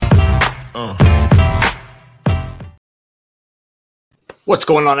What's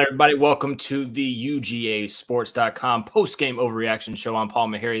going on, everybody? Welcome to the UGA Sports.com Postgame Overreaction show. I'm Paul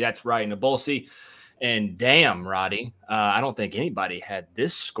Maharry. That's Radi Nabulsi. And damn, Radi, I don't think anybody had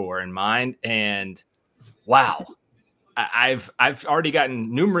this score in mind. And wow, I've already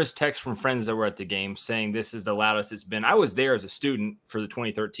gotten numerous texts from friends that were at the game saying this is the loudest it's been. I was there as a student for the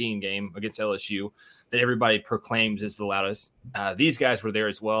 2013 game against LSU that everybody proclaims is the loudest. These guys were there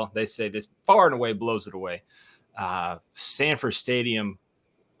as well. They say this far and away blows it away. Sanford Stadium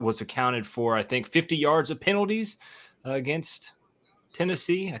was accounted for, I think, 50 yards of penalties against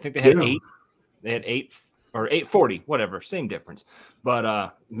Tennessee. I think they had eight. They had 840, whatever, same difference.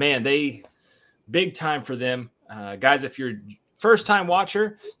 But man, they big time for them, guys. If you're first time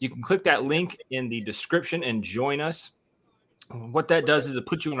watcher, you can click that link in the description and join us. What that does is it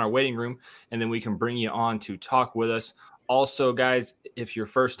puts you in our waiting room, and then we can bring you on to talk with us. Also, guys, if you're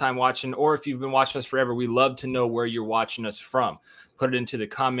first time watching or if you've been watching us forever, we love to know where you're watching us from. Put it into the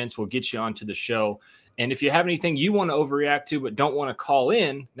comments. We'll get you onto the show. And if you have anything you want to overreact to but don't want to call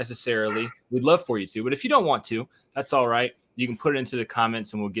in necessarily, we'd love for you to. But if you don't want to, that's all right. You can put it into the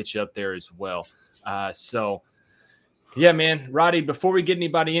comments and we'll get you up there as well. Yeah, man. Radi, before we get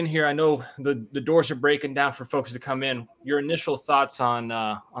anybody in here, I know the doors are breaking down for folks to come in. Your initial thoughts on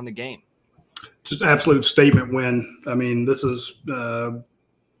the game? Just absolute statement win. I mean, this is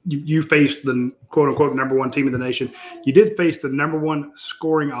you faced the quote-unquote number one team in the nation. You did face the number one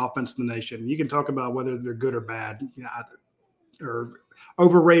scoring offense in the nation. You can talk about whether they're good or bad, or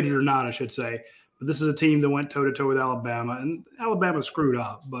overrated or not, I should say. But this is a team that went toe-to-toe with Alabama, and Alabama screwed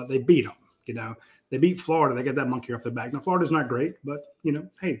up, but they beat them. They beat Florida. They got that monkey off their back. Now, Florida's not great, but,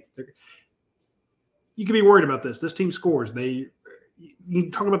 hey, you can be worried about this. This team scores. You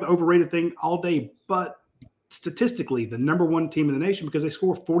can talk about the overrated thing all day, but statistically, the number one team in the nation because they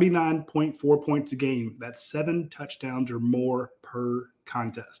score 49.4 points a game. That's 7 touchdowns or more per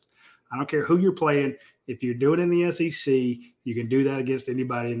contest. I don't care who you're playing. If you're doing it in the SEC, you can do that against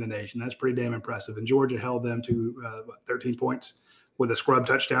anybody in the nation. That's pretty damn impressive. And Georgia held them to 13 points with a scrub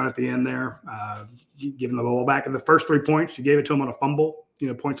touchdown at the end there, giving the ball back. In the first 3 points, you gave it to them on a fumble,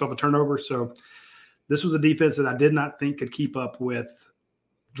 points off a turnover. So this was a defense that I did not think could keep up with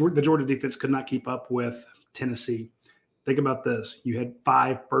 – the Georgia defense could not keep up with Tennessee. Think about this. You had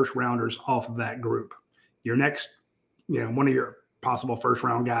 5 first-rounders off of that group. Your next one of your possible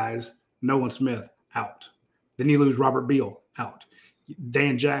first-round guys, Nolan Smith, out. Then you lose Robert Beal, out.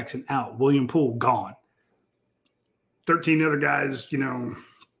 Dan Jackson, out. William Poole, gone. 13 other guys,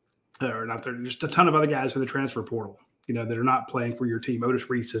 or not 30, just a ton of other guys in the transfer portal, that are not playing for your team. Otis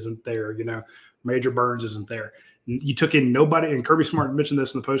Reese isn't there, Major Burns isn't there. You took in nobody, and Kirby Smart mentioned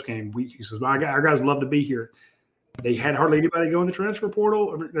this in the postgame. He says, our guys love to be here. They had hardly anybody go in the transfer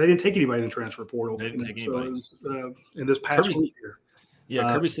portal. They didn't take anybody in the transfer portal. They didn't take anybody. In this past week here. Yeah,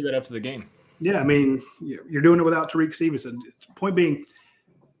 Kirby said that after the game. Yeah, I mean, you're doing it without Tariq Stevenson. Point being,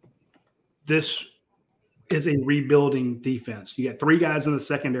 this is a rebuilding defense. You got 3 guys in the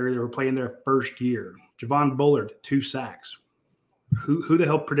secondary that were playing their first year. Javon Bullard, 2 sacks. Who the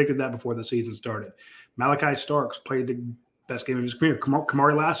hell predicted that before the season started? Malachi Starks played the best game of his career.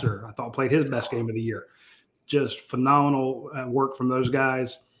 Kamari Lassiter, I thought, played his best game of the year. Just phenomenal work from those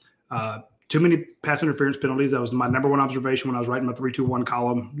guys. Too many pass interference penalties. That was my number one observation when I was writing my 3-2-1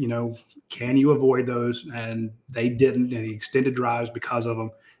 column. Can you avoid those? And they didn't. And he extended drives because of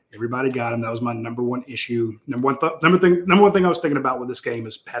them. Everybody got him. That was my number one issue. Number one thing I was thinking about with this game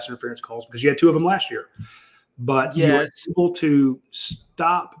is pass interference calls because you had 2 of them last year. But you were able to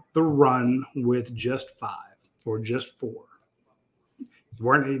stop the run with just 5 or just 4.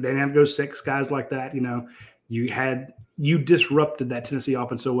 They didn't have to go 6 guys like that. You disrupted that Tennessee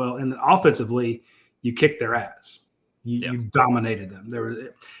offense so well, and then offensively, you kicked their ass. You dominated them.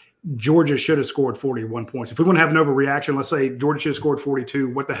 Georgia should have scored 41 points. If we want to have an overreaction, let's say Georgia should have scored 42.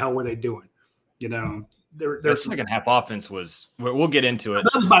 What the hell were they doing? Their second half offense was. We'll get into it.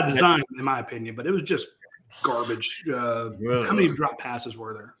 That was by design, in my opinion, but it was just garbage. How many drop passes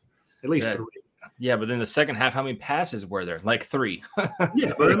were there? At least 3. Yeah, but then the second half, how many passes were there? Like 3.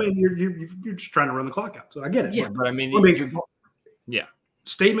 Yeah, but I mean, you're just trying to run the clock out. So I get it. Yeah, but I mean,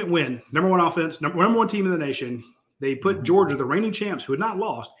 statement win. Number one offense. Number one team in the nation. They put Georgia, the reigning champs, who had not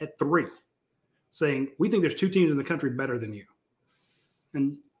lost, at 3, saying, we think there's 2 teams in the country better than you.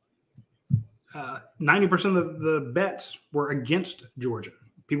 And 90% of the bets were against Georgia.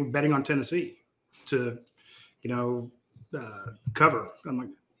 People betting on Tennessee to, cover. I'm like,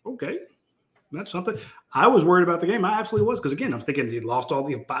 okay, that's something. I was worried about the game. I absolutely was because, again, I'm thinking you lost all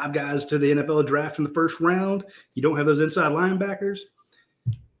the 5 guys to the NFL draft in the first round. You don't have those inside linebackers.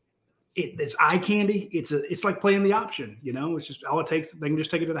 it's eye candy. It's like playing the option. It's just all it takes. They can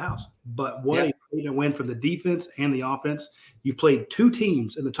just take it to the house. But what a win for the defense and the offense. You've played two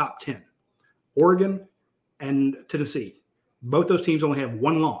teams in the top 10, Oregon and Tennessee. Both those teams only have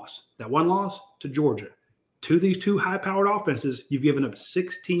one loss. That one loss to Georgia. To these two high-powered offenses, you've given up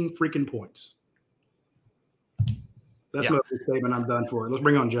 16 freaking points. That's my big statement. I'm done for it. Let's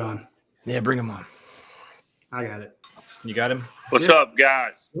bring on John. Yeah, bring him on. I got it. You got him? What's up,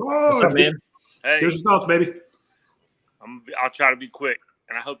 guys? What's up, man? Hey, here's your thoughts, baby. I'll try to be quick,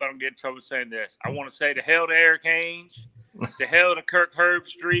 and I hope I don't get in trouble saying this. I want to say to hell to Eric Haynes, to hell to Kirk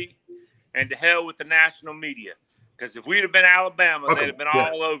Herbstreit, and to hell with the national media. Because if we'd have been Alabama, they'd have been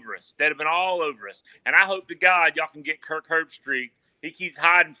all over us. They'd have been all over us. And I hope to God y'all can get Kirk Herbstreit. He keeps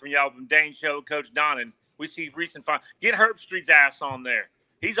hiding from y'all from Dane Show, Coach Donnan. We see recent fun. Get Herbstreit's ass on there.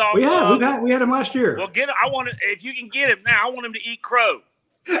 He's all we had him last year. Well, get him. If you can get him now, I want him to eat crow.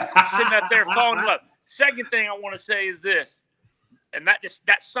 He's sitting up there falling in love. Second thing I want to say is this. And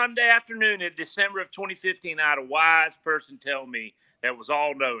that Sunday afternoon in December of 2015, I had a wise person tell me that was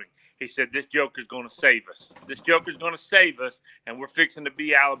all-knowing. He said, this joker's going to save us. This joker's going to save us, and we're fixing to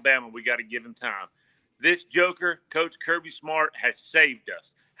be Alabama. We got to give him time. This joker, Coach Kirby Smart, has saved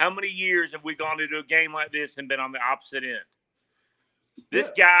us. How many years have we gone into a game like this and been on the opposite end?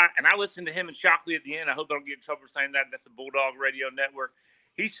 This guy, and I listened to him and Shockley at the end. I hope I don't get in trouble for saying that. That's the Bulldog Radio Network.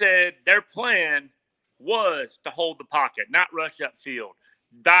 He said their plan was to hold the pocket, not rush upfield,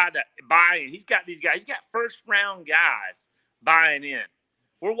 buy in. He's got these guys. He's got first-round guys buying in.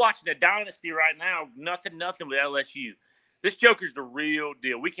 We're watching a dynasty right now, nothing with LSU. This joker's the real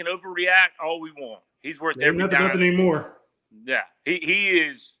deal. We can overreact all we want. He's worth every dime. Nothing anymore. Yeah, he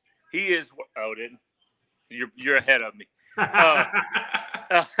is. Oh, didn't you're ahead of me.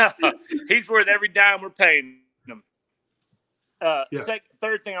 He's worth every dime we're paying him.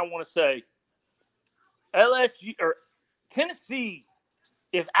 Third thing I want to say, LSU or Tennessee.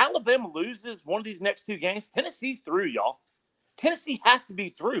 If Alabama loses one of these next two games, Tennessee's through, y'all. Tennessee has to be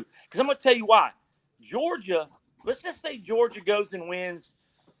through because I'm going to tell you why. Georgia, let's just say Georgia goes and wins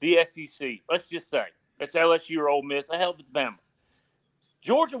the SEC. Let's just say it's LSU or Ole Miss. The hell if it's Bama.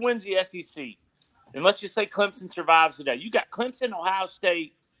 Georgia wins the SEC, and let's just say Clemson survives today. You got Clemson, Ohio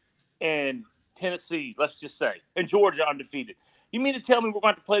State, and Tennessee. Let's just say, and Georgia undefeated. You mean to tell me we're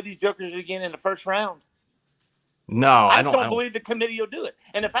going to play these jokers again in the first round? No, I don't believe the committee will do it.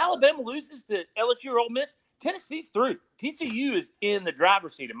 And if Alabama loses to LSU or Ole Miss, Tennessee's through. TCU is in the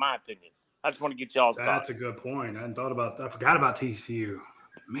driver's seat, in my opinion. I just want to get y'all's thoughts. That's a good point. I hadn't thought about that. I forgot about TCU.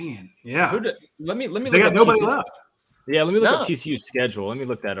 Man, yeah. Let me they look got up nobody TCU. left. Yeah, let me look up TCU's schedule. Let me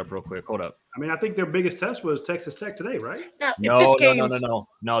look that up real quick. Hold up. I mean, I think their biggest test was Texas Tech today, right? No.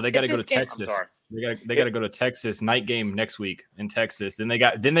 They got to go to Texas. They got to go to Texas. Night game next week in Texas. Then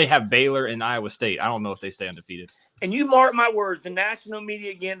they have Baylor and Iowa State. I don't know if they stay undefeated. And you mark my words, the national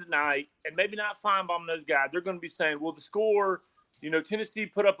media again tonight, and maybe not Feinbaum those guys, they're going to be saying, well, the score, Tennessee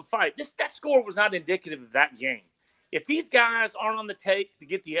put up a fight. That score was not indicative of that game. If these guys aren't on the take to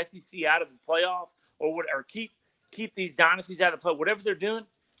get the SEC out of the playoff or keep these dynasties out of the play, whatever they're doing,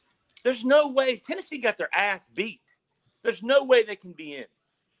 there's no way. Tennessee got their ass beat. There's no way they can be in.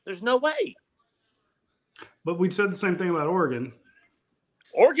 There's no way. But we said the same thing about Oregon.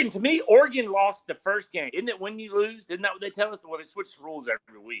 To me, Oregon lost the first game. Isn't it when you lose? Isn't that what they tell us? Well, they switch the rules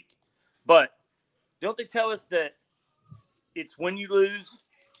every week. But don't they tell us that it's when you lose?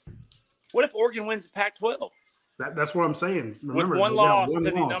 What if Oregon wins the Pac-12? That's what I'm saying. Remember, with one loss to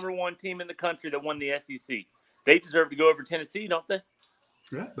the number one team in the country that won the SEC. They deserve to go over Tennessee, don't they?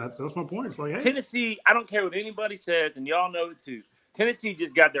 Yeah, that's my point. It's like, hey. Tennessee, I don't care what anybody says, and y'all know it too. Tennessee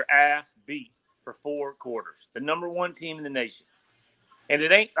just got their ass beat for 4 quarters. The number one team in the nation. And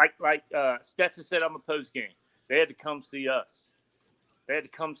it ain't like Stetson said on the postgame. They had to come see us.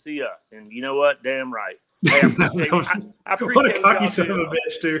 And you know what? Damn right. Hey, I appreciate what a cocky son of a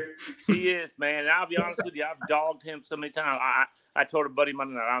bitch, too. He is, man. And I'll be honest with you, I've dogged him so many times. I told a buddy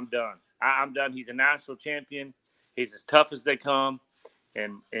Monday night, I'm done. I'm done. He's a national champion. He's as tough as they come.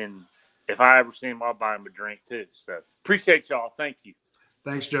 And if I ever see him, I'll buy him a drink, too. So appreciate y'all. Thank you.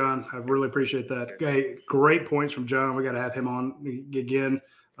 Thanks, John. I really appreciate that. Okay, great points from John. We got to have him on again.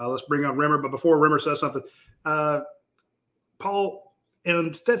 Let's bring up Rimmer. But before Rimmer says something, Paul,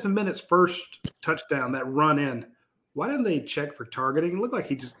 in Stetson Bennett's first touchdown, that run in, why didn't they check for targeting? It looked like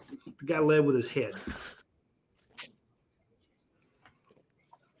the guy led with his head.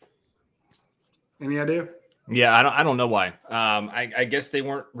 Any idea? Yeah, I don't know why. I guess they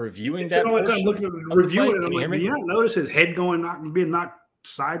weren't reviewing that. All the time looking at reviewing it. I'm like, do you not notice his head being knocked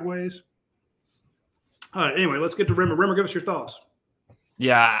sideways? All right. Anyway, let's get to Rimmer. Rimmer, give us your thoughts.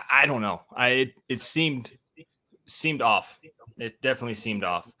 Yeah, I don't know. It seemed off. It definitely seemed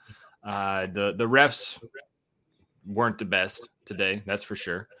off. The refs weren't the best today, that's for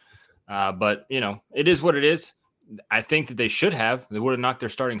sure. But it is what it is. I think that they should have. They would have knocked their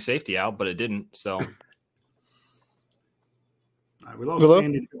starting safety out, but it didn't. So, All right, we lost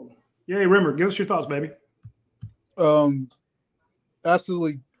Andy. Yeah, remember, give us your thoughts, baby.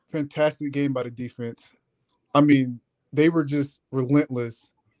 Absolutely fantastic game by the defense. I mean, they were just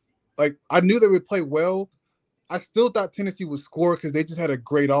relentless. Like, I knew they would play well. I still thought Tennessee would score because they just had a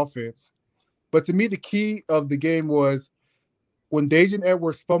great offense. But to me, the key of the game was when Dajan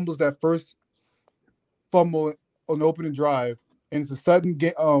Edwards fumbles that first fumble on the opening drive, and it's a sudden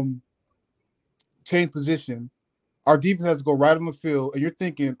change position, our defense has to go right on the field, and you're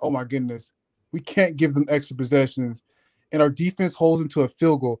thinking, oh my goodness, we can't give them extra possessions, and our defense holds them to a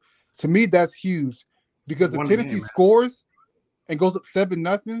field goal. To me, that's huge because if Tennessee scores and goes up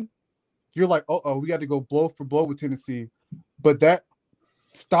 7-0, you're like, we got to go blow for blow with Tennessee. But that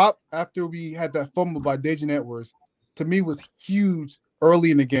stop after we had that fumble by Dajan Edwards, to me, was huge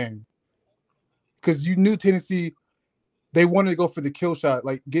early in the game because you knew Tennessee, they wanted to go for the kill shot,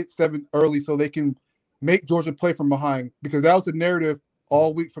 like get 7 early so they can make Georgia play from behind, because that was the narrative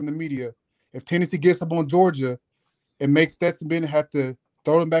all week from the media. If Tennessee gets up on Georgia and makes Stetson Bennett have to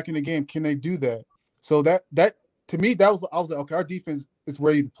throw them back in the game, can they do that? So that to me, I was like, okay, our defense is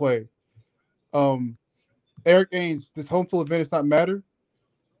ready to play. Eric Ainge, this home field advantage not matter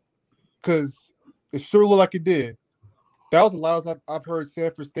because it sure looked like it did. That was the loudest I've heard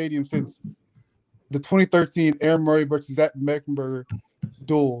Sanford Stadium since the 2013 Aaron Murray versus Zach Meckenberger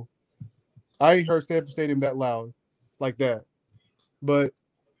duel. I ain't heard Sanford Stadium that loud like that. But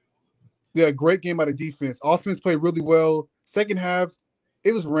yeah, great game by the defense. Offense played really well. Second half,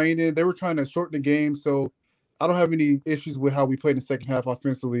 it was raining. They were trying to shorten the game, so I don't have any issues with how we played in the second half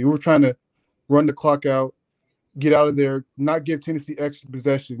offensively. We were trying to run the clock out, get out of there, not give Tennessee extra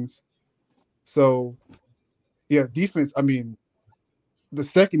possessions. So, yeah, defense, I mean, the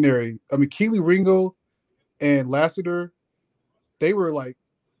secondary, Keely Ringo and Lassiter, they were like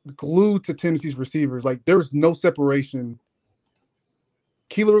glued to Tennessee's receivers. Like, there was no separation.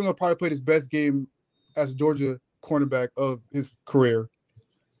 Keely Ringo probably played his best game as a Georgia cornerback of his career.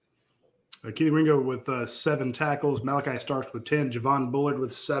 Keely Ringo with 7 tackles, Malachi Starks with 10, Javon Bullard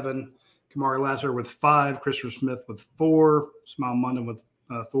with 7, Kamari Lassiter with 5, Christopher Smith with 4, Smile Munden with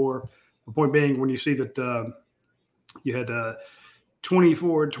 4. The point being, when you see that you had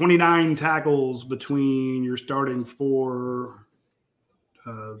 29 tackles between your starting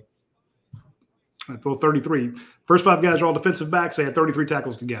 33. First 5 guys are all defensive backs. They had 33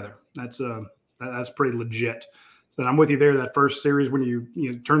 tackles together. That's pretty legit. So I'm with you there. That first series when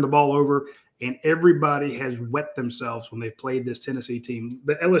you turn the ball over, and everybody has wet themselves when they've played this Tennessee team.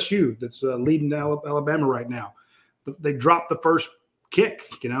 The LSU that's leading Alabama right now, they dropped the first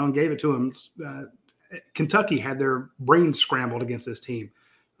kick, and gave it to them. Kentucky had their brains scrambled against this team.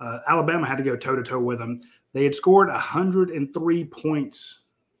 Alabama had to go toe-to-toe with them. They had scored 103 points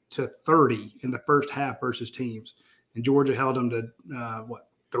to 30 in the first half versus teams. And Georgia held them to,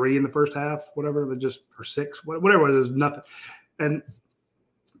 3 in the first half, whatever, or 6, whatever it is, nothing. And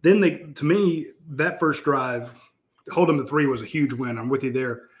then to me, that first drive, hold them to 3 was a huge win. I'm with you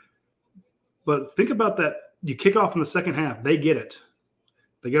there. But think about that. You kick off in the second half. They get it.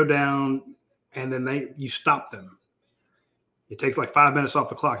 They go down, and then you stop them. It takes like 5 minutes off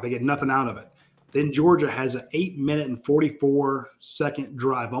the clock. They get nothing out of it. Then Georgia has an 8-minute and 44-second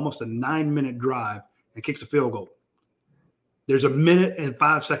drive, almost a 9-minute drive, and kicks a field goal. There's a minute and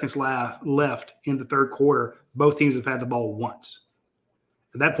 5 seconds left in the third quarter. Both teams have had the ball once.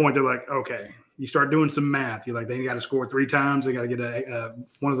 At that point, they're like, okay, you start doing some math. You're like, they got to score 3 times. They got to get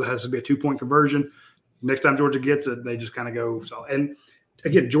one of them has to be a 2-point conversion. Next time Georgia gets it, they just kind of go. And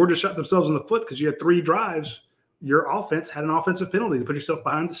again, Georgia shot themselves in the foot because you had 3 drives. Your offense had an offensive penalty to put yourself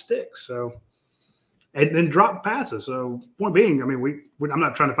behind the sticks. So, and then drop passes. So, point being, I'm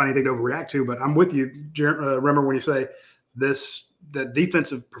not trying to find anything to overreact to, but I'm with you. Remember when you say that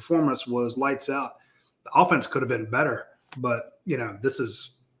defensive performance was lights out. The offense could have been better, but this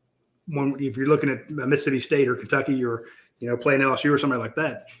is one. If you're looking at Mississippi State or Kentucky or playing LSU or somebody like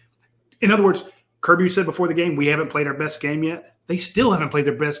that. In other words, Kirby said before the game, we haven't played our best game yet. They still haven't played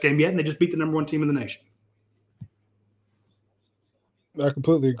their best game yet, and they just beat the number 1 team in the nation. I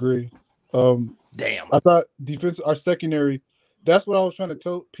completely agree. Damn. I thought defense, our secondary, that's what I was trying to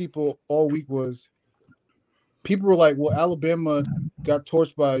tell people all week was people were like, well, Alabama got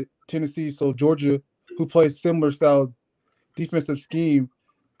torched by Tennessee, so Georgia, who plays similar style defensive scheme,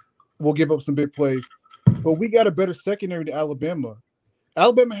 will give up some big plays. But we got a better secondary than Alabama.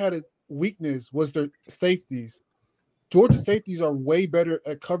 Alabama had a weakness was their safeties. Georgia's safeties are way better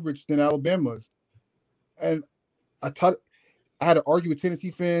at coverage than Alabama's. And I had to argue with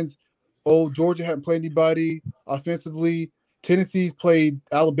Tennessee fans. Oh, Georgia hadn't played anybody offensively. Tennessee's played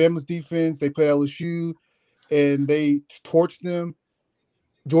Alabama's defense. They played LSU, and they torched them.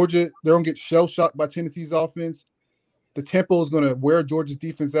 Georgia, they're going to get shell-shocked by Tennessee's offense. The tempo is going to wear Georgia's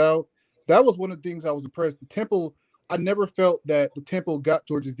defense out. That was one of the things I was impressed. The tempo, I never felt that the tempo got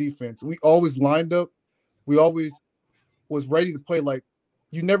Georgia's defense. We always lined up. We always was ready to play. Like,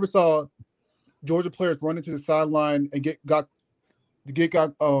 you never saw Georgia players run into the sideline and get caught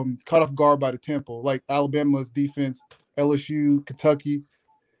off guard by the tempo, like Alabama's defense, LSU, Kentucky.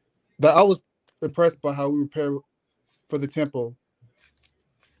 That I was impressed by how we prepared for the tempo.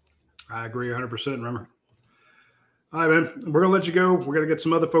 I agree 100%, remember. All right, man. We're going to let you go. We're going to get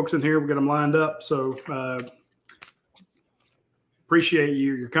some other folks in here. We'll get them lined up. So appreciate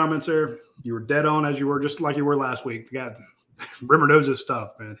your comments there. You were dead on as you were, just like you were last week. The guy, Rimmer knows his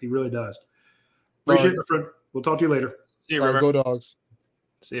stuff, man. He really does. Appreciate it, my friend. We'll talk to you later. See you, Rimmer. Go Dogs.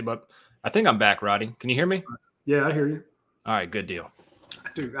 See you, bud. I think I'm back, Roddy. Can you hear me? Yeah, I hear you. All right, good deal.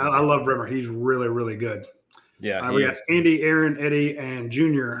 Dude, I love Rimmer. He's really, really good. Yeah, we got Andy, Aaron, Eddie, and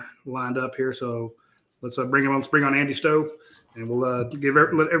Junior lined up here. So let's bring him on. Let's bring on Andy Stowe, and we'll let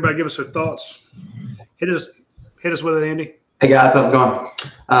everybody give us their thoughts. Hit us with it, Andy. Hey guys, how's it going?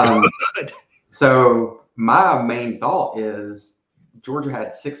 So my main thought is Georgia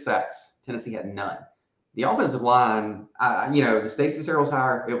had 6 sacks. Tennessee had none. The offensive line, the Stacey Searles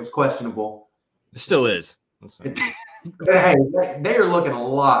hire, it was questionable. It still is. Hey, they are looking a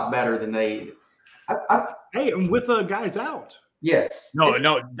lot better than they. Hey, and with guys out. Yes.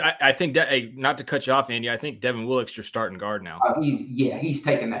 No. I think that, not to cut you off, Andy. I think Devin Willick's your starting guard now. He's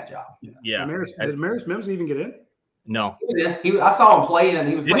taking that job. Yeah. Did Maris Mims even get in? No. I saw him playing, and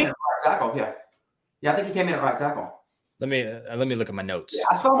he was playing at right tackle. Yeah. I think he came in at right tackle. Let me look at my notes. Yeah,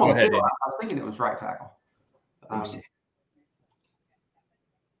 I saw him on the field. I was thinking it was right tackle. Let me see.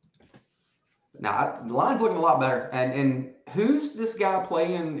 Now the line's looking a lot better. And who's this guy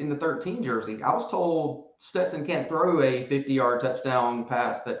playing in the 13 jersey? I was told Stetson can't throw a 50-yard touchdown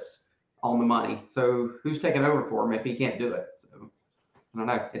pass that's on the money. So who's taking over for him if he can't do it? So I don't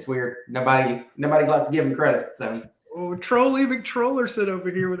know. It's weird. Nobody likes to give him credit. So Trolley McTroller sit over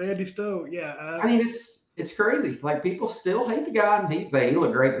here with Andy Stowe. Yeah. I mean, it's crazy. Like, people still hate the guy, and he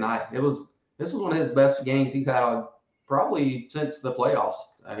looked great tonight. This was one of his best games he's had probably since the playoffs.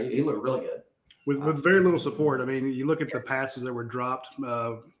 He looked really good. With very little support. I mean, you look at the passes that were dropped.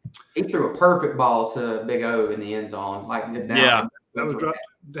 He threw a perfect ball to Big O in the end zone. That was dropped.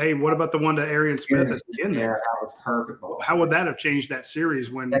 Hey, what about the one to Arian Smith at the end there? That was perfect ball. How would that have changed that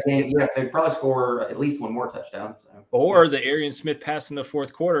series when that game? Yeah, they'd probably score at least one more touchdown. So. Or the Arian Smith pass in the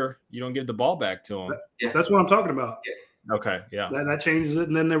fourth quarter, you don't give the ball back to him. That's what I'm talking about. Yeah. Okay, yeah. That changes it.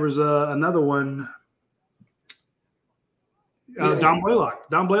 And then there was another one. Don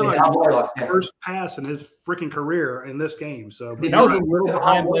Blaylock, first pass in his freaking career in this game. So that was a little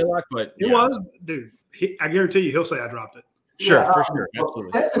behind Blaylock, but it was, dude. I guarantee you, he'll say I dropped it. Sure, for sure,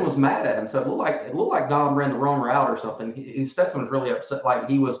 absolutely. Stetson was mad at him, so it looked like Dom ran the wrong route or something. Stetson was really upset, like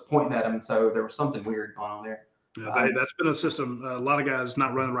he was pointing at him, so there was something weird going on there. Yeah, that's been a system. A lot of guys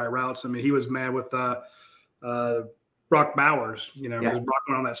not running the right routes. I mean, he was mad with Brock Bowers, because Brock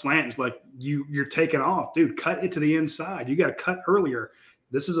went on that slant. It's like you're taking off, dude. Cut it to the inside. You got to cut earlier.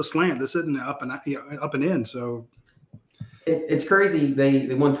 This is a slant. This isn't up and in. So it's crazy.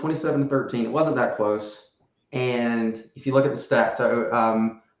 They won 27-13. It wasn't that close. And if you look at the stats,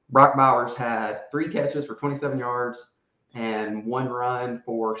 so Brock Bowers had 3 catches for 27 yards and 1 run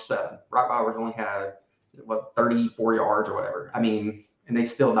for 7. Brock Bowers only had 34 yards or whatever. I mean. And they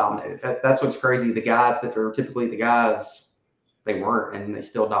still dominated. That's what's crazy. The guys that are typically the guys, they weren't, and they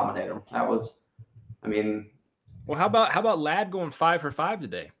still dominated them. That was, I mean. Well, how about Ladd going 5 for 5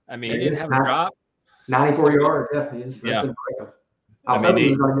 today? I mean, he didn't have a drop. 94 yards. Yeah, that's impressive. I was hoping he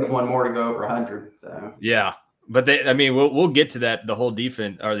was going to get one more to go over 100. So yeah, but we'll get to that. The whole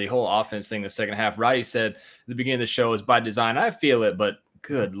defense or the whole offense thing. The second half. Roddy said at the beginning of the show is by design. I feel it, but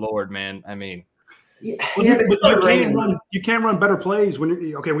good Lord, man. I mean. You can't run better plays when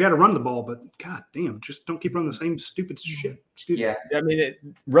you're okay. We got to run the ball, but god damn, just don't keep running the same stupid shit. I mean,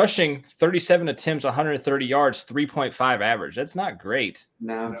 rushing 37 attempts, 130 yards, 3.5 average. That's not great.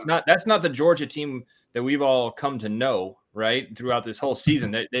 No, it's not. That's not the Georgia team that we've all come to know, right? Throughout this whole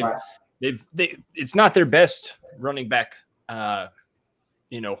season, it's not their best running back,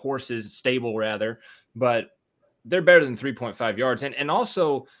 stable rather, but they're better than 3.5 yards, and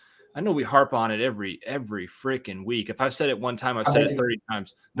also. I know we harp on it every freaking week. If I've said it one time, I've said it 30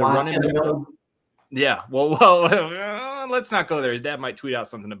 times. The running back. Yeah. Well, let's not go there. His dad might tweet out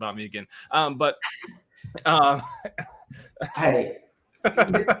something about me again. Hey.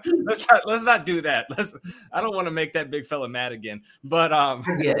 let's not do that. I don't want to make that big fella mad again. But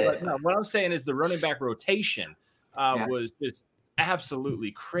no, what I'm saying is the running back rotation was just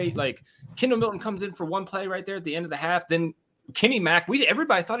absolutely crazy. Like Kendall Milton comes in for one play right there at the end of the half. Then Kenny Mack,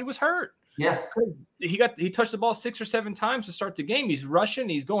 everybody thought he was hurt. Yeah, he touched the ball 6 or 7 times to start the game. He's rushing,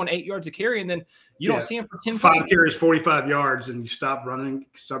 he's going 8 yards a carry, and then you don't see him for 10. 5 carries, 45 yards, and you stop running.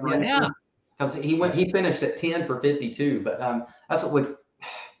 Yeah. He finished at 10 for 52, but that's what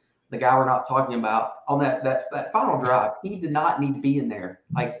the guy we're not talking about on that final drive. He did not need to be in there.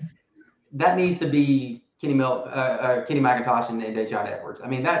 Like that needs to be Kenny McIntosh and Deshaun Edwards. I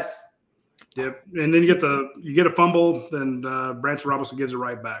mean, that's. Yep, and then you get a fumble, then Branson Robinson gives it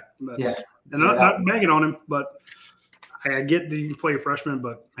right back. And not bagging on him, but I get that you can play a freshman,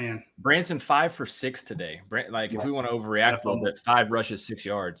 but man, Branson 5 for 6 today. If we want to overreact a little bit, 5 rushes, 6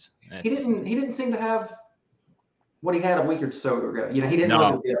 yards. He didn't seem to have what he had a week or so ago. He didn't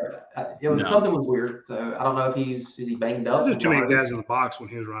look as good. Something was weird. So I don't know if is he banged up. There's too many guys in the box when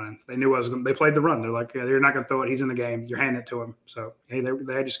he was running. They knew they played the run. They're like, they're not going to throw it. He's in the game. You're handing it to him. So hey,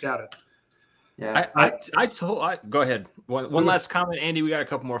 they had you scouted. Yeah, go ahead. One last comment, Andy. We got a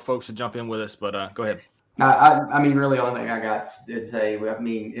couple more folks to jump in with us, but go ahead. I mean, really, the only thing I got to say,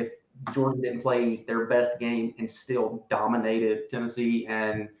 if Georgia didn't play their best game and still dominated Tennessee,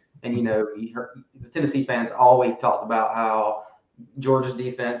 and the Tennessee fans always talked about how Georgia's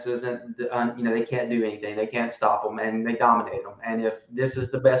defense isn't, they can't do anything, they can't stop them, and they dominated them. And if this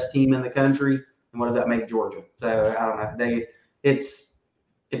is the best team in the country, then what does that make Georgia? So I don't know.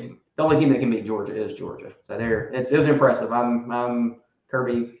 The only team that can beat Georgia is Georgia. So it was impressive. I'm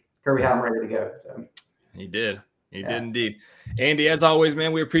Kirby had him ready to go. So he did. He did indeed. Andy, as always,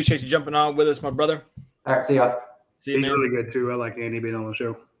 man, we appreciate you jumping on with us, my brother. All right, see y'all. See you, He's man. really good too. I like Andy being on the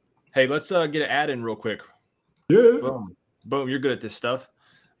show. Hey, let's get an ad in real quick. Yeah. Boom. You're good at this stuff.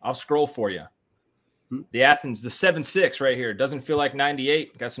 I'll scroll for you. The Athens, the 7-6 right here. Doesn't feel like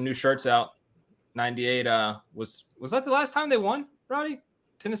 98. Got some new shirts out. 98 was that the last time they won, Radi?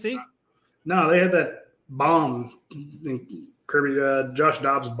 Tennessee? No, they had that bomb. Kirby, Josh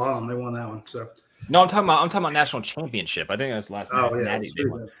Dobbs bomb. They won that one. So no, I'm talking about national championship. I think that's the last night.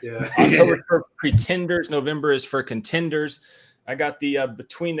 Yeah. October for pretenders. November is for contenders. I got the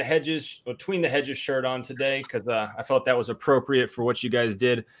between the hedges shirt on today because I felt that was appropriate for what you guys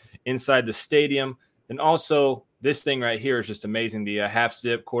did inside the stadium. And also this thing right here is just amazing. The half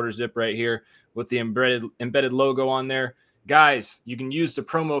zip, quarter zip right here with the embedded logo on there. Guys, you can use the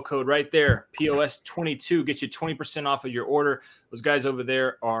promo code right there. POS22 gets you 20% off of your order. Those guys over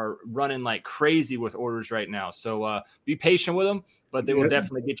there are running like crazy with orders right now. So be patient with them, but they will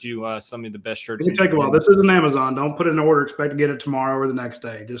definitely get you some of the best shirts. It can take a while. This isn't Amazon. Don't put in an order. Expect to get it tomorrow or the next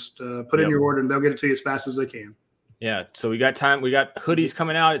day. Just put in your order and they'll get it to you as fast as they can. Yeah. So we got time. We got hoodies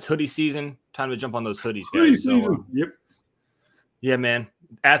coming out. It's hoodie season. Time to jump on those hoodies, guys. Yeah, man.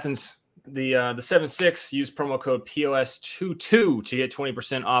 Athens. The 7-6, use promo code POS22 to get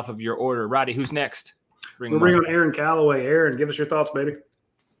 20% off of your order. Roddy, who's next? We'll bring on Aaron Calloway. Aaron, give us your thoughts, baby.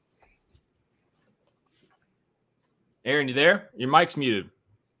 Aaron, you there? Your mic's muted.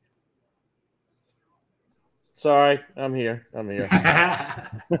 Sorry, I'm here. Where's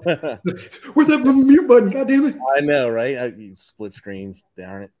that mute button? God damn it. I know, right? Split screens,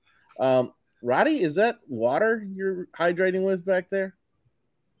 darn it. Roddy, is that water you're hydrating with back there?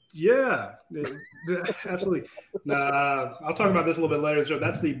 Yeah, absolutely. I'll talk about this a little bit later. So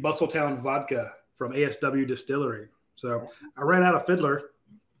that's the Bustletown vodka from ASW Distillery. So I ran out of Fiddler,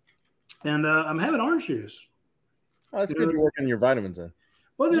 and I'm having orange juice. Oh, that's good. You're working your vitamins in.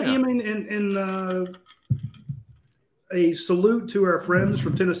 Well, I mean, in a salute to our friends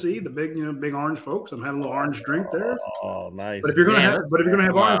from Tennessee, the big orange folks. I'm having a little orange drink there. Oh, nice. But if you're gonna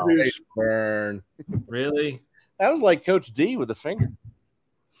have orange juice, burn. Really? That was like Coach D with a finger.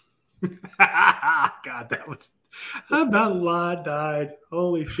 God, that was I about died.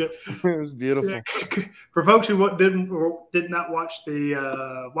 Holy shit! It was beautiful. Yeah. For folks who did not watch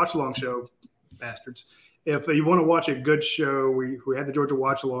the watch along show, bastards. If you want to watch a good show, we had the Georgia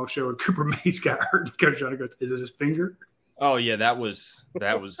watch along show, and Cooper Mays got hurt. And Coach Johnny goes, "Is it his finger?" Oh yeah, that was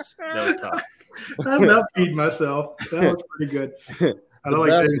tough. I about peed myself. That was pretty good. I don't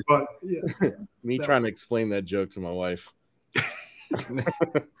like that, but me trying to explain that joke to my wife.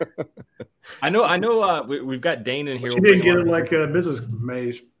 I know. We've got Dane in here. She didn't get it like Mrs.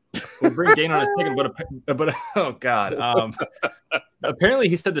 Mays. We'll bring Dane on a second, but oh god. Apparently,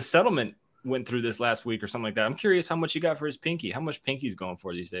 he said the settlement went through this last week or something like that. I'm curious how much he got for his pinky. How much pinky's going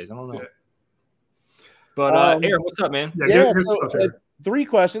for these days? I don't know. Yeah. But Aaron, what's up, man? Yeah, so 3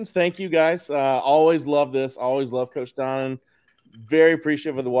 questions. Thank you, guys. Always love this. Always love Coach Donnan. Very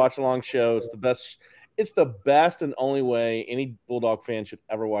appreciative of the watch along show. It's the best. It's the best and only way any Bulldog fan should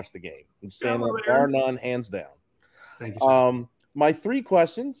ever watch the game. I'm saying that bar none, hands down. Thank you. Sir. My 3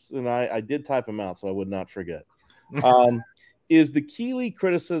 questions, and I did type them out so I would not forget. Is the Keeley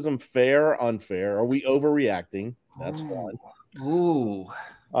criticism fair or unfair? Are we overreacting? That's 1. Ooh.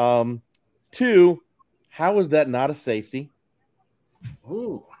 2, how is that not a safety?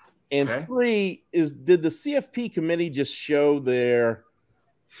 Ooh. And 3 did the CFP committee just show their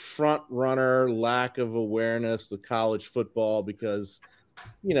front runner lack of awareness of college football? Because,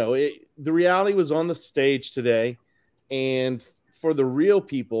 the reality was on the stage today, and for the real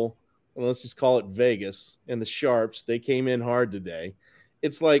people, and let's just call it Vegas and the Sharps, they came in hard today.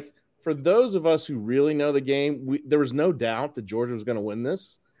 It's like, for those of us who really know the game, there was no doubt that Georgia was going to win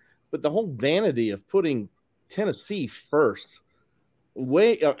this, but the whole vanity of putting Tennessee first,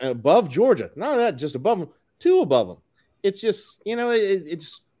 way above Georgia, not that, just above them, 2 above them. It's just, it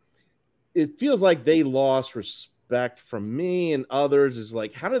feels like they lost respect from me and others. Is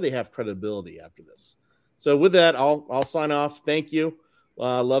like, how do they have credibility after this? So with that, I'll sign off. Thank you.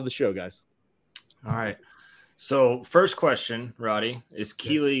 Love the show, guys. All right. So first question, Radi, is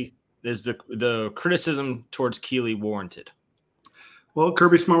Keeley, is the criticism towards Keeley warranted? Well,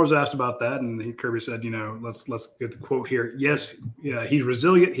 Kirby Smart was asked about that, and Kirby said, let's get the quote here. Yes, he's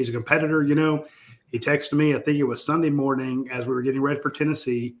resilient. He's a competitor. He texted me, I think it was Sunday morning as we were getting ready for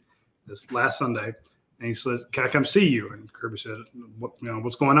Tennessee this last Sunday, and he says, "Can I come see you?" And Kirby said,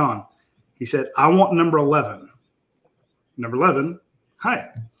 "What's going on?" He said, "I want number 11." Number 11, hi.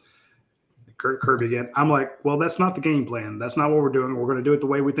 Kirby again. I'm like, well, that's not the game plan. That's not what we're doing. We're going to do it the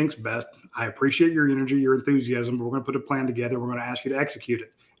way we think's best. I appreciate your energy, your enthusiasm, but we're going to put a plan together. We're going to ask you to execute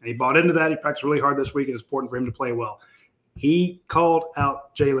it. And he bought into that. He practiced really hard this week. It's important for him to play well. He called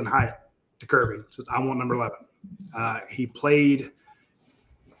out Jalen Hyatt to Kirby. Says, I want number 11.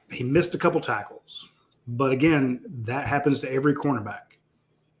 He missed a couple tackles. But again, that happens to every cornerback.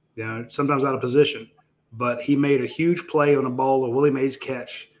 Sometimes out of position. But he made a huge play on a ball, a Willie Mays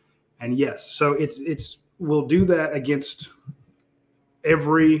catch. And yes, so we'll do that against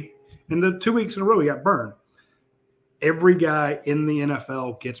in the 2 weeks in a row, he got burned. Every guy in the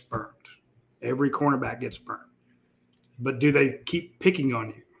NFL gets burned. Every cornerback gets burned. But do they keep picking on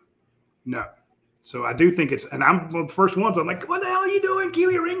you? No. So I do think and I'm one of the first ones, I'm like, what the hell are you doing,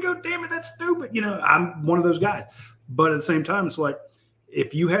 Keely Ringo? Damn it, that's stupid. I'm one of those guys. But at the same time, it's like,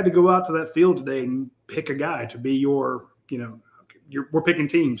 if you had to go out to that field today and pick a guy to be your, we're picking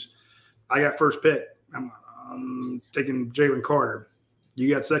teams. I got first pick. I'm taking Jalen Carter.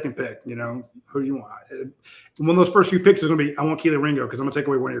 You got second pick. Who do you want? One of those first few picks is going to be, I want Keely Ringo because I'm going to take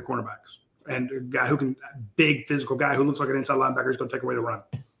away one of your cornerbacks. And a guy big physical guy who looks like an inside linebacker is going to take away the run.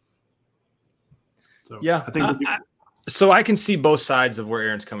 So, yeah. I think so I can see both sides of where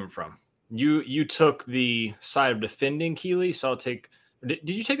Aaron's coming from. You took the side of defending Keely, so I'll take – did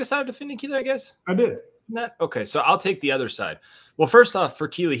you take the side of defending Keely, I guess? I did. Okay, so I'll take the other side. Well, first off, for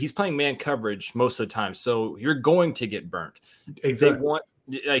Keely, he's playing man coverage most of the time, so you're going to get burnt. Exactly.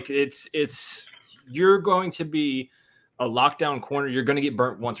 You're going to be a lockdown corner. You're going to get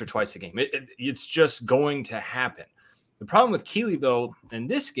burnt once or twice a game. It's just going to happen. The problem with Keely, though, in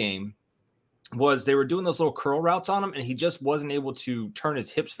this game was they were doing those little curl routes on him, and he just wasn't able to turn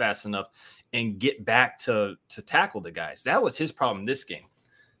his hips fast enough and get back to tackle the guys. That was his problem this game.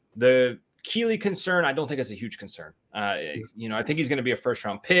 The Keely concern, I don't think it's a huge concern. I think he's going to be a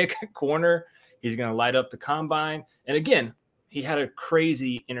first-round pick, corner. He's going to light up the combine. And again, he had a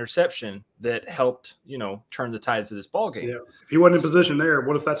crazy interception that helped, turn the tides of this ball game. Yeah. If he wasn't in position there,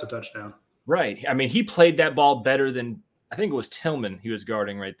 what if that's a touchdown? Right. I mean, he played that ball better than I think it was Tillman he was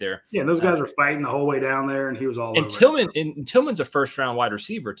guarding right there. Yeah, those guys were fighting the whole way down there, and he was all over. Tillman's a first-round wide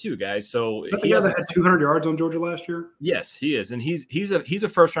receiver too, guys. So he had 200 yards on Georgia last year. Yes, he is, and he's a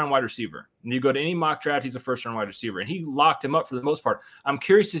first-round wide receiver. And you go to any mock draft, he's a first-round wide receiver, and he locked him up for the most part. I'm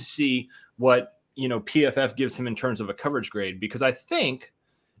curious to see what PFF gives him in terms of a coverage grade, because I think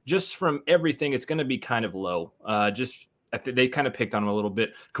just from everything, it's going to be kind of low. I think they kind of picked on him a little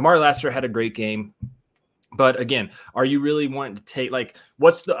bit. Kamari Lassiter had a great game. But again, are you really wanting to take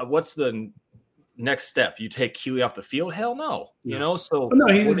what's the next step? You take Keely off the field? Hell no. So no,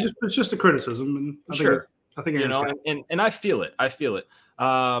 it's just a criticism, and I think and I feel it.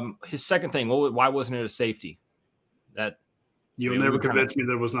 His second thing, why wasn't it a safety? That You'll never convince me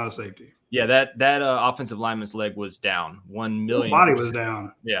that it was not a safety. Yeah, that offensive lineman's leg was down. 1 million. Body was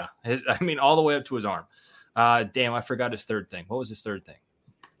down. Yeah, all the way up to his arm. Damn, I forgot his third thing. What was his third thing?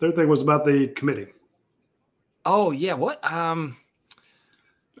 Third thing was about the committee. Oh yeah, what? Are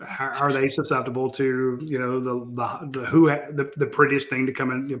they susceptible to the prettiest thing to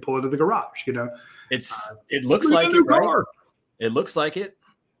come and pull into the garage? You know, it looks like it, right? It looks like it.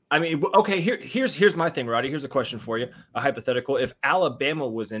 I mean, okay. Here's my thing, Roddy. Here's a question for you, a hypothetical. If Alabama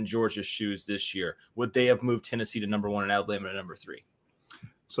was in Georgia's shoes this year, would they have moved Tennessee to number 1 and Alabama to number 3?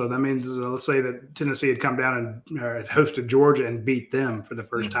 So that means, let's say that Tennessee had come down and hosted Georgia and beat them for the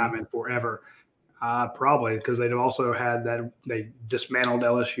first time in forever. Probably, because they'd also had that they dismantled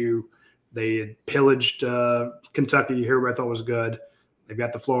LSU. They had pillaged Kentucky, who I thought was good. They've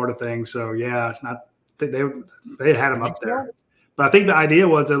got the Florida thing. So, yeah, they had them up there. But I think the idea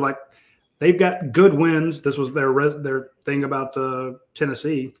was they've got good wins. This was their thing about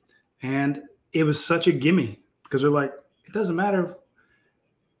Tennessee. And it was such a gimme because they're like, it doesn't matter.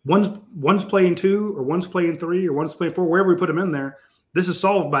 One's playing 2 or one's playing 3 or one's playing 4, wherever we put them in there. This is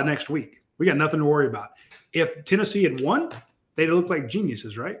solved by next week. We got nothing to worry about. If Tennessee had won, they'd look like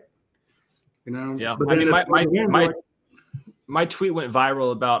geniuses, right? You know. Yeah. But I mean, my tweet went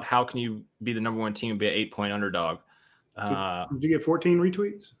viral about how can you be the number 1 team and be an 8-point underdog. Did you get 14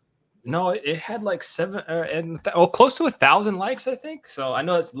 retweets? No, it had like 7 close to 1,000 likes, I think. So I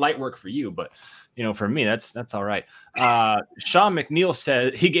know it's light work for you, but for me, that's all right. Sean McNeil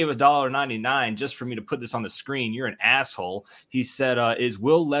said he gave us $1.99 just for me to put this on the screen. You're an asshole. He said, is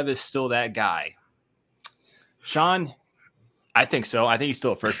Will Levis still that guy? Sean, I think so. I think he's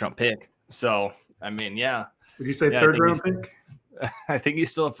still a first-round pick. So, I mean, yeah. Did you say third-round pick? I think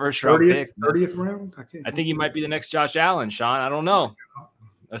he's still a first-round pick. 30th round? I think he might be the next Josh Allen, Sean. I don't know.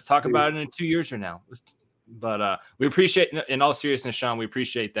 Let's talk about it in 2 years from now. But we appreciate, in all seriousness, Sean, we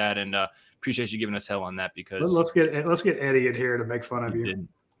appreciate that and appreciate you giving us hell on that because let's get Eddie in here to make fun of you.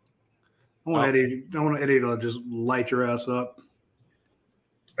 I want Eddie to just light your ass up.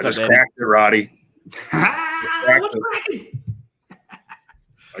 I just cracked it, Roddy. What's cracking?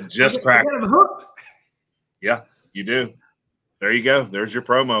 I just cracked it. Yeah, you do. There you go. There's your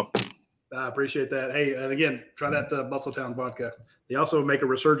promo. I appreciate that. Hey, and again, try that Bustletown vodka. They also make a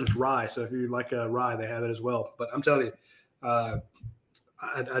Resurgence rye. So if you like rye, they have it as well. But I'm telling you, I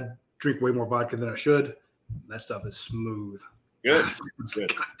drink way more vodka than I should. That stuff is smooth. Good.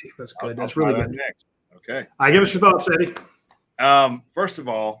 Good. That's good. That's really good. Next. Okay. Give us your thoughts, Eddie. First of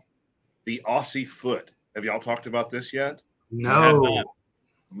all, the Aussie foot. Have y'all talked about this yet? No.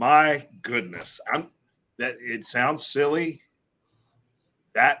 My goodness. It sounds silly.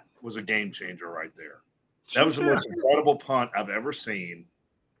 That was a game changer right there. That was the most incredible punt I've ever seen.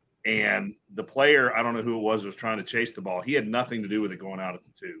 And the player, I don't know who it was trying to chase the ball. He had nothing to do with it going out at the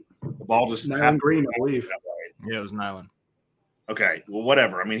 2. The ball just happened. Green, I believe. Yeah, it was Nyland. Okay, well,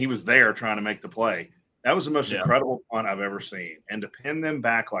 whatever. I mean, he was there trying to make the play. That was the most incredible punt I've ever seen. And to pin them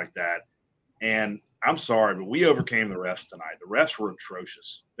back like that, and I'm sorry, but we overcame the refs tonight. The refs were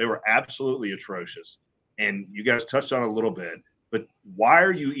atrocious. They were absolutely atrocious. And you guys touched on it a little bit. But why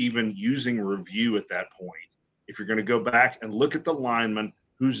are you even using review at that point? If you're going to go back and look at the lineman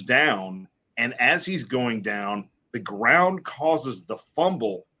who's down, and as he's going down, the ground causes the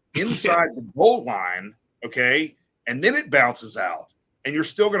fumble inside the goal line, okay? And then it bounces out. And you're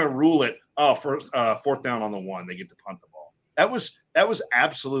still going to rule it, fourth down on the 1. They get to punt the ball. That was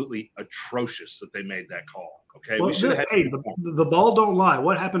absolutely atrocious that they made that call, okay? Well, the ball don't lie.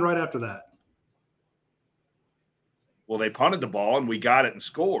 What happened right after that? Well, they punted the ball, and we got it and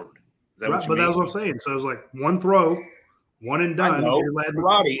scored. That's what I'm saying. So it was like one throw, one and done.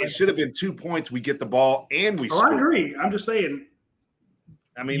 Roddy, it should have been 2 points. We get the ball, and we score. I agree. I'm just saying.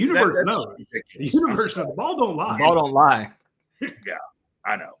 I mean, the universe knows. The universe knows. The ball don't lie. The ball don't lie. Yeah,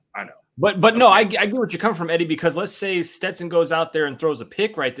 I know. But no, I get what you're coming from, Eddie, because let's say Stetson goes out there and throws a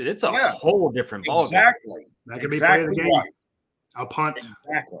pick right there. It's a whole different ball. Exactly. That could be play of the game. Right. A punt.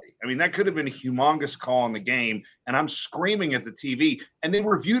 Exactly. I mean, that could have been a humongous call in the game, and I'm screaming at the TV, and they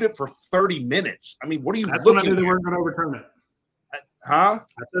reviewed it for 30 minutes. I mean, what are you looking at? That's when I knew they weren't going to overturn it. Huh?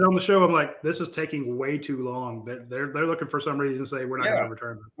 I said on the show, I'm like, this is taking way too long. They're looking for some reason to say we're not going to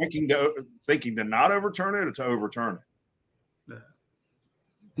overturn it. Thinking to not overturn it or to overturn it?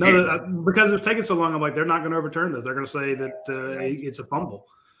 Yeah. No, because it's taking so long, I'm like, they're not going to overturn this. They're going to say that it's a fumble.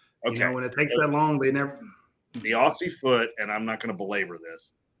 Okay. When it takes that long, they never – the Aussie foot, and I'm not going to belabor this.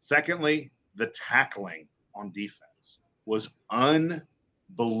 Secondly, the tackling on defense was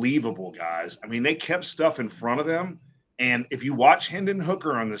unbelievable, guys. I mean, they kept stuff in front of them. And if you watch Hendon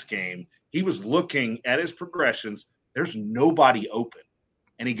Hooker on this game, he was looking at his progressions There's nobody open.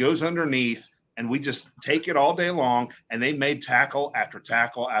 And he goes underneath, and we just take it all day long, and they made tackle after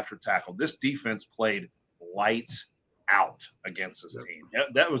tackle after tackle. This defense played lights out against this team.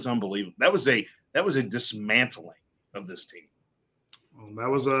 That was unbelievable. That was a dismantling of this team. Well, that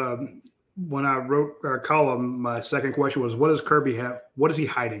was when I wrote our column. My second question was, what does Kirby have? What is he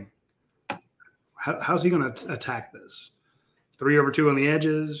hiding? How's he going to attack this? 3-over-2 on the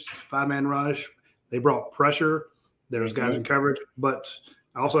edges, 5-man rush. They brought pressure. There was guys in coverage, but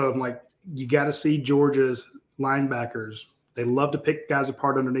also I'm like, you got to see Georgia's linebackers. They love to pick guys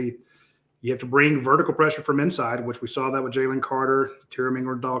apart underneath. You have to bring vertical pressure from inside, which we saw that with Jalen Carter, Tyrann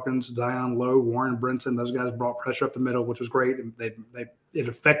Mingler-Dawkins, Zion Lowe, Warren Brinson. Those guys brought pressure up the middle, which was great. It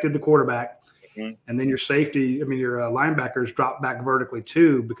affected the quarterback. And then your linebackers dropped back vertically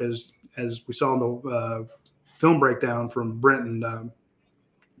too, because as we saw in the film breakdown from Brent and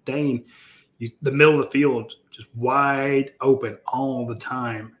Dane, the middle of the field just wide open all the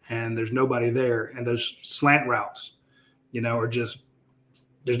time, and there's nobody there. And those slant routes, are just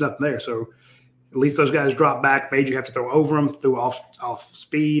there's nothing there. So at least those guys drop back, made you have to throw over them, threw off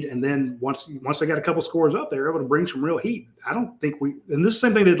speed, and then once they got a couple scores up, they were able to bring some real heat. I don't think and this is the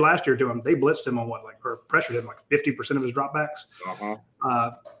same thing they did last year to him. They blitzed him on or pressured him 50% of his dropbacks.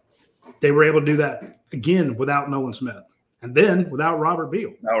 They were able to do that again without Nolan Smith. And then without Robert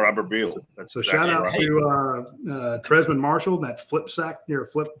Beal. No, Robert Beal. So shout out to Tresman Marshall, that flip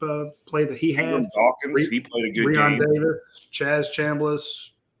play that he had. Dawkins, he played a good game. Davis, Chaz Chambliss.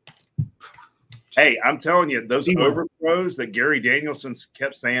 Hey, I'm telling you, those overthrows that Gary Danielson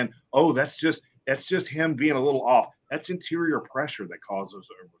kept saying, "Oh, that's just him being a little off." That's interior pressure that caused those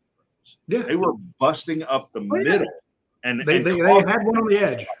overthrows. Yeah, they were busting up the middle, and they had one on the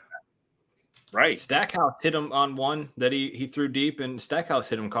edge. Right. Stackhouse hit him on one that he threw deep, and Stackhouse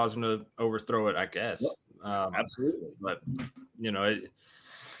hit him, caused him to overthrow it, I guess. Absolutely. But,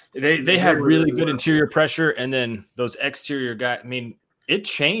 they had really good interior pressure, and then those exterior guys. I mean, it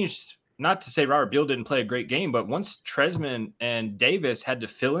changed. Not to say Robert Beal didn't play a great game, but once Tresman and Davis had to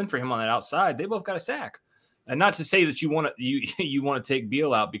fill in for him on that outside, they both got a sack. And not to say that you want to take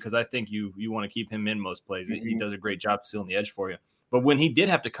Beal out, because I think you want to keep him in most plays. He does a great job sealing the edge for you. But when he did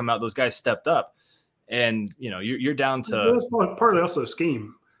have to come out, those guys stepped up, and you're down to. That's partly also a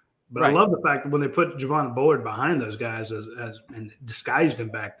scheme, but right. I love the fact that when they put Javon Bullard behind those guys as and disguised him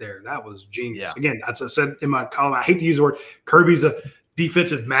back there, that was genius. Yeah. Again, as I said in my column, I hate to use the word Kirby's a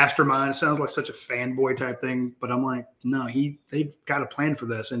defensive mastermind. It sounds like such a fanboy type thing, but I'm like, no, they've got a plan for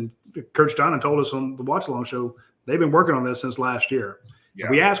this. And Coach Donna told us on the Watch Along show they've been working on this since last year. Yeah.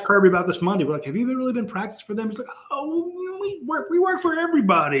 We asked Kirby about this Monday. We're like, have you really been practicing for them? He's like, we work for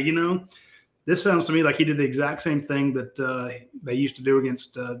everybody, This sounds to me like he did the exact same thing that they used to do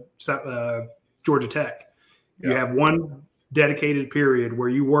against Georgia Tech. Yeah. You have one dedicated period where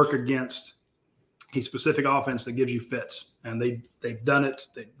you work against a specific offense that gives you fits. And they've done it.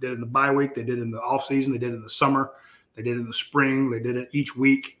 They did it in the bye week. They did it in the offseason. They did it in the summer. They did it in the spring. They did it each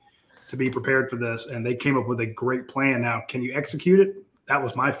week to be prepared for this. And they came up with a great plan. Now, can you execute it? That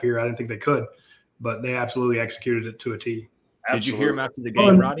was my fear. I didn't think they could. But they absolutely executed it to a T. Absolutely. Did you hear him after the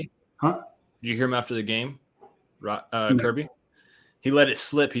game, Roddy? Huh? Did you hear him after the game, Kirby? He let it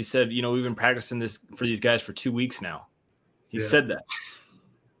slip. He said, we've been practicing this for these guys for 2 weeks now. He said that.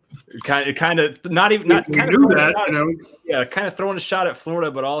 Kind of throwing a shot at Florida,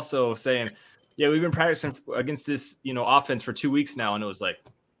 but also saying, we've been practicing against this, offense for 2 weeks now. And it was like,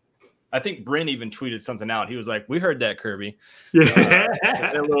 I think Brent even tweeted something out. He was like, we heard that, Kirby. Yeah.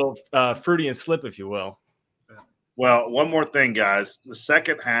 A little Freudian slip, if you will. Well, one more thing, guys. The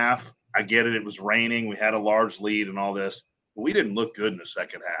second half, I get it. It was raining. We had a large lead and all this, but we didn't look good in the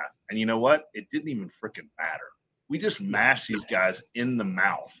second half. And you know what? It didn't even freaking matter. We just mashed these guys in the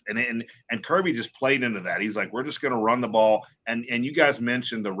mouth. And Kirby just played into that. He's like, we're just going to run the ball. And you guys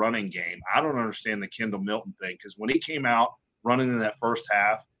mentioned the running game. I don't understand the Kendall Milton thing, because when he came out running in that first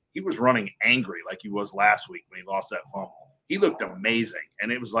half, he was running angry like he was last week when he lost that fumble. He looked amazing. And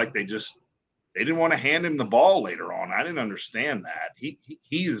it was like they didn't want to hand him the ball later on. I didn't understand that. He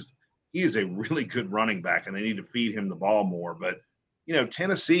is a really good running back, and they need to feed him the ball more. But,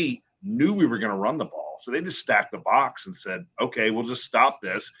 Tennessee knew we were going to run the ball. So they just stacked the box and said, okay, we'll just stop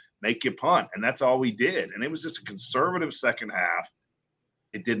this, make you punt. And that's all we did. And it was just a conservative second half.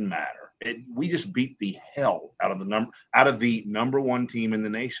 It didn't matter. We just beat the hell out of the number one team in the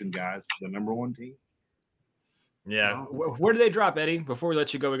nation, guys. The number one team. Yeah. Where do they drop, Eddie? Before we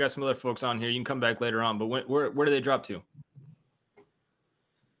let you go, we got some other folks on here. You can come back later on. But where do they drop to?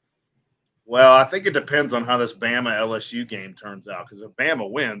 Well, I think it depends on how this Bama LSU game turns out, because if Bama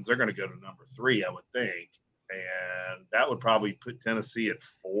wins, they're going to go to number 3, I would think. and that would probably put Tennessee at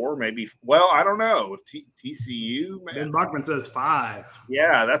 4, maybe. Well, I don't know. If TCU, man. Ben Bachman says 5.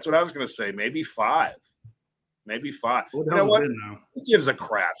 Yeah, that's what I was going to say. Maybe 5. Maybe 5. What you know what? Who gives a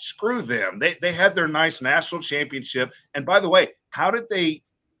crap? Screw them. They had their nice national championship. And by the way, how did they?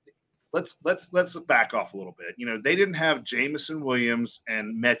 Let's back off a little bit. You know, they didn't have Jamison Williams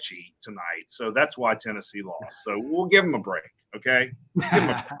and Mechie tonight, so that's why Tennessee lost. So we'll give them a break, okay?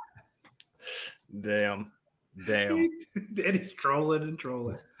 Damn. Eddie's trolling.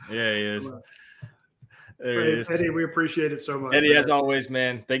 Yeah, he is. Eddie, we appreciate it so much. Eddie, as always,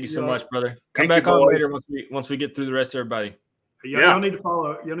 man. Thank you so much, brother. Come back on later once we get through the rest of everybody. Y'all need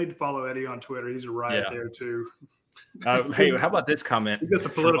to follow Eddie on Twitter. He's a riot there too. Hey, how about this comment? Just the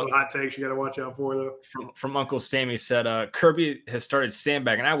political hot takes you got to watch out for, though. From Uncle Sammy said, Kirby has started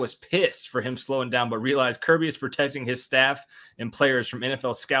sandbagging. I was pissed for him slowing down, but realized Kirby is protecting his staff and players from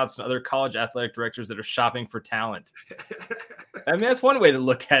NFL scouts and other college athletic directors that are shopping for talent. I mean, that's one way to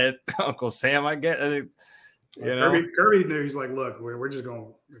look at it, Uncle Sam. I get it. Kirby knew. He's like, look, we're just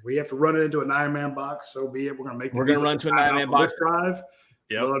going. If we have to run it into a 9-man box, so be it. We're going to run into a 9-man box drive.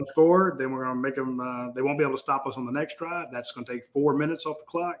 Let them score. Then we're going to make them. They won't be able to stop us on the next drive. That's going to take 4 minutes off the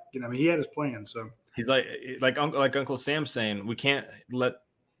clock. You know, I mean, he had his plan. So he's like Uncle Sam saying, we can't let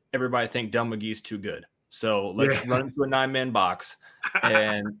everybody think Del McGee's too good. So let's run into a 9-man box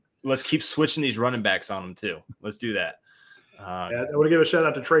and let's keep switching these running backs on them too. Let's do that. I want to give a shout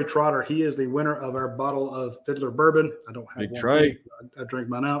out to Trey Trotter. He is the winner of our bottle of Fiddler bourbon. I don't have Big one. Trey. I drink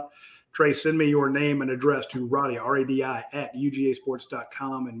mine out. Trey, send me your name and address to Radi, Radi, at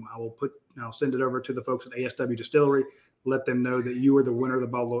UGAsports.com, and I'll send it over to the folks at ASW Distillery. Let them know that you are the winner of the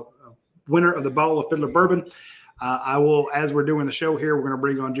bottle of Fiddler bourbon. I will, as we're doing the show here, we're going to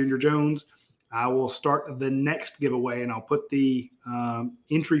bring on Junior Jones. I will start the next giveaway, and I'll put the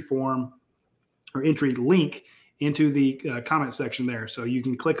entry form or entry link into the comment section there. So you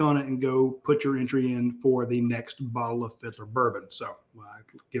can click on it and go put your entry in for the next bottle of Fiddler bourbon. So I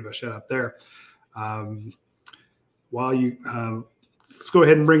give a shout out there. While you let's go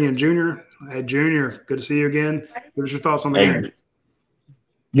ahead and bring in Junior. Hey, Junior, good to see you again. What are your thoughts on the game?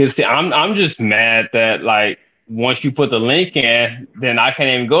 Yes, I'm just mad that once you put the link in, then I can't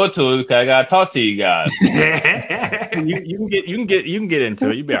even go to it because I gotta talk to you guys. you can get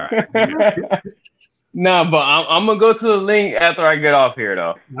into it. You'll be all right. No, but I'm gonna go to the link after I get off here,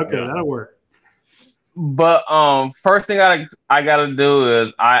 though. Okay, that'll work. But first thing I gotta do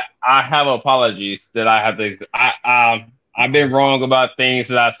is I have apologies that I have to. I've been wrong about things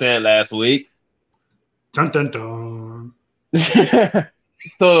that I said last week. Dun dun dun.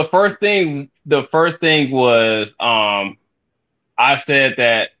 So the first thing was I said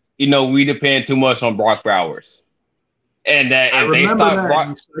that we depend too much on Brock Bowers, and that if they stop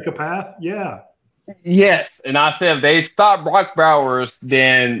Brock, psychopath, yeah. Yes, and I said if they stop Brock Bowers,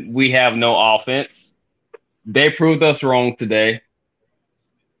 then we have no offense. They proved us wrong today.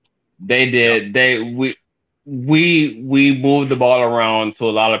 They did. We moved the ball around to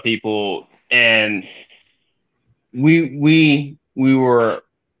a lot of people, and we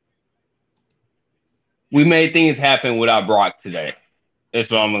made things happen without Brock today. That's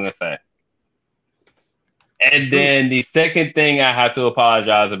what I'm gonna say. And then the second thing I have to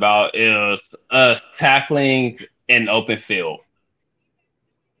apologize about is us tackling an open field.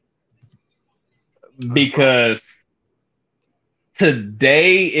 Because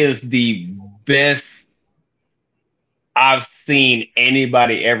today is the best I've seen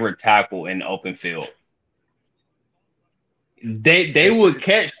anybody ever tackle in open field. They would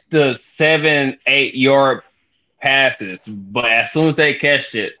catch the 7-8 yard passes, but as soon as they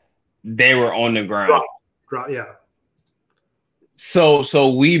catched it, they were on the ground. Yeah.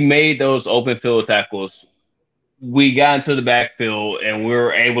 So we made those open field tackles. We got into the backfield and we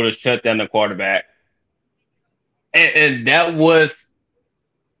were able to shut down the quarterback. And that was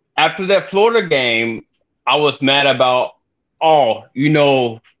after that Florida game. I was mad about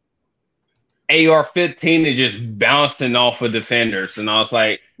AR-15 is just bouncing off of defenders, and I was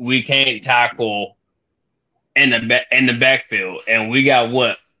like, we can't tackle in the backfield, and we got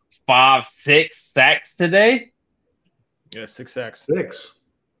 5-6 sacks today. 6 sacks.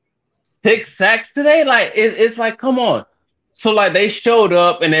 6 sacks today. It's like, come on. So they showed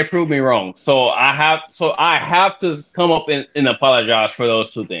up and they proved me wrong. So I have to come up and apologize for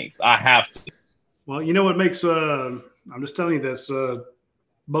those two things. I have to. Well, you know what makes I'm just telling you this.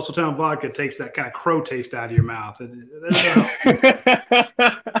 Bustletown vodka takes that kind of crow taste out of your mouth. It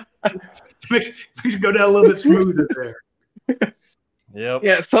makes you go down a little bit smoother there. Yep.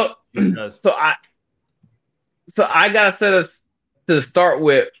 Yeah. So I gotta say this to start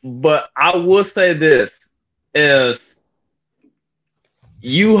with, but I will say this: is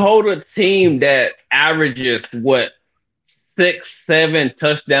you hold a team that averages what 6-7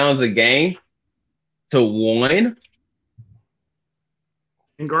 touchdowns a game to one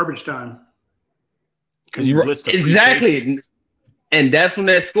in garbage time. Because you blitzed a free exactly, safety. And that's when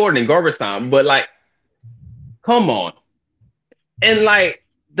they scored in garbage time. But like, come on, and like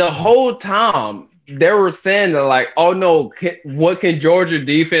the whole time they were saying that like, oh no, what can Georgia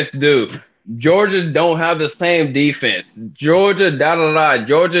defense do? Georgia don't have the same defense. Georgia da da da.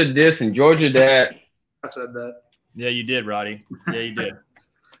 Georgia this and Georgia that. I said that. Yeah, you did, Roddy. Yeah, you did.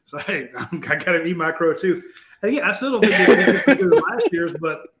 So hey, I gotta eat my crow too. And again, I still don't think they did last year's,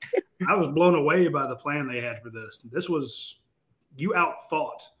 but I was blown away by the plan they had for this. This was you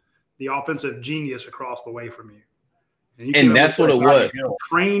outthought the offensive genius across the way from you, and that's what it was.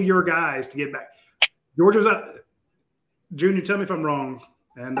 Trained your guys to get back. Georgia's up. Junior, tell me if I'm wrong.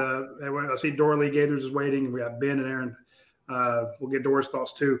 And I see Dorley Gathers is waiting, and we have Ben and Aaron. We'll get Dora's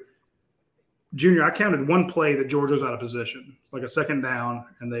thoughts too. Junior, I counted one play that Georgia was out of position, like a second down,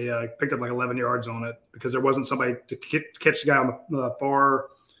 and they picked up like 11 yards on it because there wasn't somebody to catch the guy on the far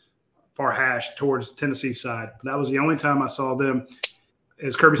hash towards Tennessee's side. That was the only time I saw them,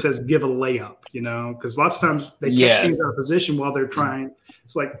 as Kirby says, give a layup, because lots of times they catch teams out of position while they're trying.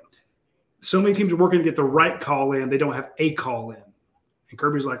 It's like so many teams are working to get the right call in. They don't have a call in. And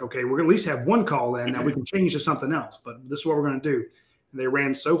Kirby's like, okay, we're going to at least have one call in. Now we can change to something else, but this is what we're going to do. And they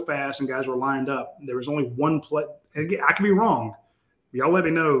ran so fast and guys were lined up. There was only one play. And again, I could be wrong. Y'all let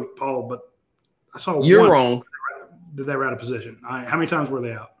me know, Paul, but I saw You're one wrong. that they were out of position. How many times were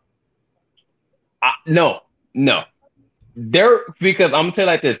they out? No. Because I'm going to tell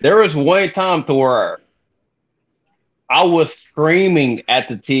you like this. There was one time to where I was screaming at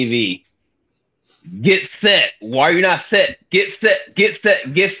the TV, get set. Why are you not set? Get set, get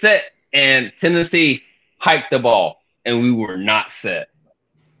set, get set. And Tennessee hiked the ball, and we were not set.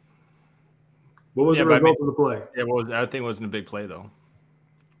 What was the result of the play? Yeah, I think it wasn't a big play, though.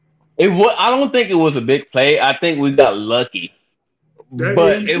 I don't think it was a big play. I think we got lucky.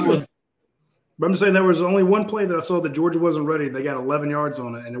 But it was. But I'm just saying there was only one play that I saw that Georgia wasn't ready. They got 11 yards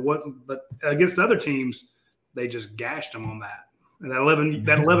on it, and it wasn't. But against other teams, they just gashed them on that. And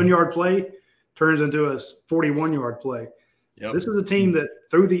that 11-yard play turns into a 41-yard play. Yep. This is a team that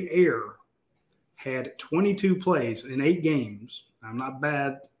through the air had 22 plays in 8 games. I'm not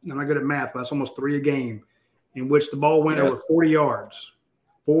bad. I'm not good at math, but that's almost 3 a game in which the ball went over 40 yards,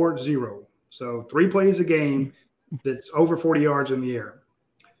 4-0. So 3 plays a game that's over 40 yards in the air.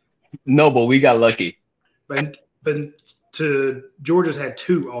 No, but we got lucky. But Georgia's had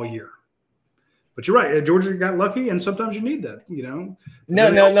 2 all year. But you're right. Georgia got lucky, and sometimes you need that, No.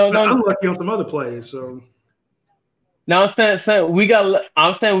 I'm lucky on some other plays, so. No, I'm saying we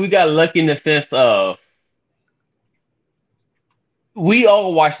got lucky in the sense of we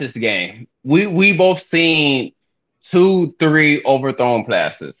all watched this game. We both seen 2-3 overthrown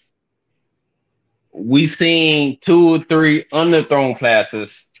passes. We seen 2-3 underthrown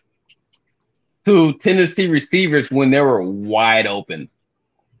passes to Tennessee receivers when they were wide open.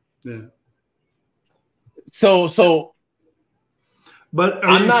 Yeah. So but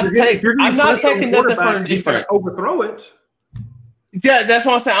I'm not taking nothing from the defense. Overthrow it. Yeah, that's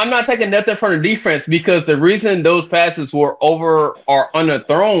what I'm saying. I'm not taking nothing from the defense because the reason those passes were over or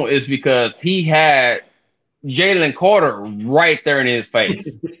underthrown is because he had Jalen Carter right there in his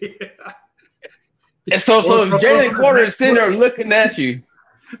face. And so if Jalen Carter is sitting there looking at you,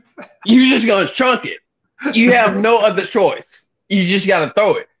 you're just gonna chunk it. You have no other choice. You just gotta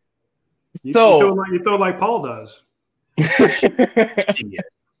throw it. You throw like Paul does.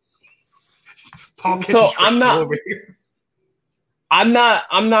 Paul so I'm not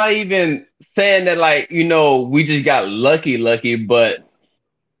even saying that like we just got lucky, but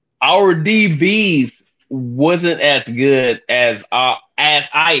our DBs wasn't as good as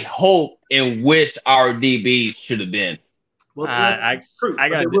I hoped and wished our DBs should have been. Well, I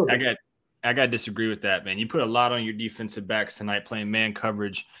got to disagree with that, man. You put a lot on your defensive backs tonight playing man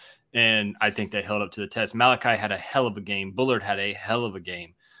coverage, and I think they held up to the test. Malachi had a hell of a game. Bullard had a hell of a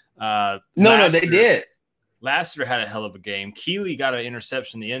game. No, they did. Lassiter had a hell of a game. Keeley got an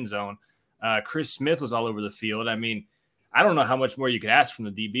interception in the end zone. Chris Smith was all over the field. I mean, I don't know how much more you could ask from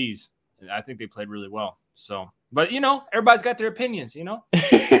the DBs. I think they played really well. So, but everybody's got their opinions. Well,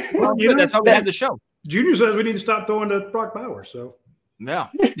 that's how we have the show. Junior says we need to stop throwing to Brock Bowers. So, yeah.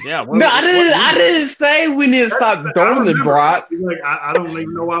 I didn't say we need to stop throwing to Brock. Like, I don't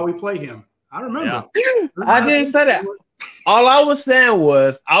even know why we play him. I remember. Yeah. I didn't say that. All I was saying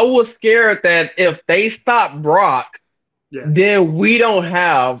was I was scared that if they stop Brock, then we don't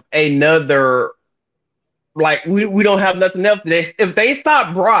have another Like we don't have nothing else. If they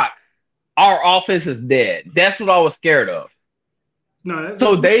stop Brock, our offense is dead. That's what I was scared of. No,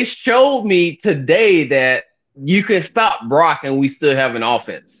 So they showed me today that you can stop Brock and we still have an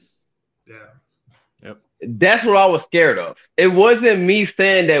offense. Yeah. Yep. That's what I was scared of. It wasn't me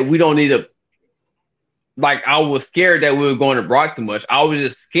saying that we don't need a. Like, I was scared that we were going to Brock too much. I was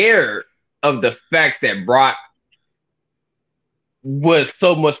just scared of the fact that Brock was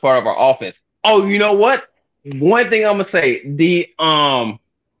so much part of our offense. Oh, you know what? One thing I'm gonna say: the bomb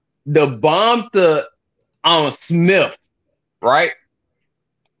to Smith, right?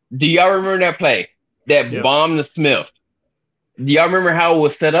 Do y'all remember that play? That bomb to Smith. Do y'all remember how it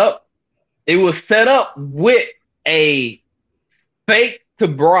was set up? It was set up with a fake to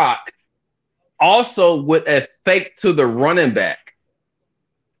Brock, also with a fake to the running back.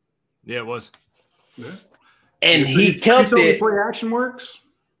 Yeah, it was. Yeah. And he kept it. Play action works.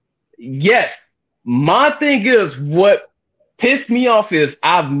 Yes. My thing is, what pissed me off is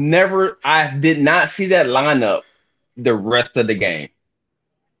I did not see that lineup the rest of the game.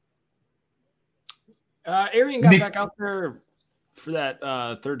 Arian got back out there for that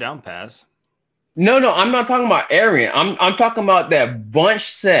third down pass. No, I'm not talking about Arian. I'm talking about that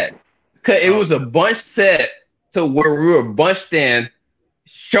bunch set. Cause it was a bunch set to where we were bunched in,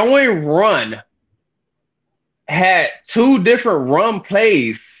 showing run, had two different run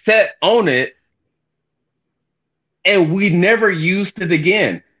plays set on it, and we never used it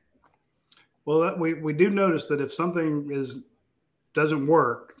again. Well, we do notice that if something doesn't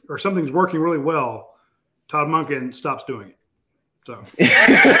work or something's working really well, Todd Monken stops doing it. So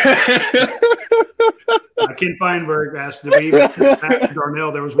Ken Feinberg asked to be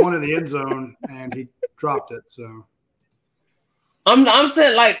Darnell. There was one in the end zone and he dropped it. So I'm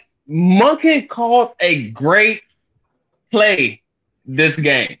saying, like, Monken called a great play this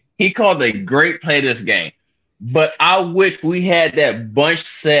game. He called a great play this game. But I wish we had that bunch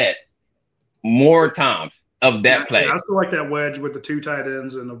set more times of that play. I still like that wedge with the two tight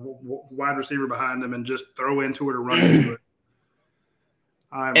ends and a wide receiver behind them and just throw into it or run into it.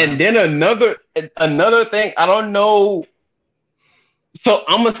 Then another thing, I don't know. So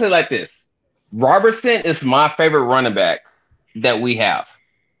I'm going to say like this. Robertson is my favorite running back that we have.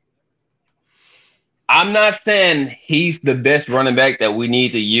 I'm not saying he's the best running back that we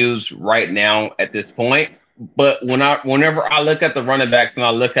need to use right now at this point. But whenever I look at the running backs and I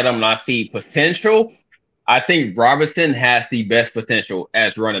look at them and I see potential, I think Robertson has the best potential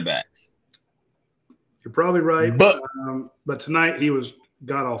as running backs. You're probably right. But tonight he was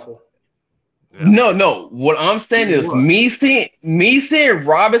god awful. Yeah. No. What I'm saying is me seeing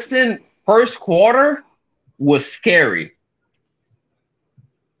Robinson first quarter was scary.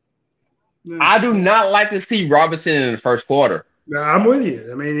 Yeah. I do not like to see Robinson in the first quarter. No, I'm with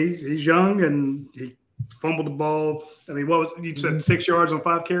you. I mean, he's young and he fumbled the ball. I mean, what was you said 6 yards on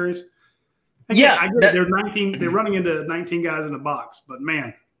 5 carries? Yeah, I get it. They're 19. They're running into 19 guys in the box, but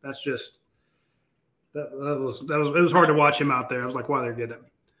man, that's just it was hard to watch him out there. I was like, why they're getting him.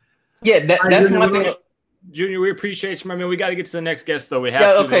 Yeah, that's my thing. Junior, we appreciate you, my man. We got to get to the next guest, though. We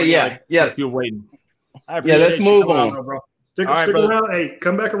have to. Okay, yeah. You're waiting. I appreciate let's move on. Bro. Stick around. Hey,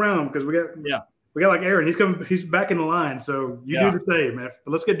 come back around because we got like Aaron. He's coming. He's back in the line. So you do the same, man.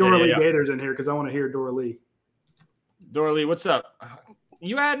 But let's get Dora Lee Gaithers in here because I want to hear Dora Lee. Dora Lee, what's up?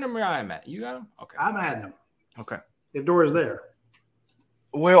 You adding him or I'm at? You got him? Okay. I'm adding him. Okay. If Dora's there.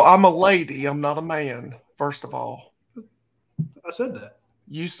 Well, I'm a lady. I'm not a man, first of all. I said that.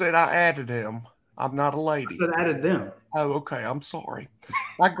 You said I added him. I'm not a lady. I said added them. Oh, okay. I'm sorry.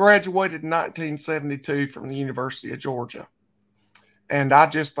 I graduated in 1972 from the University of Georgia. And I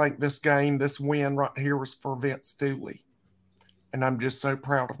just think this win right here was for Vince Dooley. And I'm just so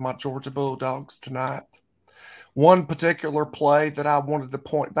proud of my Georgia Bulldogs tonight. One particular play that I wanted to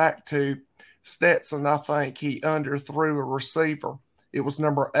point back to, Stetson, I think he underthrew a receiver. It was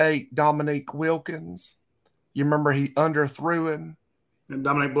number 8, Dominique Wilkins. You remember he underthrew him? And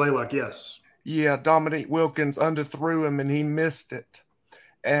Dominic Blaylock, yes. Yeah, Dominique Wilkins underthrew him and he missed it.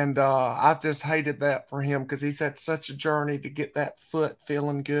 And I just hated that for him because he's had such a journey to get that foot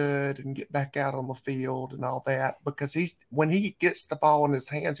feeling good and get back out on the field and all that. Because when he gets the ball in his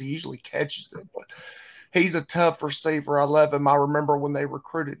hands, he usually catches it. But he's a tough receiver. I love him. I remember when they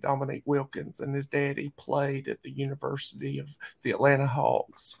recruited Dominique Wilkins and his daddy played at the University of the Atlanta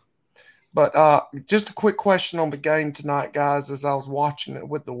Hawks. But just a quick question on the game tonight, guys, as I was watching it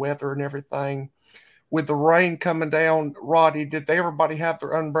with the weather and everything. With the rain coming down, Roddy, did everybody have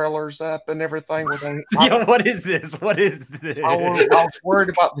their umbrellas up and everything? What is this? What is this? I was worried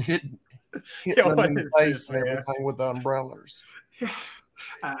about the hitting them in the face and everything with the umbrellas.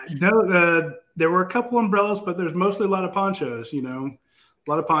 No, there were a couple umbrellas, but there's mostly a lot of ponchos. A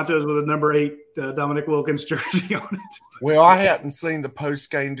lot of ponchos with a number 8 Dominic Wilkins jersey on it. Well, I hadn't seen the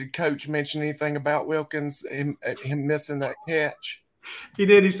post game. Did Coach mention anything about Wilkins, him missing that catch? He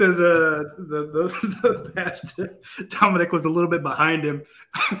did. He said the past Dominic was a little bit behind him,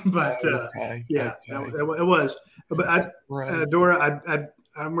 but okay. It was. But Dora,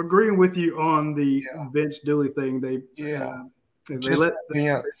 I'm agreeing with you on the Vince Dooley thing. They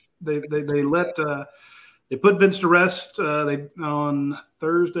put Vince to rest. They on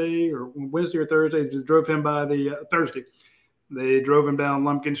Thursday or Wednesday or Thursday. They drove him by the Thursday. They drove him down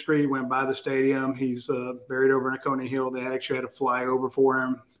Lumpkin Street, went by the stadium. He's buried over in Coney Hill. They actually had a flyover for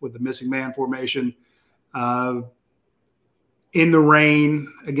him with the missing man formation. In the rain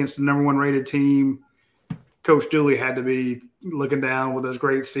against the number 1 rated team, Coach Dooley had to be looking down with those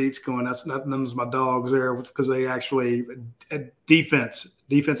great seats going, them's my dogs there, because they actually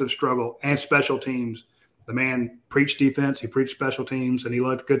defensive struggle and special teams. The man preached defense, he preached special teams, and he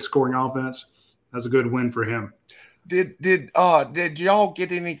liked good scoring offense. That's a good win for him. Did y'all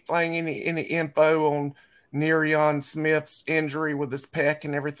get anything, any info on Nerion Smith's injury with his pec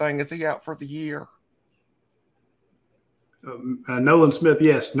and everything? Is he out for the year? Nolan Smith,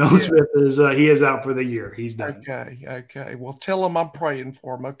 yes. Smith he is out for the year. He's done. Okay. Well, tell him I'm praying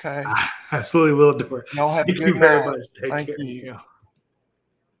for him, okay? I absolutely will, Dora. Y'all have a good night. Thank you.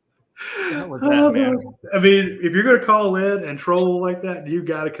 I mean, if you're going to call in and troll like that, you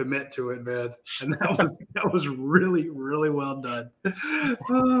got to commit to it, man. And that was really, really well done. I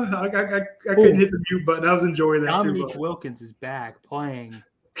couldn't hit the mute button. I was enjoying that. Dominique Wilkins is back playing.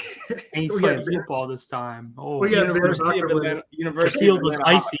 Ain't playing football this time. Oh, University of Atlanta. The field was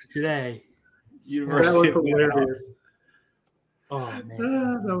icy today. University of Atlanta. Oh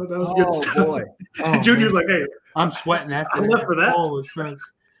man, that was good stuff. Boy. And Junior's like, hey, I'm sweating after. I left for that. Holy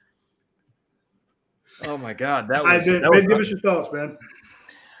smokes. Oh my God, that was. Give us your thoughts, man.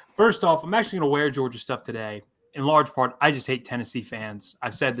 First off, I'm actually going to wear Georgia stuff today. In large part, I just hate Tennessee fans.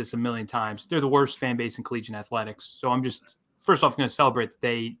 I've said this a million times. They're the worst fan base in collegiate athletics. So I'm just, first off, going to celebrate that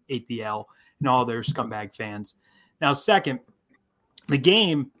they ate the L and all their scumbag fans. Now, second, the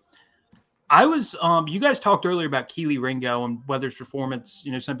game. I was, you guys talked earlier about Keely Ringo and whether his performance,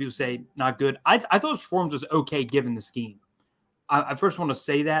 some people say not good. I thought his performance was okay given the scheme. I first want to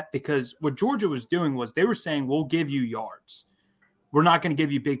say that because what Georgia was doing was they were saying, we'll give you yards. We're not going to give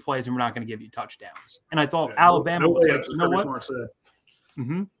you big plays and we're not going to give you touchdowns. And I thought Alabama was like, you know what?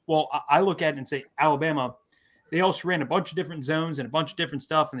 Mm-hmm. Well, I look at it and say, Alabama, they also ran a bunch of different zones and a bunch of different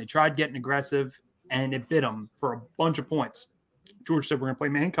stuff, and they tried getting aggressive, and it bit them for a bunch of points. Georgia said, we're going to play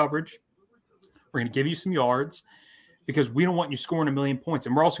man coverage. We're going to give you some yards because we don't want you scoring a million points.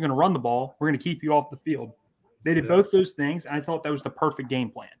 And we're also going to run the ball. We're going to keep you off the field. They did both those things, and I thought that was the perfect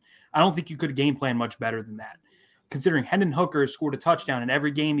game plan. I don't think you could have game planned much better than that, considering Hendon Hooker scored a touchdown in every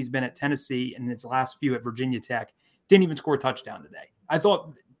game he's been at Tennessee and his last few at Virginia Tech. Didn't even score a touchdown today. I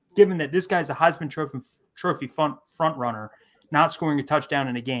thought, given that this guy's a Heisman Trophy front runner, not scoring a touchdown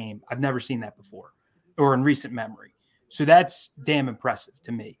in a game, I've never seen that before or in recent memory. So that's damn impressive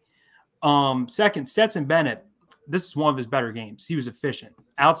to me. Second, Stetson Bennett, this is one of his better games. He was efficient.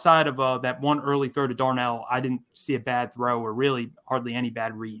 Outside of that one early throw to Darnell, I didn't see a bad throw or really hardly any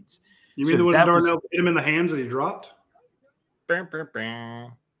bad reads. You mean the one Darnell hit him in the hands and he dropped? No,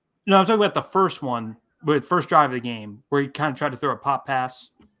 I'm talking about the first one, with first drive of the game, where he kind of tried to throw a pop pass.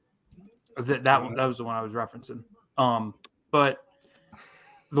 That was the one I was referencing. But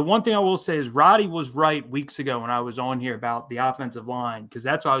the one thing I will say is Radi was right weeks ago when I was on here about the offensive line, because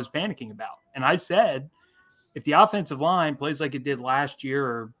that's what I was panicking about. And I said, if the offensive line plays like it did last year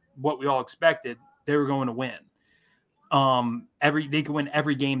or what we all expected, they were going to win. They could win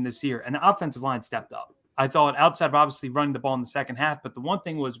every game this year. And the offensive line stepped up. I thought outside of obviously running the ball in the second half, but the one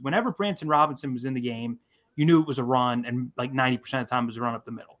thing was whenever Branson Robinson was in the game, you knew it was a run, and like 90% of the time it was a run up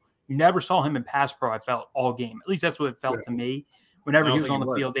the middle. You never saw him in pass pro, I felt, all game. At least that's what it felt to me. Whenever he was on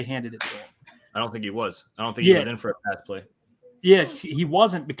the field, they handed it to him. I don't think he was. I don't think he was in for a pass play. Yeah, he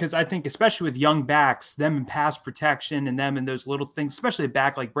wasn't, because I think especially with young backs, them in pass protection and them in those little things, especially a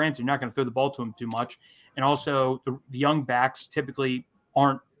back like Branson, you're not going to throw the ball to him too much. And also the young backs typically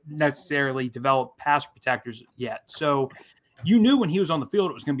aren't necessarily developed pass protectors yet. So you knew when he was on the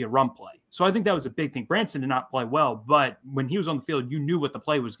field, it was going to be a run play. So I think that was a big thing. Branson did not play well, but when he was on the field, you knew what the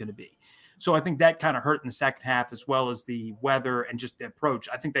play was going to be. So I think that kind of hurt in the second half, as well as the weather and just the approach.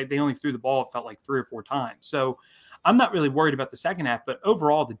 I think they only threw the ball, it felt like 3 or 4 times. So I'm not really worried about the second half, but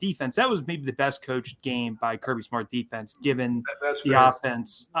overall the defense, that was maybe the best coached game by Kirby Smart defense, given the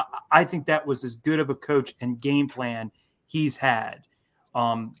offense. I think that was as good of a coach and game plan he's had.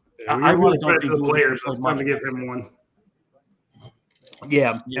 I really don't think the players. It's time to give him one.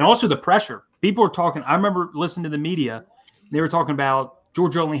 Yeah, and also the pressure. People are talking. I remember listening to the media. They were talking about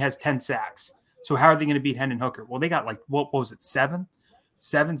Georgia only has 10 sacks. So how are they going to beat Hendon Hooker? Well, they got what was it, 7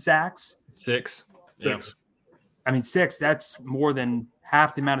 sacks? 6. Yeah. I mean, 6. That's more than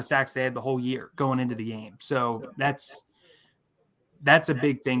half the amount of sacks they had the whole year going into the game. So that's a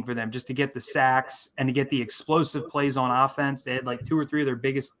big thing for them, just to get the sacks and to get the explosive plays on offense. They had 2 or 3 of their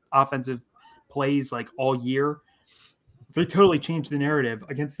biggest offensive plays all year. They totally changed the narrative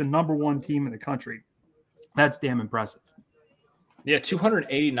against the number 1 team in the country. That's damn impressive. Yeah,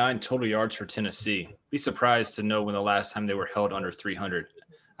 289 total yards for Tennessee. Be surprised to know when the last time they were held under 300.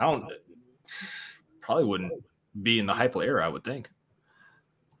 Probably wouldn't be in the Heupel era, I would think.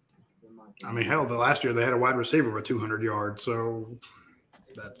 I mean, hell, the last year they had a wide receiver with 200 yards, so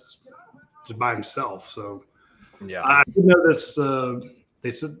that's just by himself. So, yeah, I did know this.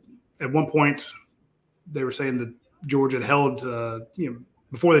 They said at one point they were saying that Georgia had held,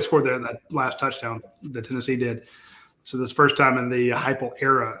 before they scored that last touchdown that Tennessee did. So this first time in the Heupel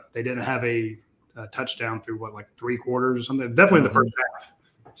era, they didn't have a touchdown through 3 quarters or something. Definitely in the first half.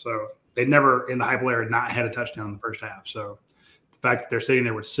 So they never in the Heupel era not had a touchdown in the first half. So the fact that they're sitting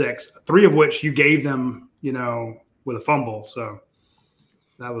there with 6, 3 of which you gave them, with a fumble. So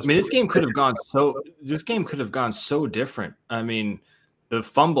that was. I mean, this game could have gone so different. I mean, the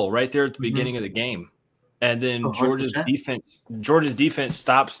fumble right there at the beginning of the game, and then 100%. Georgia's defense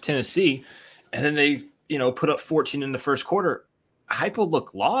stops Tennessee, and then they put up 14 in the first quarter. Heupel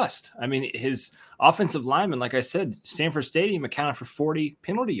looked lost. I mean, his offensive lineman, like I said, Sanford Stadium accounted for 40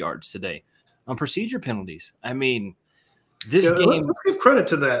 penalty yards today on procedure penalties. I mean, this game. Let's give credit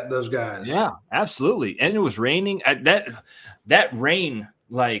to those guys. Yeah, absolutely. And it was raining. That rain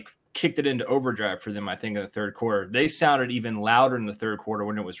kicked it into overdrive for them, I think, in the third quarter. They sounded even louder in the third quarter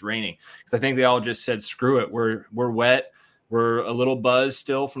when it was raining, because I think they all just said, screw it. We're wet. We're a little buzzed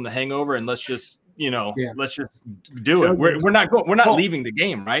still from the hangover, and let's just let's just do it. We're not leaving the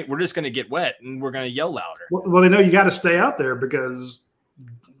game, right? We're just going to get wet and we're going to yell louder. Well, they know you got to stay out there because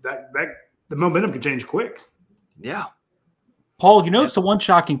that the momentum can change quick. Yeah. Paul, it's the one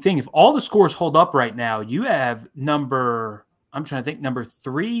shocking thing. If all the scores hold up right now, you have number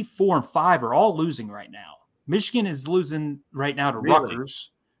 3, 4, and 5 are all losing right now. Michigan is losing right now to Rutgers,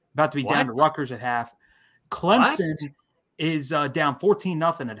 about to be down to Rutgers at half. Clemson is down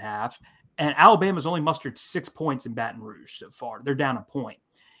 14-0 at half. And Alabama's only mustered 6 points in Baton Rouge so far. They're down a point.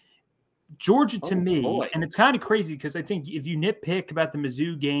 Georgia, to me, and it's kind of crazy because I think if you nitpick about the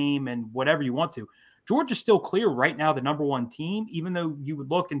Mizzou game and whatever you want to, Georgia's still clear right now, the number 1 team, even though you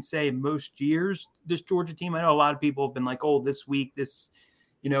would look and say most years, this Georgia team, I know a lot of people have been like, oh, this week, this,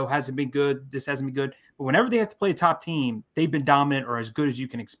 hasn't been good. This hasn't been good. But whenever they have to play a top team, they've been dominant or as good as you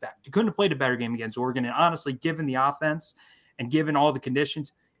can expect. You couldn't have played a better game against Oregon. And honestly, given the offense and given all the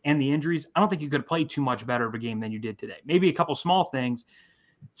conditions and the injuries, I don't think you could have played too much better of a game than you did today. Maybe a couple small things.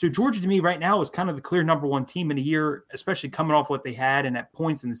 So Georgia, to me, right now is kind of the clear number 1 team in a year, especially coming off what they had and at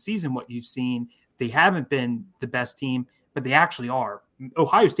points in the season, what you've seen. They haven't been the best team, but they actually are.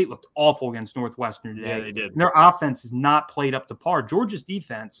 Ohio State looked awful against Northwestern today. Yeah, they did. And their offense is not played up to par. Georgia's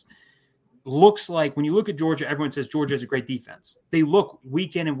defense looks like, when you look at Georgia, everyone says Georgia has a great defense. They look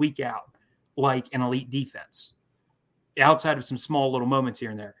week in and week out like an elite defense, outside of some small little moments here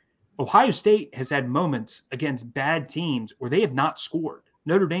and there. Ohio State has had moments against bad teams where they have not scored.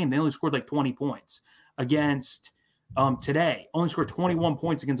 Notre Dame, they only scored 20 points. Against today, only scored 21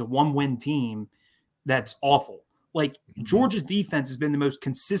 points against a 1-win team. That's awful. Georgia's defense has been the most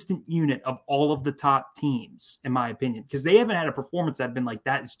consistent unit of all of the top teams, in my opinion, because they haven't had a performance that had been like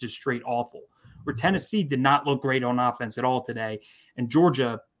that. It's just straight awful. Where Tennessee did not look great on offense at all today. And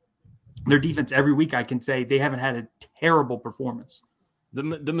Georgia, their defense every week, I can say they haven't had a terrible performance. The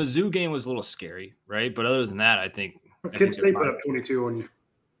Mizzou game was a little scary, right? But other than that, I think Kent State put up 22 on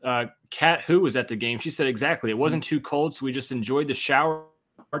you. Kat, who was at the game, she said exactly. It wasn't too cold, so we just enjoyed the shower.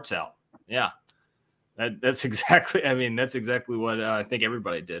 Hearts out. Yeah. That's exactly. I mean, that's exactly what I think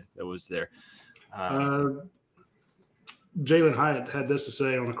everybody did that was there. Jalen Hyatt had this to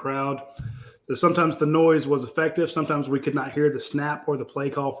say on the crowd: that sometimes the noise was effective. Sometimes we could not hear the snap or the play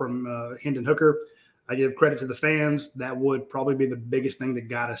call from Hendon Hooker. I give credit to the fans. That would probably be the biggest thing that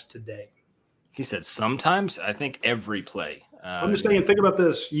got us today. He said sometimes. I think every play. I'm just saying. Think about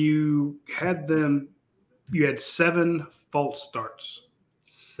this: you had 7 false starts.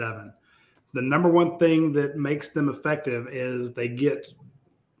 7. The number 1 thing that makes them effective is they get,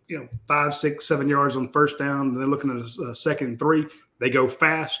 5, 6, 7 yards on first down. And they're looking at a 2nd and 3. They go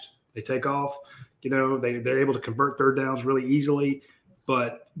fast. They take off. They're able to convert third downs really easily.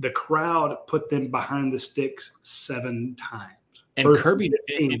 but the crowd put them behind the sticks 7 times. And First Kirby, and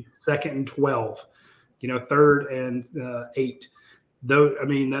 15, second and 12, third and 8. Though, I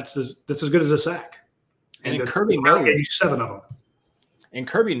mean, that's as good as a sack. And Kirby knows. Gave you 7 of them. And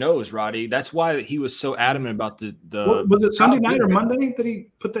Kirby knows, Roddy. That's why he was so adamant about the. Was it Sunday night or Monday that he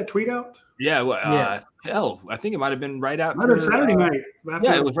put that tweet out? Yeah, hell, I think it might have been right after. Might have been Saturday night.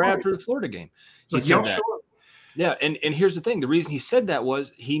 Yeah, it was right after the Florida game. He said that. Yeah, and here's the thing. The reason he said that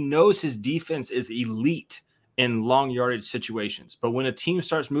was he knows his defense is elite in long yardage situations. But when a team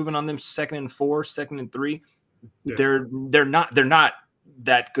starts moving on them 2nd and 4, 2nd and 3, they're not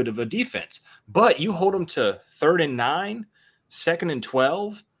that good of a defense. But you hold them to 3rd and 9, 2nd and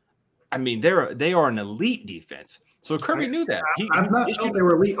 12. I mean, they are an elite defense. So Kirby knew that. I've not thought they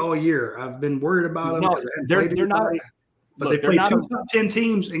were elite all year. I've been worried about them. No, they're not. But they played 2 top 10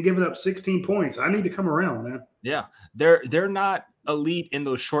 teams and given up 16 points. I need to come around, man. Yeah, they're not elite in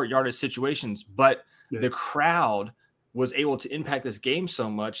those short yardage situations, but the crowd was able to impact this game so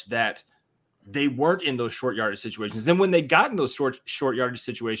much that they weren't in those short yardage situations. Then when they got in those short yardage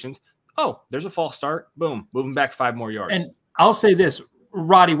situations, there's a false start. Boom, moving back 5 more yards. And I'll say this,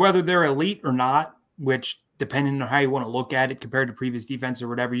 Roddy, whether they're elite or not, which depending on how you want to look at it compared to previous defense or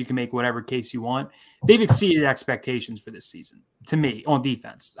whatever, you can make whatever case you want. They've exceeded expectations for this season, to me, on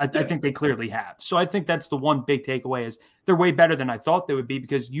defense. I think they clearly have. So I think that's the one big takeaway is they're way better than I thought they would be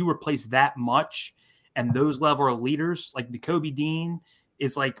because you replace that much and those level of leaders, like Nakobe Dean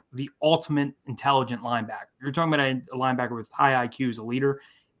is like the ultimate intelligent linebacker. You're talking about a linebacker with high IQ as a leader.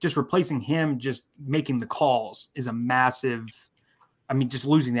 Just replacing him, just making the calls is a massive – I mean, just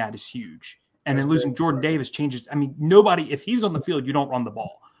losing that is huge. And then losing Jordan Davis changes. I mean, nobody, if he's on the field, you don't run the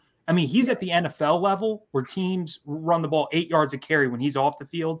ball. I mean, he's at the NFL level where teams run the ball 8 yards a carry when he's off the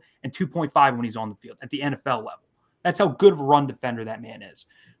field and 2.5 when he's on the field at the NFL level. That's how good of a run defender that man is.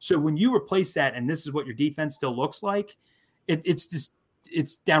 So when you replace that and this is what your defense still looks like,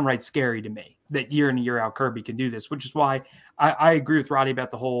 it's downright scary to me that year in and year out Kirby can do this, which is why I agree with Roddy about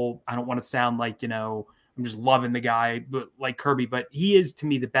the whole, I don't want to sound like, I'm just loving the guy, but like Kirby, but he is to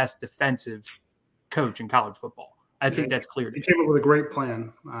me the best defensive coach in college football. I think that's clear. He came up with a great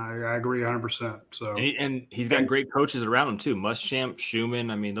plan. I agree 100%. So and he's got great coaches around him too. Muschamp,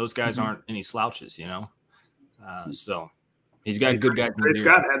 Schumann. I mean, those guys aren't any slouches, So he's got good guys.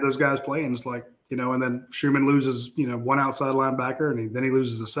 Scott had those guys playing. It's like and then Schumann loses one outside linebacker, and then he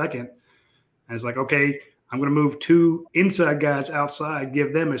loses a second, and it's like okay. I'm going to move 2 inside guys outside,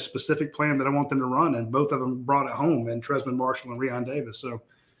 give them a specific plan that I want them to run, and both of them brought it home, and Tresman Marshall and Reion Davis. So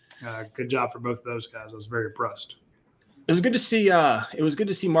good job for both of those guys. I was very impressed. It was good to see. It was good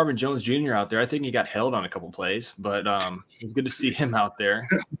to see Marvin Jones Jr. out there. I think he got held on a couple plays, but it was good to see him out there.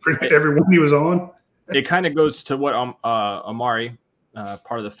 Everyone he was on. It kind of goes to what Amari,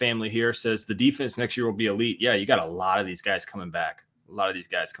 part of the family here, says the defense next year will be elite. Yeah, you got a lot of these guys coming back.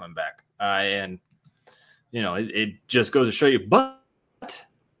 And it just goes to show you. But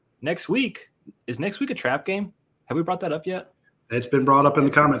next week a trap game? Have we brought that up yet? It's been brought up in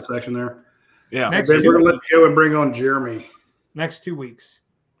the comment section there. Yeah. We're going to let you go and bring on Jeremy. Next 2 weeks.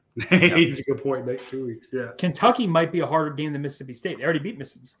 He's a good point. Next 2 weeks. Yeah. Kentucky might be a harder game than Mississippi State. They already beat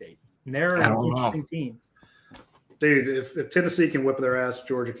Mississippi State. And they're an interesting team. Dude, if Tennessee can whip their ass,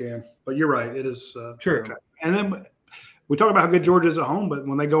 Georgia can. But you're right. It is true. And then we talk about how good Georgia is at home, but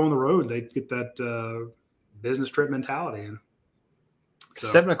when they go on the road, they get that business trip mentality. And so,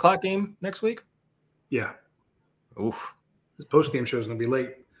 7:00 game next week? Yeah. Oof. This post-game show is going to be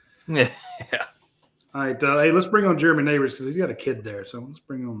late. Yeah. All right. Hey, let's bring on Jeremy Neighbors because he's got a kid there. So let's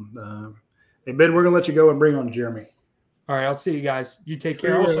bring on hey, Ben, we're going to let you go and bring on Jeremy. All right. I'll see you guys. You take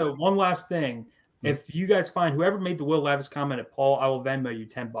care. Also, one last thing. If you guys find whoever made the Will Levis comment at Paul, I will Venmo you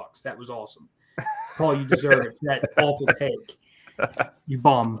 $10. That was awesome. Paul, you deserve it for that awful take. You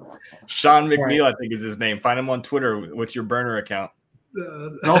bum. Sean McNeil, right. I think is his name. Find him on Twitter with your burner account.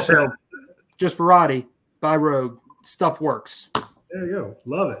 And also, just for Roddy, buy Rogue. Stuff works. There you go.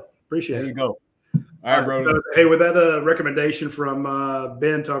 Love it. Appreciate it. There you go. All right, bro. Hey, with that recommendation from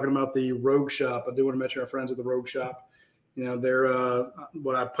Ben talking about the Rogue Shop, I do want to mention our friends at the Rogue Shop. They're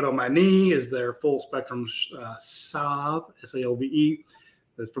what I put on my knee is their full spectrum salve, SALVE.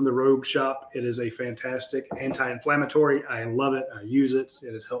 It's from the Rogue Shop. It is a fantastic anti-inflammatory. I love it. I use it.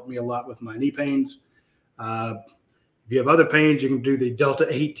 It has helped me a lot with my knee pains. If you have other pains, you can do the Delta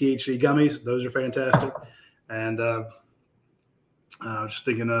 8 THC gummies. Those are fantastic. And I was just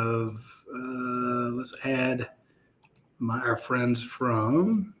thinking of let's add our friends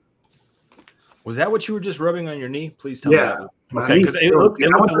from. Was that what you were just rubbing on your knee? Please tell me. Yeah. Okay. Because I went to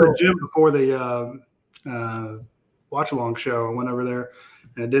the gym before the watch along show. I went over there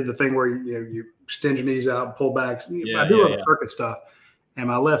and I did the thing where you extend your knees out, and pull back. Yeah, I do a circuit stuff, and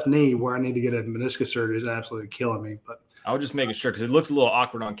my left knee where I need to get a meniscus surgery is absolutely killing me. But I was just making sure because it looked a little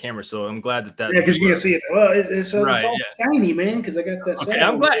awkward on camera, so I'm glad that. Yeah, because you can't see it. Well, it's all yeah. shiny, man. Because I got that. Okay,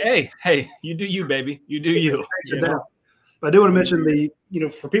 I'm glad. Hey, you do you, baby. You do you. But I do want to mention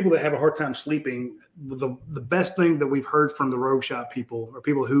for people that have a hard time sleeping, the best thing that we've heard from the Rogue Shop people or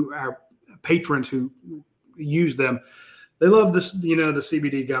people who are patrons who use them, they love this. The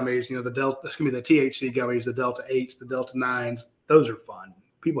CBD gummies. The the THC gummies, the Delta 8s, the Delta 9s. Those are fun.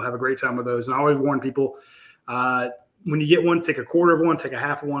 People have a great time with those. And I always warn people, when you get one, take a quarter of one, take a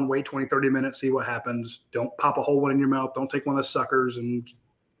half of one, wait 20, 30 minutes, see what happens. Don't pop a whole one in your mouth. Don't take one of those suckers, and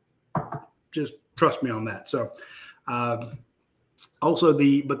just trust me on that. So. Also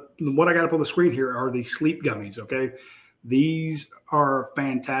but what I got up on the screen here are the sleep gummies. Okay. These are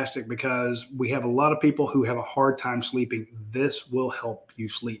fantastic because we have a lot of people who have a hard time sleeping. This will help you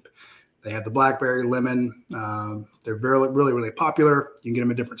sleep. They have the blackberry lemon. They're really, really, really popular. You can get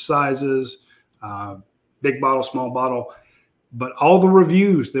them in different sizes, big bottle, small bottle, but all the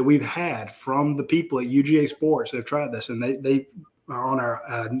reviews that we've had from the people at UGA Sports that have tried this, and they are on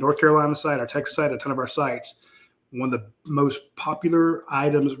our North Carolina site, our Texas site, a ton of our sites. One of the most popular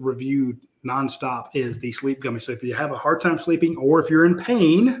items reviewed nonstop is the sleep gummy. So if you have a hard time sleeping or if you're in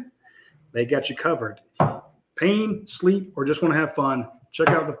pain, they got you covered. Pain, sleep, or just want to have fun, check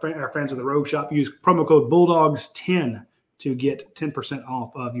out our friends at the Rogue Shop. Use promo code Bulldogs10 to get 10%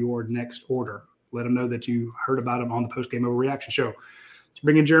 off of your next order. Let them know that you heard about them on the Postgame Overreaction show. Let's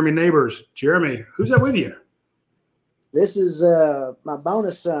bring in Jeremy Neighbors. Jeremy, who's that with you? This is my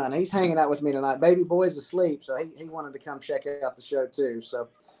bonus son. He's hanging out with me tonight. Baby boy's asleep, so he wanted to come check out the show too. So,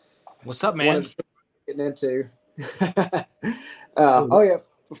 what's up, man? Getting into. Oh yeah.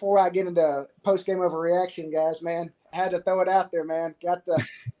 Before I get into post-game overreaction, guys, man, I had to throw it out there, man. Got to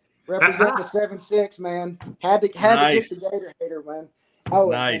represent the 7-6, man. Had to get the Gator hater, man. Oh,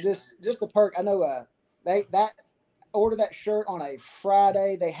 nice. And just the perk. I know that ordered that shirt on a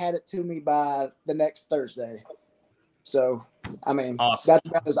Friday. They had it to me by the next Thursday. So, I mean, awesome.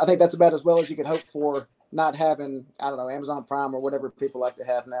 I think that's about as well as you could hope for, not having, I don't know, Amazon Prime or whatever people like to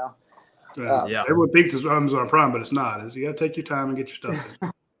have now. Yeah. Everyone thinks it's Amazon Prime, but it's not. You got to take your time and get your stuff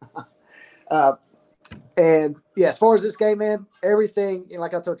in. And yeah, as far as this game, man, everything,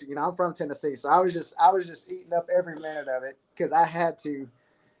 like I told you, I'm from Tennessee, so I was just eating up every minute of it because I had to.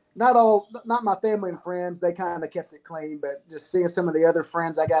 Not my family and friends. They kind of kept it clean, but just seeing some of the other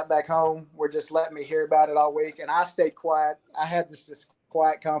friends I got back home were just letting me hear about it all week. And I stayed quiet. I had this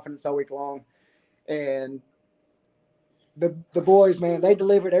quiet confidence all week long. And the boys, man, they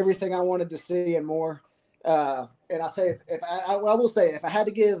delivered everything I wanted to see and more. And I'll tell you, I will say, if I had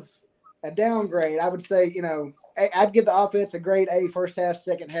to give a downgrade, I would say, I'd give the offense a grade A first half,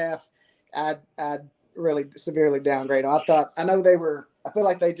 second half. I'd really severely downgrade. I feel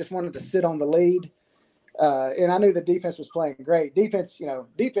like they just wanted to sit on the lead. And I knew the defense was playing great. Defense,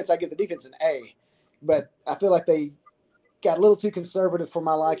 I give the defense an A. But I feel like they got a little too conservative for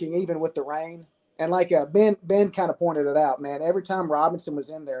my liking, even with the rain. And like Ben kind of pointed it out, man, every time Robinson was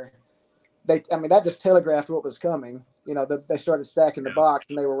in there, that just telegraphed what was coming. They started stacking the box,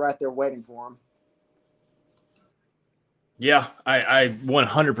 and they were right there waiting for him. Yeah, I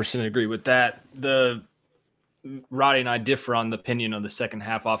 100% agree with that. Radi and I differ on the opinion of the second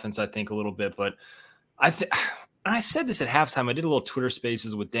half offense, I think, a little bit. But and I said this at halftime. I did a little Twitter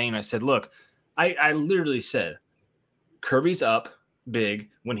Spaces with Dane. I said, look, I literally said, Kirby's up big.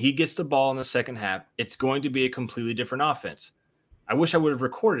 When he gets the ball in the second half, it's going to be a completely different offense. I wish I would have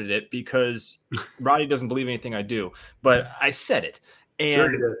recorded it because Radi doesn't believe anything I do. But I said it.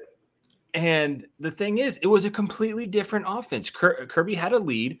 And the thing is, it was a completely different offense. Kirby had a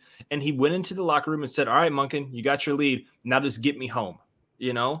lead, and he went into the locker room and said, all right, Monken, you got your lead. Now just get me home.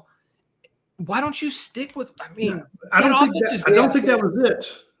 Why don't you stick with – I don't think that was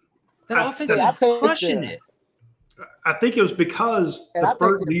it. That offense is crushing it. I think it was because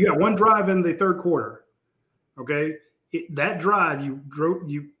you got one drive in the third quarter, okay? That drive,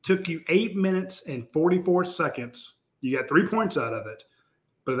 took you 8 minutes and 44 seconds. You got 3 points out of it.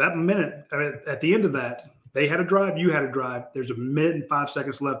 But at that minute, at the end of that, they had a drive, you had a drive. There's a minute and 5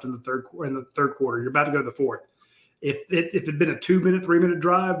 seconds left in the third quarter. You're about to go to the fourth. If it had been a 2 minute, 3 minute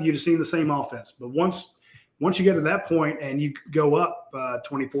drive, you'd have seen the same offense. But once you get to that point and you go up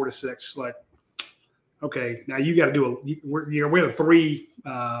 24-6, like, okay, now you got to do we have a 3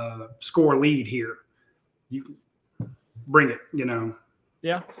 score lead here. You bring it,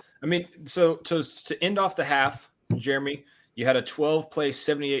 Yeah, so to end off the half, Jeremy. You had a 12-play,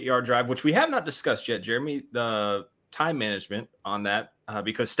 78-yard drive, which we have not discussed yet, Jeremy. time management on that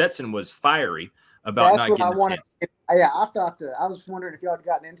because Stetson was fiery about That's not what I getting wanted. Yeah, I thought I was wondering if y'all had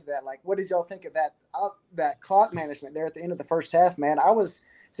gotten into that. Like, what did y'all think of that clock management there at the end of the first half, man?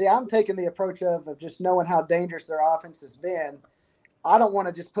 I'm taking the approach of just knowing how dangerous their offense has been. I don't want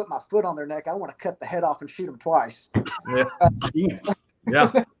to just put my foot on their neck. I want to cut the head off and shoot them twice. Yeah.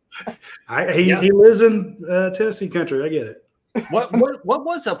 He lives in Tennessee country. I get it. What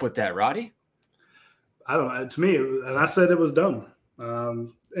was up with that, Roddy? I don't know. To me, and I said it was dumb.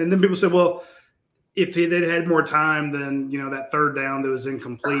 And then people said, well, if they'd had more time, then that third down that was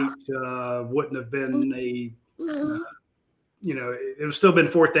incomplete wouldn't have been it would still been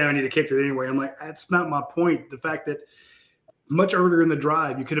fourth down. You'd have kicked it anyway. I'm like, that's not my point. The fact that much earlier in the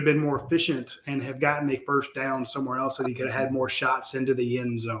drive, you could have been more efficient and have gotten a first down somewhere else, and you could have had more shots into the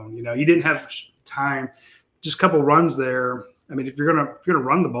end zone. You didn't have time. Just a couple runs there. I mean, if you're gonna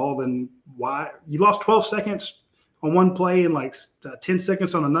run the ball, then why you lost 12 seconds on one play and like 10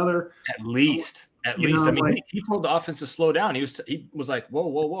 seconds on another? At least. I mean, he told the offense to slow down. He was like,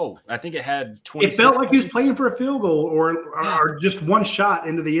 whoa. I think it had 20. It felt like he was playing for a field goal or just one shot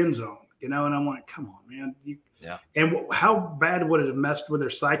into the end zone. And I'm like, come on, man. And how bad would it have messed with their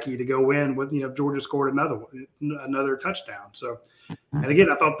psyche to go in with if Georgia scored another touchdown? So, and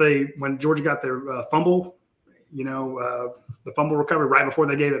again, I thought when Georgia got their fumble, the fumble recovery right before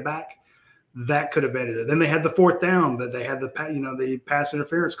they gave it back, that could have ended it. Then they had the fourth down that they had the pass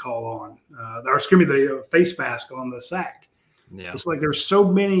interference call on, the face mask on the sack. Yeah, it's like there's so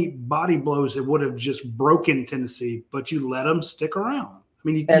many body blows that would have just broken Tennessee, but you let them stick around. I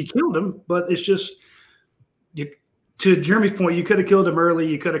mean, you killed him, but it's just to Jeremy's point, you could have killed him early.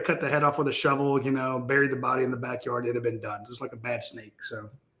 You could have cut the head off with a shovel, buried the body in the backyard. It'd have been done. It's like a bad snake. So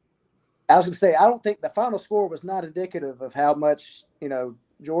I was going to say, I don't think the final score was not indicative of how much,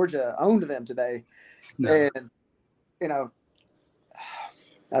 Georgia owned them today. No. And,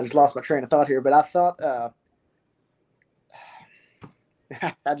 I just lost my train of thought here, but I thought I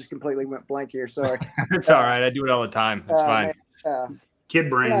just completely went blank here. Sorry. It's all right. I do it all the time. It's fine. Kid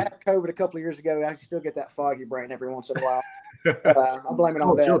brain. I had COVID a couple of years ago. I still get that foggy brain every once in a while. I blame it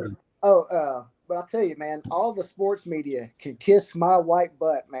on that. Children. But I'll tell you, man, all the sports media can kiss my white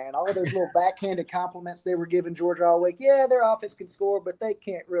butt, man. All those little backhanded compliments they were giving Georgia all week. Yeah, their offense can score, but they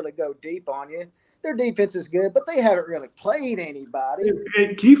can't really go deep on you. Their defense is good, but they haven't really played anybody.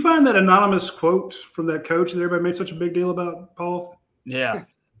 Hey, can you find that anonymous quote from that coach that everybody made such a big deal about, Paul? Yeah.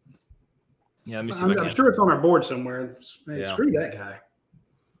 Yeah, let me see. I'm sure it's on our board somewhere. Screw that guy.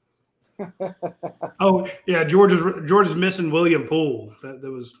 Oh yeah, Georgia's missing William Poole. That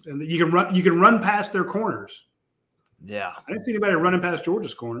was, and you can run past their corners. Yeah, I didn't see anybody running past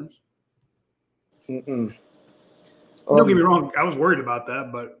Georgia's corners. Mm-mm. Don't get me wrong, I was worried about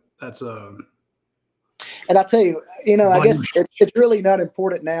that, but that's And I tell you, I guess it's really not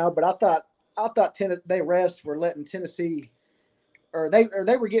important now. But I thought they refs were letting Tennessee. Or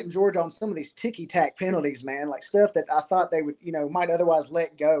they were getting Georgia on some of these ticky-tack penalties, man, like stuff that I thought they would, might otherwise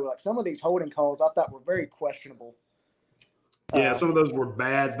let go. Like some of these holding calls I thought were very questionable. Yeah, some of those were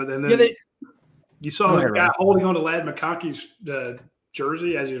bad, but then you saw the guy holding on to Ladd McConkey's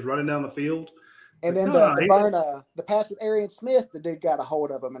jersey as he was running down the field. And then the pass with Arian Smith, the dude got a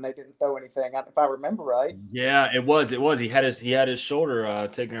hold of him and they didn't throw anything, if I remember right. Yeah, it was. He had his shoulder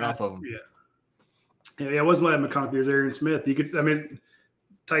taken off of him. Yeah. Yeah, it wasn't Ladd McConkey. It was Arian Smith. You could,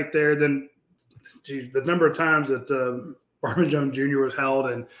 tight there. Then, the number of times that Marvin Jones Jr. was held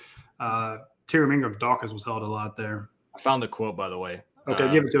and Terry Ingram Dawkins was held a lot there. I found the quote, by the way.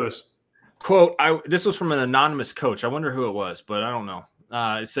 Okay, give it to us. Quote, this was from an anonymous coach. I wonder who it was, but I don't know.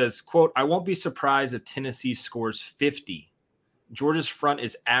 It says, quote, I won't be surprised if Tennessee scores 50. Georgia's front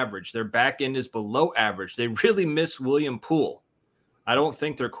is average. Their back end is below average. They really miss William Poole. I don't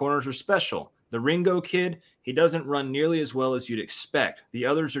think their corners are special. The Ringo kid, he doesn't run nearly as well as you'd expect. The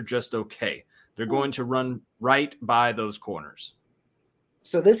others are just okay. They're going to run right by those corners.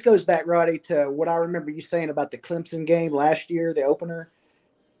 So this goes back, Roddy, to what I remember you saying about the Clemson game last year, the opener.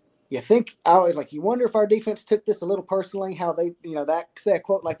 You wonder if our defense took this a little personally, how they, say a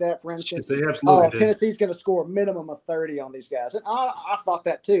quote like that, for instance. They absolutely did. Tennessee's going to score a minimum of 30 on these guys. And I thought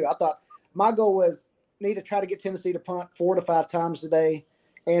that too. I thought my goal was need to try to get Tennessee to punt 4 to 5 times today,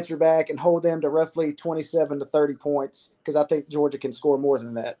 answer back, and hold them to roughly 27 to 30 points because I think Georgia can score more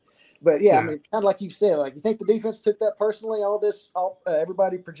than that. But, yeah, kind of like you said, you think the defense took that personally,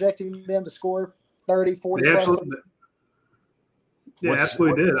 everybody projecting them to score 30, 40 plus? Absolutely. Yeah,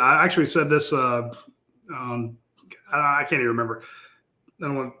 absolutely did. I actually said this I can't even remember.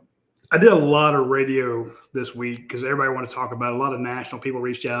 I did a lot of radio this week because everybody wanted to talk about it. A lot of national people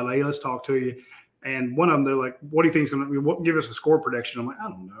reached out, hey, let's talk to you. And one of them, they're like, "What do you think? Give us a score prediction." I'm like, "I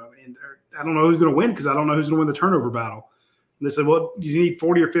don't know. I mean, I don't know who's going to win because I don't know who's going to win the turnover battle." And they said, "Well, you need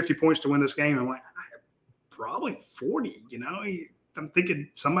 40 or 50 points to win this game." I'm like, "Probably 40." I'm thinking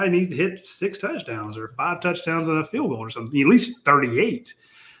somebody needs to hit 6 touchdowns or 5 touchdowns and a field goal or something, at least 38.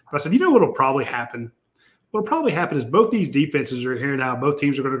 But I said, what'll probably happen? What'll probably happen is both these defenses are here now. Both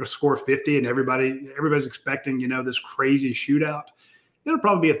teams are going to score 50, and everybody's expecting, this crazy shootout. It'll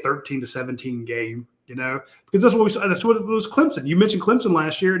probably be a 13-17 game, because that's what it was Clemson. You mentioned Clemson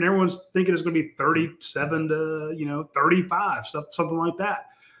last year, and everyone's thinking it's going to be 37 to 35, something like that.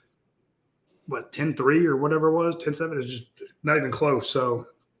 What, 10-3 or whatever it was, 10-7 is just not even close. So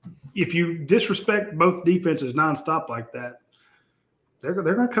if you disrespect both defenses nonstop like that, they're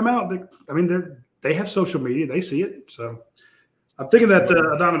going to come out. They have social media. They see it. So I'm thinking that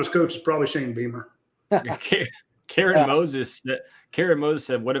anonymous coach is probably Shane Beamer. Karen Moses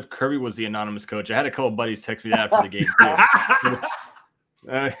said, "What if Kirby was the anonymous coach?" I had a couple buddies text me that after the game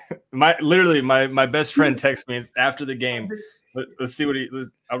too. My best friend texted me after the game. Let's see what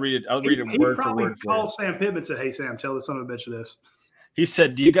I'll read it. I'll read it word for word. He called Sam Pittman and said, "Hey Sam, tell the son of a bitch this." He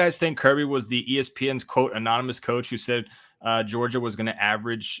said, "Do you guys think Kirby was the ESPN's quote anonymous coach who said Georgia was going to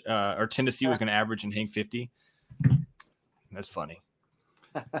average or Tennessee was going to average and hang 50?" That's funny.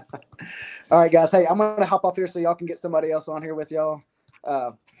 All right, guys. Hey, I'm going to hop off here so y'all can get somebody else on here with y'all.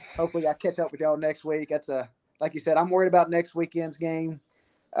 Hopefully I catch up with y'all next week. That's like you said, I'm worried about next weekend's game.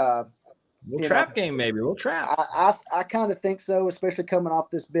 Game, maybe. We'll trap. I kind of think so, especially coming off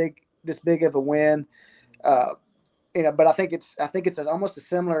this big of a win. But I think it's almost a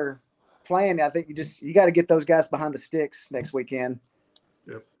similar plan. I think you got to get those guys behind the sticks next weekend.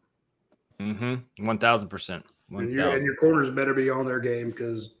 Yep. 1,000%. And your corners better be on their game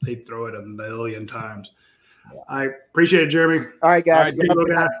because they throw it a million times. I appreciate it, Jeremy. All right, guys. See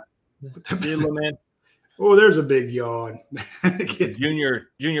you, little man. Oh, there's a big yawn. Junior,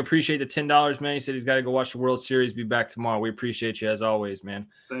 appreciate the $10, man. He said he's got to go watch the World Series. Be back tomorrow. We appreciate you as always, man.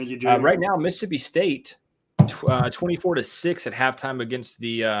 Thank you, Junior. Right now, Mississippi State, 24-6 at halftime against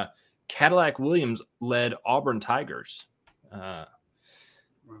the Cadillac Williams-led Auburn Tigers.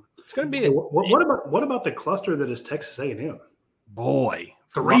 It's going to be what about the cluster that is Texas A&M? Boy,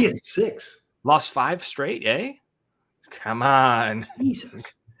 3-6, lost 5 straight, eh? Come on, Jesus.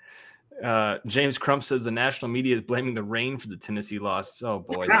 James Crump says the national media is blaming the rain for the Tennessee loss. Oh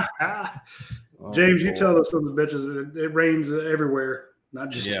boy, James, you tell those sons of bitches it rains everywhere, not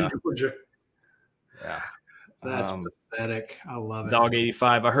just in Georgia. Yeah, that's pathetic. I love it. Dog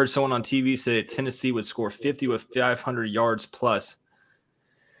 85. I heard someone on TV say that Tennessee would score 50 with 500 yards plus.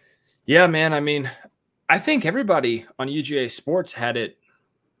 Yeah, man. I mean, I think everybody on UGA Sports had it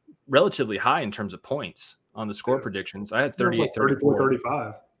relatively high in terms of points on the score predictions. I had 38, 34,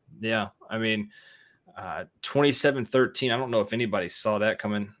 35. Yeah. I mean, 27-13. I don't know if anybody saw that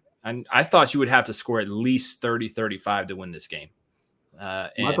coming. And I thought you would have to score at least 30-35 to win this game. My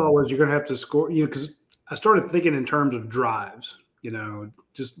thought was you're going to have to score, because I started thinking in terms of drives,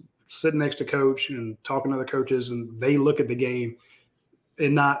 just sitting next to coach and talking to the coaches, and they look at the game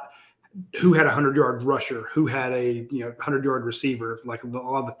and not who had a 100-yard rusher, who had a 100-yard receiver, like a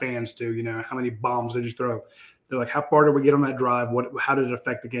lot of the fans do. How many bombs did you throw? They're like, how far did we get on that drive? How did it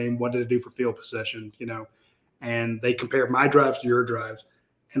affect the game? What did it do for field possession? And they compare my drives to your drives.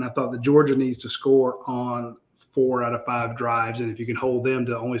 And I thought that Georgia needs to score on 4 out of 5 drives, and if you can hold them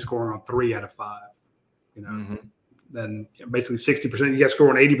to only scoring on 3 out of 5, then basically 60%. You got to score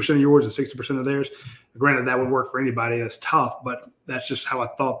on 80% of yours and 60% of theirs. Granted, that would work for anybody. That's tough, but that's just how I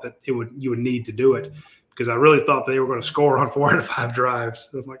thought that you would need to do it, because I really thought they were going to score on 4 out of 5 drives.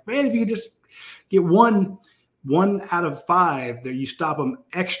 So I'm like, man, if you could just get one out of 5, that you stop them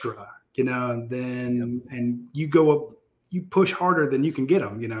extra, and you go up, you push harder than you can get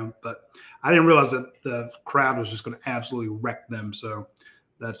them, But I didn't realize that the crowd was just going to absolutely wreck them. So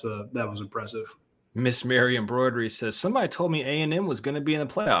that was impressive. Miss Mary Embroidery says, somebody told me A&M was going to be in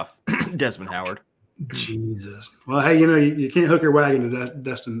the playoff. Desmond Howard. Jesus. Well, hey, you can't hook your wagon to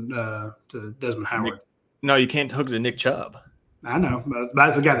Desmond Howard. No, you can't hook it to Nick Chubb. I know. But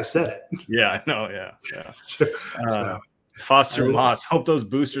that's the guy that said it. Yeah, I know. Yeah. Foster Moss. Hope those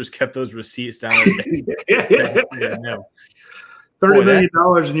boosters kept those receipts down. $30 million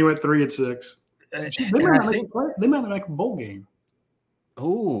and you went 3-6. They might not make a bowl game.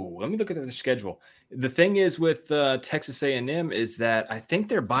 Oh, let me look at their schedule. The thing is with Texas A&M is that I think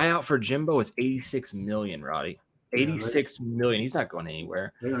their buyout for Jimbo is $86 million, Roddy. $86 million. He's not going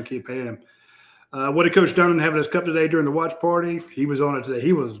anywhere. They're going to keep paying him. What did Coach Dunn have in his cup today during the watch party? He was on it today.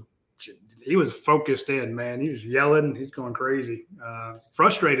 He was he was focused in, man. He was yelling. He's going crazy.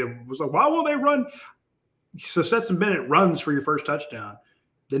 Frustrated. Was like, why won't they run? So Stetson Bennett runs for your first touchdown,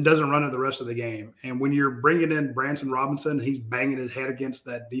 then doesn't run it the rest of the game. And when you're bringing in Branson Robinson, he's banging his head against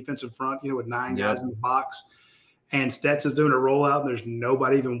that defensive front, with 9 guys in the box, and Stetson's doing a rollout, and there's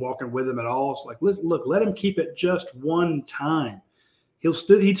nobody even walking with him at all. It's like, look, let him keep it just one time.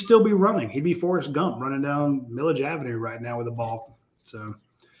 He'd still be running. He'd be Forrest Gump running down Millage Avenue right now with the ball. So,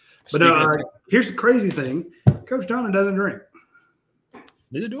 but here's the crazy thing: Coach Donnan doesn't drink.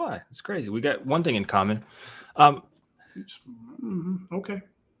 Neither do I. It's crazy. We got one thing in common. Okay.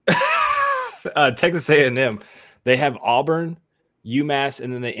 Texas A&M, they have Auburn, UMass,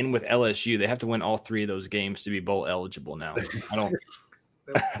 and then they end with LSU. They have to win all 3 of those games to be bowl eligible now. I don't.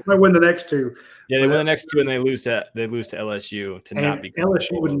 They might win the next 2. Yeah, they win the next 2, and they lose to LSU to not be.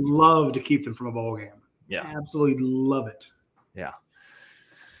 LSU would love to keep them from a bowl game. Yeah, absolutely love it. Yeah.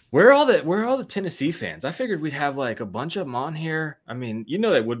 Where are all the Tennessee fans? I figured we'd have like a bunch of them on here. I mean,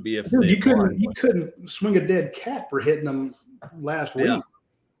 they would be if you couldn't swing a dead cat for hitting them last week.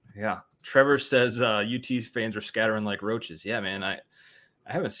 Yeah. Trevor says UT fans are scattering like roaches. Yeah, man. I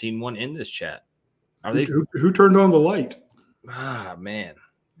haven't seen one in this chat. Are they? Who turned on the light? Ah, man.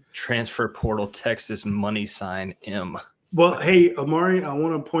 Transfer portal Texas money sign M. Well, hey, Amari, I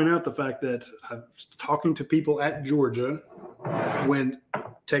want to point out the fact that I was talking to people at Georgia when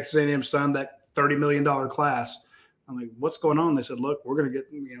Texas A&M signed that $30 million class. I'm like, what's going on? They said, look, we're going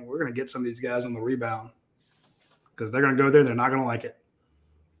to get some of these guys on the rebound because they're going to go there. They're not going to like it.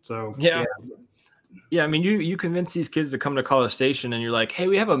 So, yeah. I mean, you convince these kids to come to College Station and you're like, hey,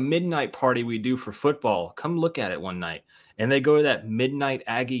 we have a midnight party we do for football. Come look at it one night. And they go to that midnight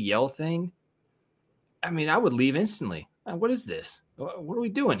Aggie yell thing. I mean, I would leave instantly. What is this? What are we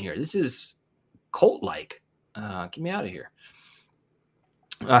doing here? This is cult-like. Get me out of here.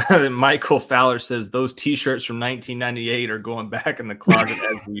 Michael Fowler says those T-shirts from 1998 are going back in the closet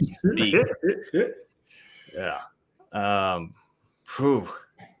as we speak. Yeah.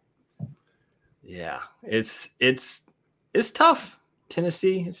 Yeah. It's tough.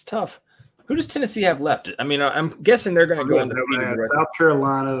 Tennessee, it's tough. Who does Tennessee have left? I mean, I'm guessing they're going to go undefeated. South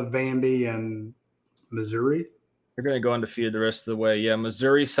Carolina, Vandy, and Missouri. They're going to go undefeated the rest of the way. Yeah,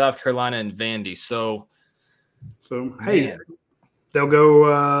 Missouri, South Carolina, and Vandy. So hey, man. They'll go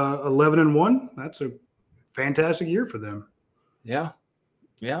 11-1. That's a fantastic year for them. Yeah.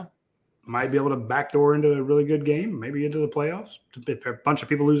 Might be able to backdoor into a really good game, maybe into the playoffs if a bunch of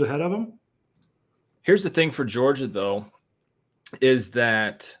people lose ahead of them. Here's the thing for Georgia, though, is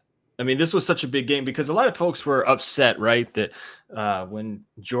that, I mean, this was such a big game because a lot of folks were upset, right, that when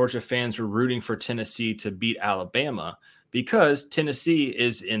Georgia fans were rooting for Tennessee to beat Alabama because Tennessee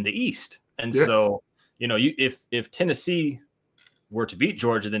is in the East. And so, if Tennessee were to beat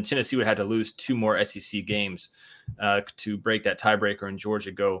Georgia, then Tennessee would have to lose 2 more SEC games to break that tiebreaker and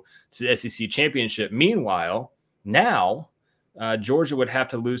Georgia go to the SEC championship. Meanwhile, now Georgia would have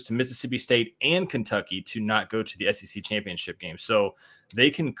to lose to Mississippi State and Kentucky to not go to the SEC championship game. So they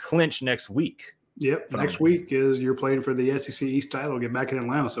can clinch next week. Yep. Next week is you're playing for the SEC East title, get back in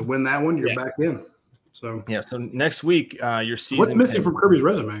Atlanta. So win that one, you're back in. So so next week, your season. What's missing from Kirby's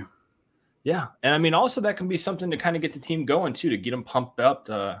resume? Yeah. And I mean, also that can be something to kind of get the team going too, to get them pumped up.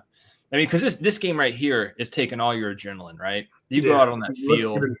 I mean, because this game right here is taking all your adrenaline, right? You go out on that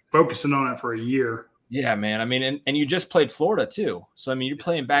field. You've been focusing on it for a year. Yeah, man. I mean, and you just played Florida too. So, I mean, you're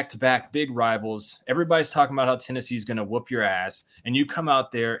playing back-to-back big rivals. Everybody's talking about how Tennessee's going to whoop your ass. And you come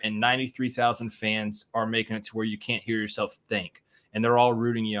out there and 93,000 fans are making it to where you can't hear yourself think. And they're all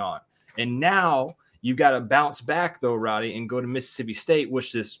rooting you on. And now you got to bounce back, though, Radi, and go to Mississippi State,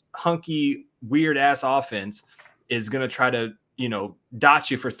 which this hunky, weird-ass offense is going to try to, dot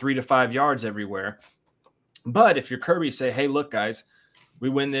you for 3 to 5 yards everywhere. But if you're Kirby, say, hey, look, guys, we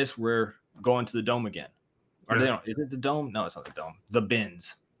win this, we're going to the Dome again. Or they don't. Is it the Dome? No, it's not the Dome. The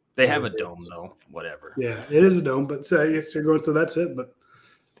Bins. They have a dome, though. Whatever. Yeah, it is a dome, but say yes, you're going, so that's it. But,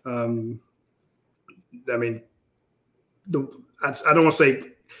 I mean, I don't want to say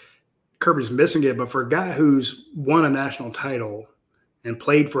Kirby's missing it, but for a guy who's won a national title and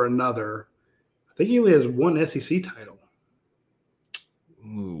played for another, I think he only has 1 SEC title.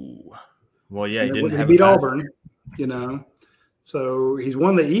 Ooh. Well, yeah, he didn't beat Auburn, So he's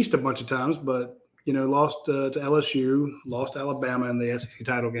won the East a bunch of times, but, lost to LSU, lost to Alabama in the SEC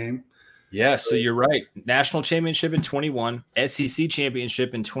title game. Yeah, so you're right. National championship in 21, SEC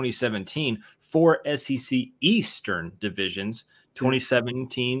championship in 2017, 4 SEC Eastern divisions,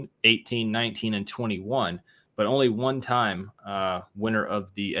 2017, 18, 19, and 21, but only 1 time winner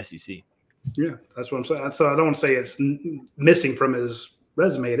of the SEC. Yeah, that's what I'm saying. So I don't want to say it's missing from his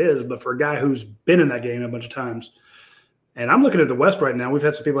resume, it is. But for a guy who's been in that game a bunch of times, and I'm looking at the West right now. We've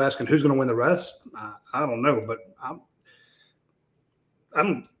had some people asking who's going to win the rest. I don't know, but I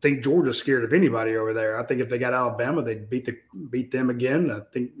don't think Georgia's scared of anybody over there. I think if they got Alabama, they'd beat them again. I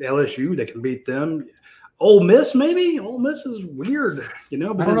think LSU, they can beat them. Ole Miss, maybe. Ole Miss is weird,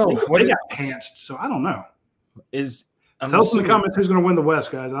 But I don't know. They got pantsed, so I don't know. Tell us in the comments who's going to win the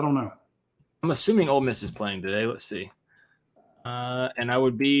West, guys. I don't know. I'm assuming Ole Miss is playing today. Let's see. And I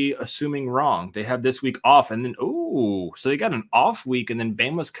would be assuming wrong. They have this week off, and then so they got an off week, and then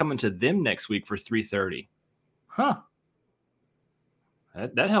Bama's coming to them next week for 3:30. Huh.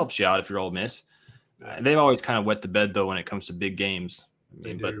 That helps you out if you're Ole Miss. They've always kind of wet the bed though when it comes to big games.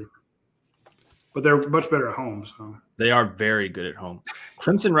 But they're much better at home. So they are very good at home.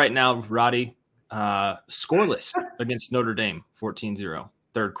 Clemson right now, Radi, scoreless against Notre Dame, 14-0,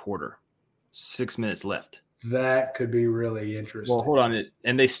 third quarter, 6 minutes left. That could be really interesting. Well, hold on.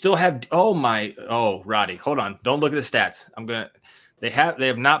 And they still have Radi, hold on. Don't look at the stats. They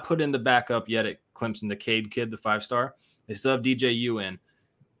have not put in the backup yet at Clemson, the Cade kid, the 5-star. They still have DJU in.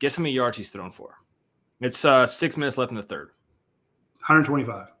 Guess how many yards he's thrown for? It's 6 minutes left in the third.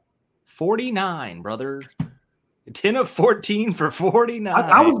 125. 49, brother. 10 of 14 for 49.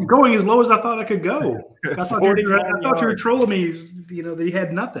 I was going as low as I thought I could go. I thought you were trolling me. That he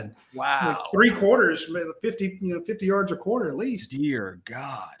had nothing. Wow. Like 3 quarters, 50 yards a quarter at least. Dear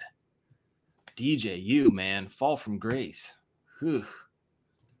God. DJU, man, fall from grace. Whew.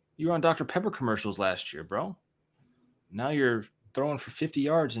 You were on Dr. Pepper commercials last year, bro. Now you're throwing for 50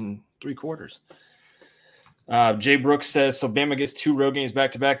 yards in 3 quarters. Jay Brooks says, so Bama gets 2 road games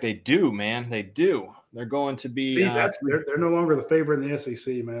back-to-back. They do, man. They do. They're going to be they're no longer the favorite in the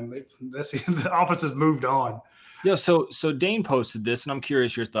SEC, man. The office has moved on. Yeah, so Dane posted this, and I'm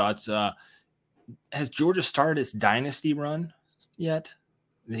curious your thoughts. Has Georgia started its dynasty run yet?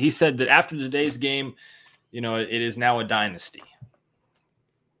 He said that after today's game, it is now a dynasty.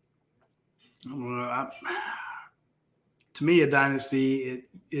 To me, a dynasty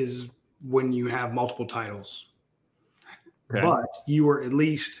is when you have multiple titles. Okay. But you are at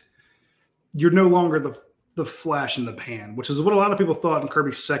least – you're no longer the flash in the pan, which is what a lot of people thought in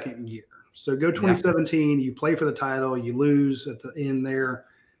Kirby's second year. So go 2017, you play for the title, you lose at the end there,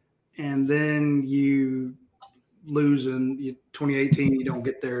 and then you lose in 2018, you don't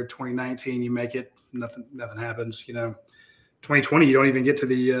get there. 2019, you make it, nothing happens. 2020, you don't even get to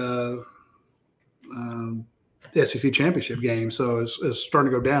the SEC championship game. So it's starting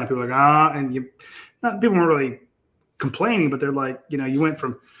to go down. And people are like, people weren't really complaining, but they're like, you went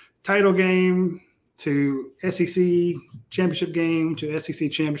from title game to SEC championship game to SEC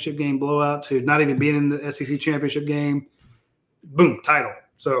championship game blowout to not even being in the SEC championship game. Boom, title.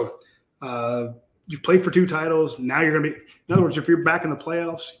 So you've played for 2 titles. Now you're going to be – in other words, if you're back in the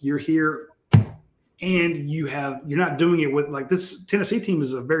playoffs, you're here and you're not doing it with – like this Tennessee team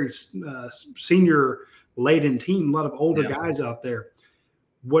is a very senior-laden team, a lot of older guys out there.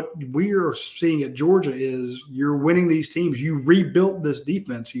 What we are seeing at Georgia is you're winning these teams. You rebuilt this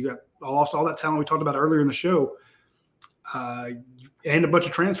defense. You lost all that talent we talked about earlier in the show, and a bunch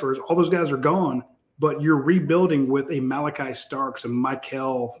of transfers. All those guys are gone, but you're rebuilding with a Malachi Starks and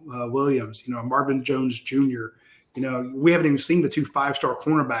Michael Williams, Marvin Jones Jr. We haven't even seen the 2 5-star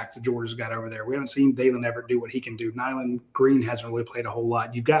cornerbacks that Georgia's got over there. We haven't seen Dalen Everett do what he can do. Nyland Green hasn't really played a whole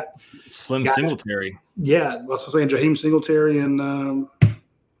lot. You've got Singletary. Yeah, I was saying Jaheim Singletary and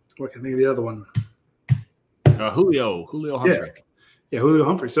what can I think of the other one? Julio Humphrey. Yeah, Julio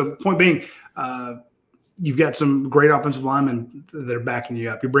Humphrey. So point being, you've got some great offensive linemen that are backing you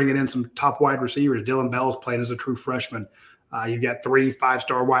up. You're bringing in some top wide receivers. Dylan Bell's playing as a true freshman. You've got 3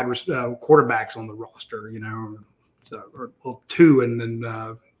 5-star wide quarterbacks on the roster, or 2 and then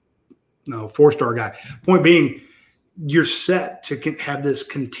 4-star guy. Point being, you're set to have this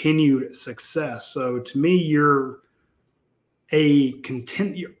continued success. So to me, you're a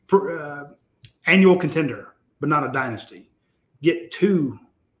annual contender, but not a dynasty. Get 2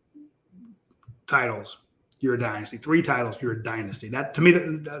 titles, you're a dynasty. 3 titles, you're a dynasty. That to me,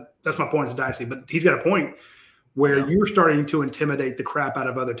 that's my point. It's a dynasty. But he's got a point where you're starting to intimidate the crap out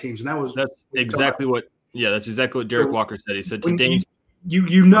of other teams, and that's exactly what Derek Walker said. He said today,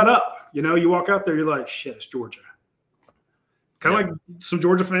 you nut up. You walk out there, you're like, shit, it's Georgia. Kind of like some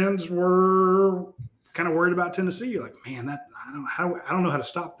Georgia fans were kind of worried about Tennessee. You're like, man, I don't know how to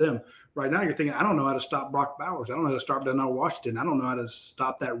stop them. Right now, you're thinking, I don't know how to stop Brock Bowers. I don't know how to stop Denzel Washington. I don't know how to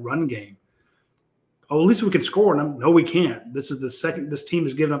stop that run game. Oh, at least we can score on them. No, we can't. This is the second. This team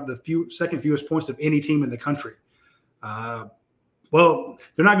has given up the second fewest points of any team in the country. Well,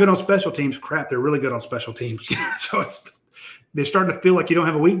 they're not good on special teams. Crap, they're really good on special teams. So they're starting to feel like you don't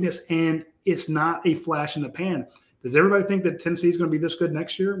have a weakness, and it's not a flash in the pan. Does everybody think that Tennessee is going to be this good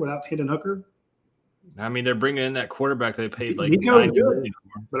next year without Hendon Hooker? I mean, they're bringing in that quarterback they paid like $90 million for.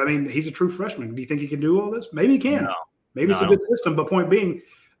 But I mean, he's a true freshman. Do you think he can do all this? Maybe he can. No. Maybe it's a good system. But point being,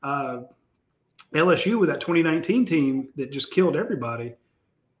 LSU with that 2019 team that just killed everybody.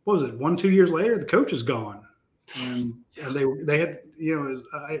 What was it? 1-2 years later, the coach is gone, and they had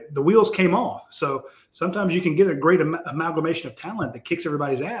the wheels came off. So sometimes you can get a great amalgamation of talent that kicks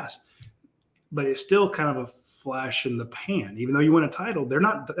everybody's ass, but it's still kind of a flash in the pan. Even though you win a title, they're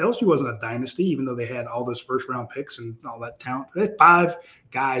not. LSU wasn't a dynasty, even though they had all those first round picks and all that talent. They had 5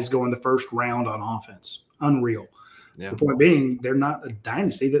 guys go in the first round on offense. Unreal. Yeah. The point being, they're not a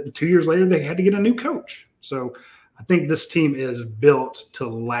dynasty. That 2 years later, they had to get a new coach. So I think this team is built to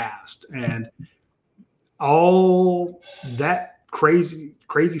last. And all that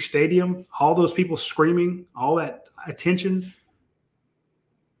crazy stadium, all those people screaming, all that attention.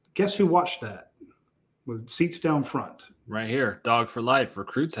 Guess who watched that? With seats down front. Right here. Dog for life.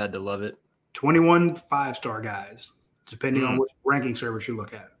 Recruits had to love it. 21 5-star guys, depending on which ranking service you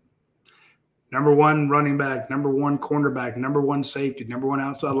look at. Number 1 running back, number 1 cornerback, number 1 safety, number 1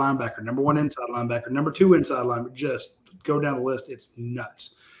 outside linebacker, number 1 inside linebacker, number 2 inside linebacker. Just go down the list. It's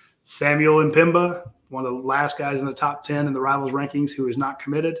nuts. Samuel Mpemba, one of the last guys in the top 10 in the Rivals rankings who is not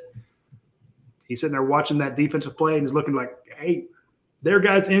committed. He's sitting there watching that defensive play and he's looking like, hey, there are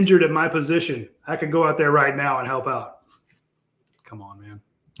guys injured at my position. I could go out there right now and help out. Come on, man.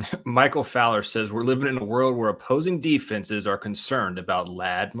 Michael Fowler says we're living in a world where opposing defenses are concerned about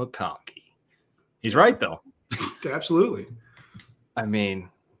Ladd McConkey. He's right, though. Absolutely. I mean,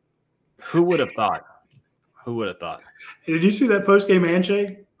 who would have thought? Who would have thought? Hey, did you see that post-game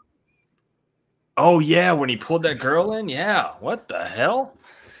handshake? Oh, yeah, when he pulled that girl in? Yeah. What the hell?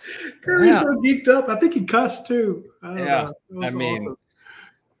 Curry's so geeked up. I think he cussed, too. I mean, awesome.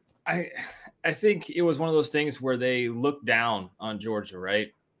 I think it was one of those things where they looked down on Georgia,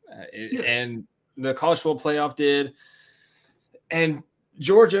 right? And the college football playoff did. And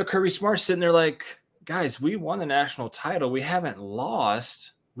Georgia, Kirby Smart sitting there like, guys, we won the national title. We haven't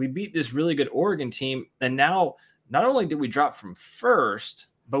lost. We beat this really good Oregon team. And now not only did we drop from first,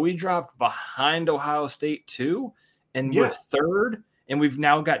 but we dropped behind Ohio State too. And we're third. And we've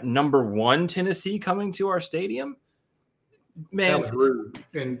now got number 1 Tennessee coming to our stadium. Man, that was rude.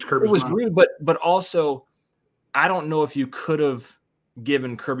 And Kirby it was rude, but also I don't know if you could have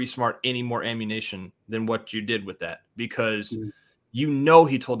given Kirby Smart any more ammunition than what you did with that, because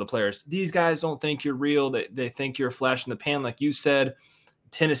he told the players, these guys don't think you're real. They think you're a flash in the pan. Like you said,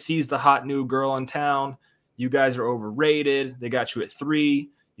 Tennessee's the hot new girl in town. You guys are overrated. They got you at 3.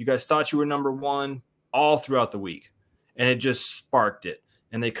 You guys thought you were number 1 all throughout the week. And it just sparked it.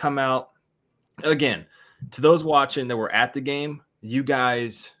 And they come out again. To those watching that were at the game, you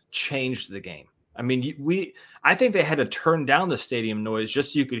guys changed the game. I mean, I think they had to turn down the stadium noise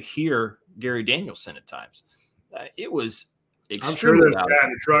just so you could hear Gary Danielson at times. It was extremely I'm sure there's loud. a guy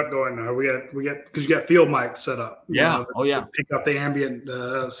in the truck going, we got because you got field mics set up. Yeah. Pick up the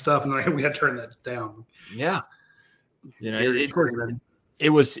ambient stuff, and we got to turn that down. Yeah. It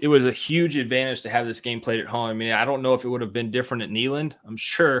was a huge advantage to have this game played at home. I mean, I don't know if it would have been different at Neyland. I'm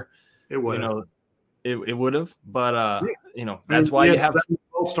sure it would. It would have, but that's why you have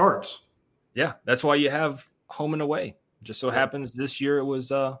all starts. Yeah, that's why you have home and away. Just so happens this year it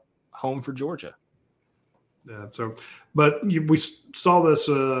was home for Georgia. Yeah. So, but we saw this.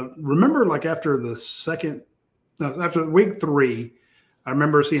 Remember, like after week 3, I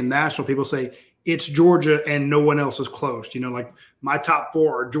remember seeing national people say it's Georgia and no one else is close. Like my top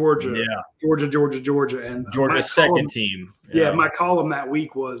 4 are Georgia, Georgia, and Georgia's second team. Yeah, my column that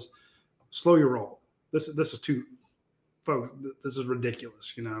week was slow your roll. This is too, folks. This is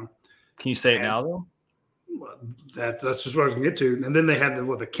ridiculous. Can you say it now though? Well, that's just what I was gonna get to. And then they had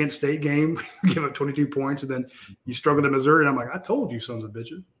the Kent State game, give up 22 points, and then you struggled in Missouri. And I'm like, I told you, sons of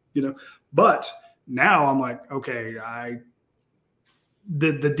bitches. But now I'm like, okay,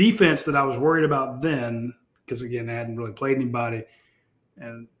 the defense that I was worried about then, because again, I hadn't really played anybody,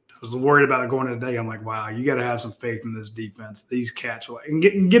 and I was worried about it going into today. I'm like, wow, you got to have some faith in this defense. These cats are and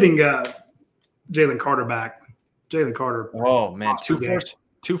getting Jalen Carter back. Jalen Carter. Oh man,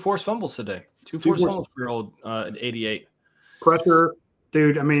 two forced fumbles today. Two forced fumbles for old 88. Pressure,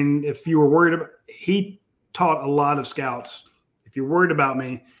 dude. I mean, if you were worried about, he taught a lot of scouts. If you're worried about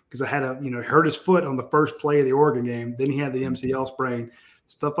me, because I had hurt his foot on the first play of the Oregon game, then he had the MCL sprain.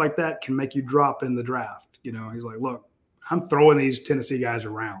 Stuff like that can make you drop in the draft. He's like, look, I'm throwing these Tennessee guys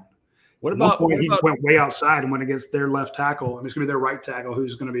around. He went way outside and went against their left tackle. It's going to be their right tackle,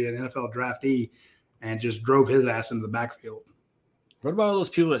 who's going to be an NFL draftee, and just drove his ass into the backfield. What about all those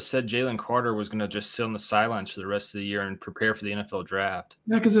people that said Jalen Carter was going to just sit on the sidelines for the rest of the year and prepare for the NFL draft?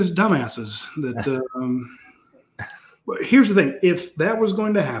 Yeah, because there's dumbasses that. Here's the thing: if that was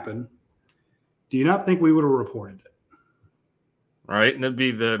going to happen, do you not think we would have reported it? Right, and that'd be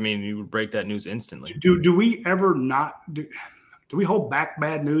you would break that news instantly. Do we ever not do we hold back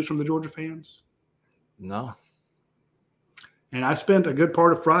bad news from the Georgia fans? No. And I spent a good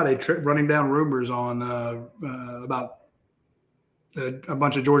part of Friday running down rumors on about a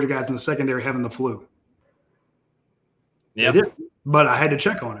bunch of Georgia guys in the secondary having the flu. Yeah, but I had to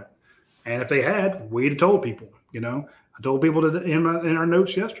check on it, and if they had, we'd have told people. I told people in our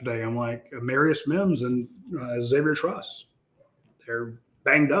notes yesterday. I'm like, Marius Mims and Xavier Truss, they're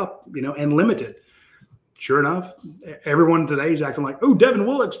banged up, and limited. Sure enough, everyone today is acting like, oh, Devin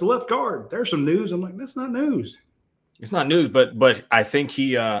Willock's the left guard. There's some news. I'm like, that's not news. It's not news, but I think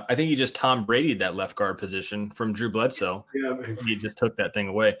he just Tom Brady'd that left guard position from Drew Bledsoe. Yeah, he just took that thing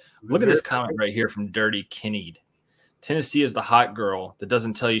away. Look at this comment right here from Dirty Kinneed. Tennessee is the hot girl that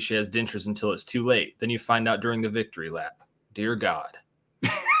doesn't tell you she has dentures until it's too late. Then you find out during the victory lap. Dear God,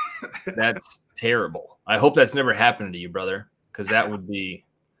 that's terrible. I hope that's never happened to you, brother, because that would be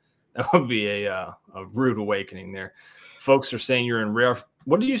a rude awakening there. Folks are saying you're in rare.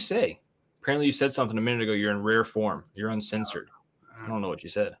 What did you say? Apparently, you said something a minute ago. You're in rare form. You're uncensored. I don't know what you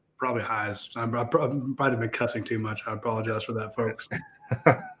said. Probably highs. I've probably been cussing too much. I apologize for that, folks.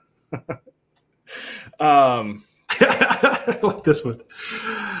 I like this one.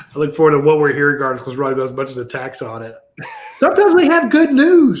 I look forward to what we're hearing, regardless, because Radi does as much as attacks on it. Sometimes they have good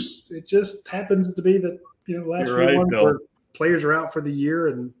news. It just happens to be that last few months where players are out for the year,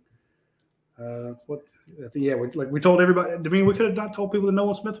 and we told everybody. I mean, we could have not told people that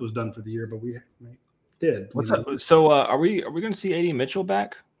Nolan Smith was done for the year, but we did. What's up? So, are we going to see A.D. Mitchell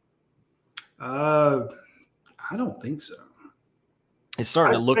back? I don't think so. It's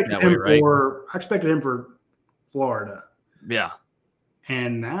starting to look that way, right? I expected him for Florida. Yeah.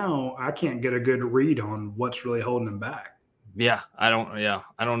 And now I can't get a good read on what's really holding him back. Yeah, I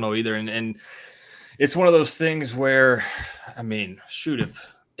don't know either. And it's one of those things where, shoot,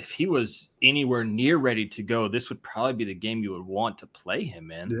 if he was anywhere near ready to go, this would probably be the game you would want to play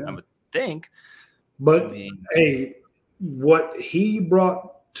him in, I would think. But hey, what he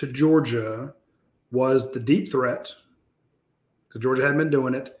brought to Georgia was the deep threat, because Georgia hadn't been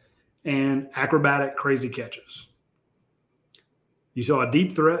doing it, and acrobatic crazy catches. You saw a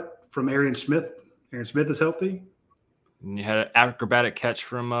deep threat from Arian Smith. Arian Smith is healthy. And you had an acrobatic catch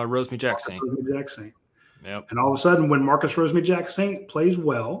from Rosemary-Jacksaint. Yep. And all of a sudden, when Marcus Rosemary-Jacksaint plays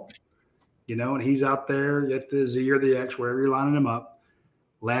well, and he's out there at the Z or the X, wherever you're lining him up,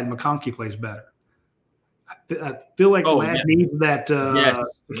 Ladd McConkey plays better. I feel like Ladd needs that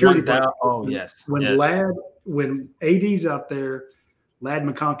security. Yes. When AD's out there, Ladd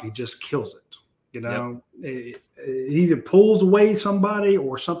McConkey just kills it. It either pulls away somebody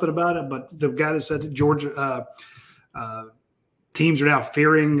or something about it. But the guy that said that Georgia teams are now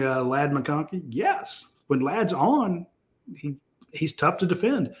fearing Ladd McConkey. Yes, when Ladd's on, he's tough to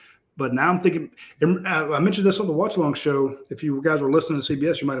defend. But now I'm thinking, and I mentioned this on the Watch Along show. If you guys were listening to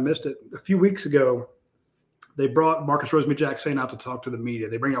CBS, you might have missed it. A few weeks ago, they brought Marcus Rosemary-Jacksaint out to talk to the media.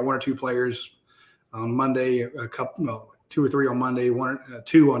 They bring out one or two players on Monday, two or three on Monday,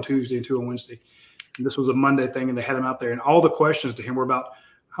 two on Tuesday, and two on Wednesday. And this was a Monday thing, and they had him out there. And all the questions to him were about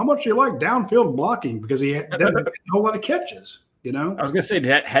how much do you like downfield blocking, because he had a whole lot of catches. I was going to say,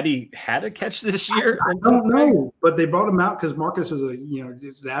 had he had a catch this year? I don't know, but they brought him out because Marcus is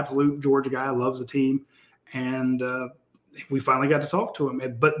is the absolute Georgia guy, loves the team, and we finally got to talk to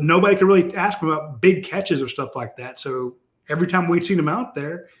him. But nobody could really ask him about big catches or stuff like that. So every time we'd seen him out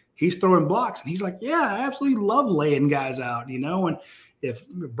there, he's throwing blocks, and he's like, "Yeah, I absolutely love laying guys out," And if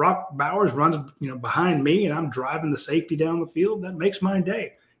Brock Bowers runs, behind me, and I'm driving the safety down the field, that makes my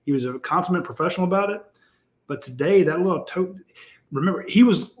day. He was a consummate professional about it. But today, that little remember, he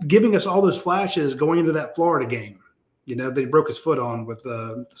was giving us all those flashes going into that Florida game. That he broke his foot on with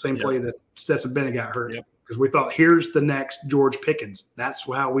the same play that Stetson Bennett got hurt. Because we thought, here's the next George Pickens. That's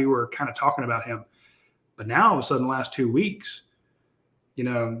how we were kind of talking about him. But now, all of a sudden, the last 2 weeks,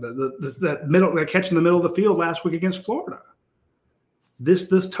 that catch in the middle of the field last week against Florida,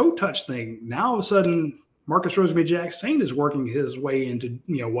 this toe touch thing. Now, all of a sudden, Marcus Rosemary-Jacksaint is working his way into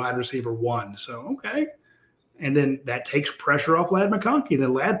wide receiver one. So okay. And then that takes pressure off Ladd McConkey.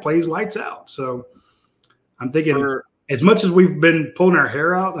 Then Ladd plays lights out. So I'm thinking, as much as we've been pulling our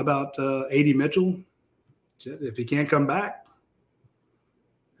hair out about A.D. Mitchell, if he can't come back.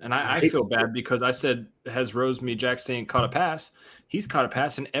 And I feel bad because I said, has Rosemary-Jacksaint caught a pass? He's caught a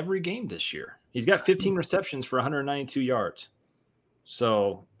pass in every game this year. He's got 15 receptions for 192 yards.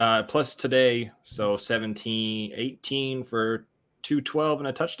 So plus today, so 17, 18 for 212 and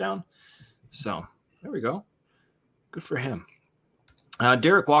a touchdown. So there we go. Good for him.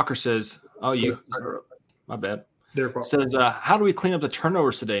 Derek Walker says, my bad. Derek Walker says, how do we clean up the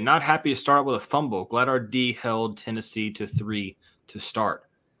turnovers today? Not happy to start with a fumble. Glad our D held Tennessee to 3 to start.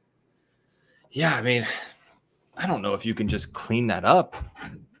 Yeah, I mean, I don't know if you can just clean that up.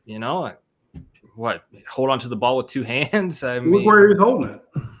 You know, what? Hold on to the ball with two hands? I mean, look where he was holding it.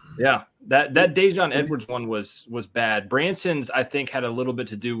 Yeah, that Dejon Edwards one was bad. Branson's, I think, had a little bit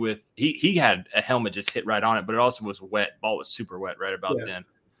to do with he had a helmet just hit right on it, but it also was wet. Ball was super wet right about then.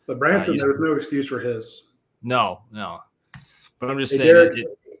 But Branson, there was no excuse for his. No. But I'm just saying, Derek,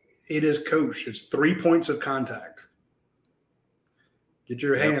 it is coached. It's 3 points of contact. Get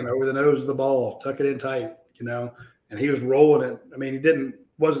your hand over the nose of the ball, tuck it in tight, you know. And he was rolling it. I mean, he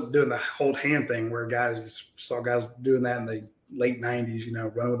wasn't doing the hold hand thing where you saw guys doing that in the late 90s, you know,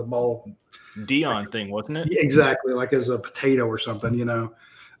 running with the ball. Dion thing, wasn't it? Exactly, like as a potato or something, you know.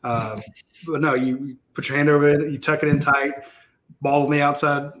 But no, you put your hand over it, you tuck it in tight, ball on the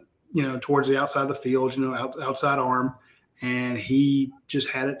outside, you know, towards the outside of the field, you know, outside arm, and he just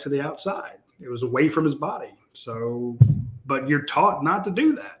had it to the outside. It was away from his body. So, but you're taught not to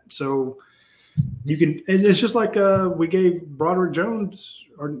do that. So you can. It's just like we gave Broderick Jones,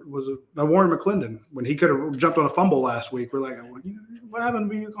 or was it Warren McClendon, when he could have jumped on a fumble last week. We're like, well, you know, what happened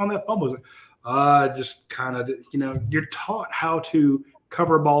to me on that fumble? Just kind of, you know, you're taught how to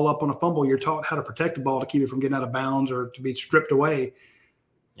cover a ball up on a fumble. You're taught how to protect the ball to keep it from getting out of bounds or to be stripped away.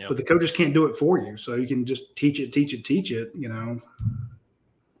 Yep. But the coaches can't do it for you. So you can just teach it, you know.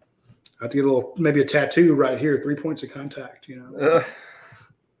 I have to get maybe a tattoo right here, 3 points of contact, you know.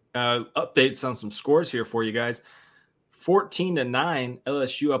 Updates on some scores here for you guys. 14-9,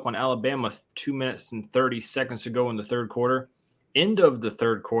 LSU up on Alabama 2 minutes and 30 seconds to go in the third quarter. End of the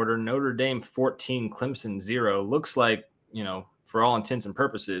third quarter, Notre Dame 14, Clemson 0. Looks like, you know, for all intents and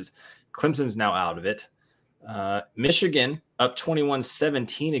purposes, Clemson's now out of it. Michigan up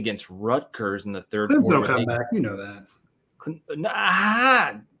 21-17 against Rutgers in the third quarter. They'll come back. You know that.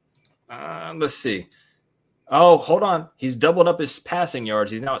 Let's see. Oh, hold on. He's doubled up his passing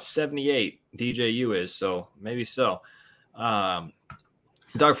yards. He's now at 78. DJU is, so maybe so. Dog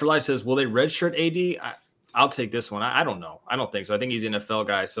for Life says, will they redshirt AD? I'll take this one. I don't know. I don't think so. I think he's an NFL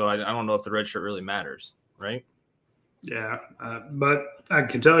guy, so I don't know if the redshirt really matters, right? Yeah, but I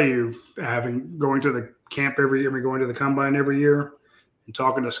can tell you, going to the camp every year, going to the combine every year, and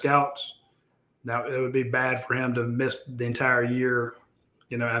talking to scouts, now it would be bad for him to miss the entire year.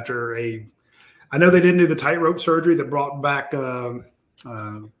 You know, after I know they didn't do the tightrope surgery that brought back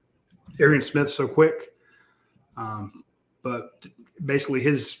Arian Smith so quick, but basically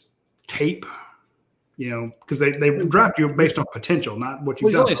his tape, you know, because they draft you based on potential, not what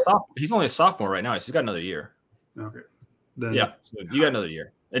you've done. He's only a sophomore right now. He's got another year. Okay. So you got another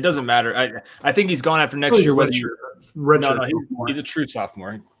year. It doesn't matter. I think he's gone after next year. Whether he's a true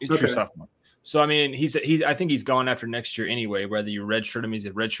sophomore. He's a true sophomore. So I mean, I think he's gone after next year anyway. Whether you redshirt him, he's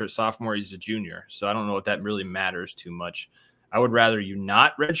a redshirt sophomore. He's a junior. So I don't know if that really matters too much. I would rather you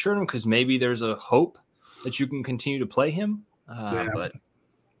not redshirt him because maybe there's a hope that you can continue to play him. But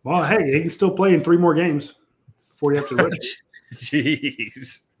hey, he can still play in 3 more games before you have to redshirt.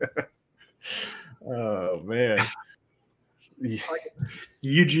 Jeez. Oh man.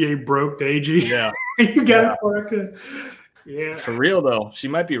 UGA broke AG. Yeah. You got it for it. Yeah. For real though. She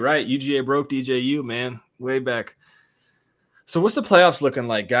might be right. UGA broke DJU, man. Way back. So what's the playoffs looking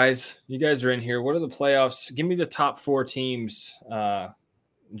like, guys? You guys are in here. What are the playoffs? Give me the top 4 teams.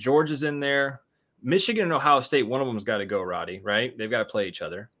 Georgia's in there. Michigan and Ohio State, one of them's got to go, Roddy, right? They've got to play each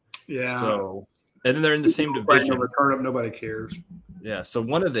other. Yeah. So, and then they're in the same division. Return up, nobody cares. Yeah. So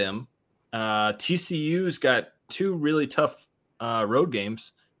one of them, TCU's got 2 really tough road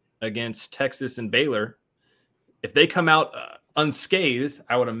games against Texas and Baylor. If they come out unscathed,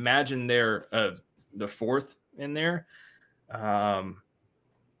 I would imagine they're the 4th in there. And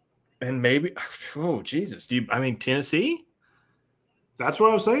maybe, oh, Jesus. Tennessee? That's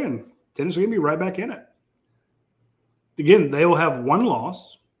what I was saying. Tennessee will be right back in it. Again, they will have 1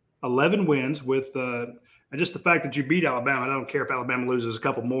 loss, 11 wins with and just the fact that you beat Alabama. I don't care if Alabama loses a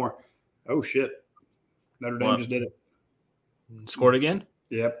couple more. Oh, shit. Notre Dame just did it. Scored again?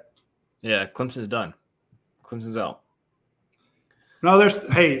 Yep. Yeah, Clemson's done. Clemson's out. No, they're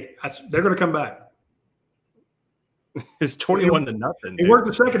going to come back. It's 21-0. It worked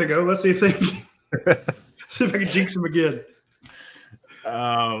a second ago. Let's see if they see if I can jinx them again.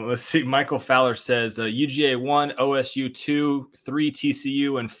 Let's see. Michael Fowler says UGA 1, OSU 2, 3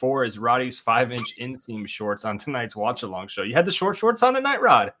 TCU, and 4 is Roddy's 5-inch inseam shorts on tonight's watch-along show. You had the short shorts on tonight,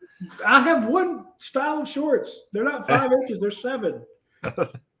 Rod? I have one style of shorts. They're not 5 inches. They're 7.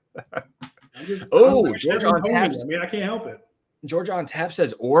 Georgia on tap. I mean, I can't help it. Georgia on tap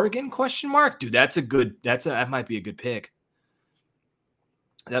says Oregon ? Dude, that might be a good pick.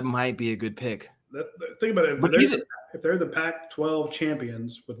 That might be a good pick. Think about it. If they're the Pac-12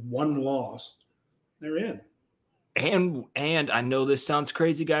 champions with one loss, they're in. And I know this sounds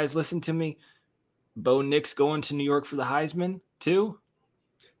crazy, guys. Listen to me. Bo Nix going to New York for the Heisman too.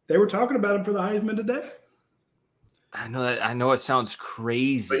 They were talking about him for the Heisman today. I know that. I know it sounds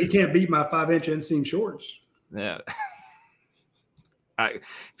crazy. But you can't beat my 5-inch inseam shorts. Yeah.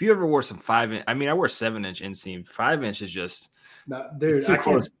 If you ever wore some 5-inch, I mean, I wear 7-inch inseam. 5-inch is just. No, dude,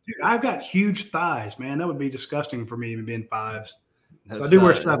 I've got huge thighs, man. That would be disgusting for me even being 5s. So I do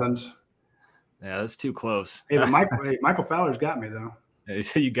wear 7s. Yeah, that's too close. Hey, but Michael Fowler's got me though. Yeah, he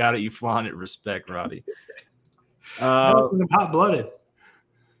said you got it. You flaunt it. Respect, Roddy. Hot-blooded.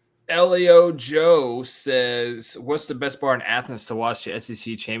 Leo Joe says, "What's the best bar in Athens to watch the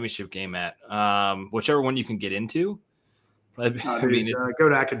SEC championship game at? Whichever one you can get into." Go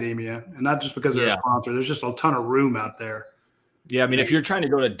to Academia, and not just because they're a sponsor. There's just a ton of room out there. Yeah, I mean, if you're trying to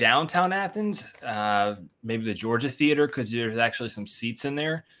go to downtown Athens, maybe the Georgia Theater, because there's actually some seats in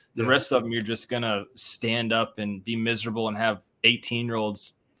there. The rest of them, you're just going to stand up and be miserable and have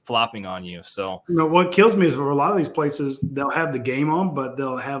 18-year-olds flopping on you. So, what kills me is for a lot of these places, they'll have the game on, but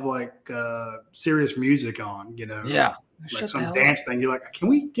they'll have like serious music on, Yeah. Like some dance thing. You're like, can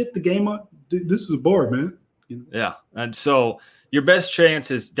we get the game on? Dude, this is a bar, man. Yeah. And so your best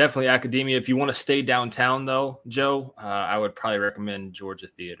chance is definitely Academia. If you want to stay downtown, though, Joe, I would probably recommend Georgia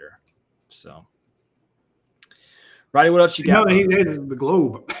Theater. So, Roddy, what else you got? He is the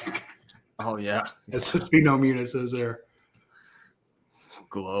Globe. Oh, yeah. That's what Phenome Unit says there.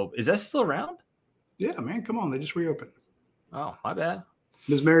 Globe. Is that still around? Yeah, man. Come on. They just reopened. Oh, my bad.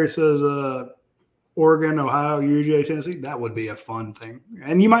 Ms. Mary says Oregon, Ohio, UGA, Tennessee. That would be a fun thing.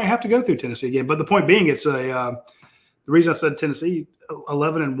 And you might have to go through Tennessee again. But the point being, it's the reason I said Tennessee,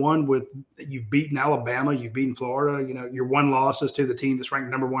 11-1 with you've beaten Alabama, you've beaten Florida. Your one loss is to the team that's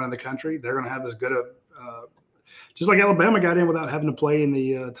ranked number 1 in the country. They're going to have as good a just like Alabama got in without having to play in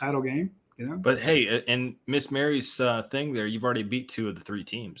the title game. But hey, and Miss Mary's thing there, you've already beat 2 of the 3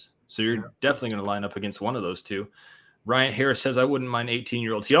 teams. So you're definitely going to line up against one of those 2. Ryan Harris says, I wouldn't mind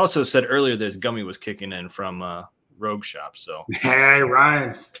 18-year-olds. He also said earlier that his gummy was kicking in from Rogue Shop. So hey,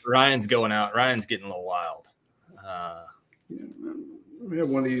 Ryan. Ryan's going out. Ryan's getting a little wild. We have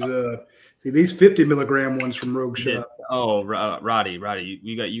one of these 50 milligram ones from Rogue Shop. Oh, Roddy,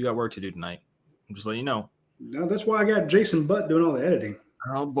 you got work to do tonight. I'm just letting you know. No, that's why I got Jason Butt doing all the editing.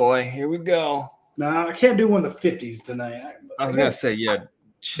 Oh boy, here we go. No, I can't do one of the 50s tonight. I was gonna say,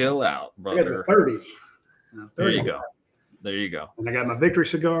 chill out, brother. I got the 30. 30. There you go. And I got my victory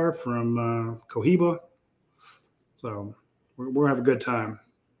cigar from Cohiba. So we'll have a good time.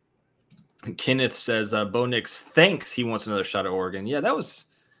 And Kenneth says, Bo Nix thinks he wants another shot at Oregon. Yeah, that was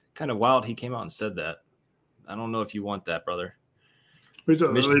kind of wild. He came out and said that. I don't know if you want that, brother.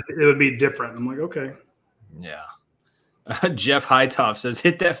 It would be different. I'm like, okay. Yeah. Jeff Hightop says,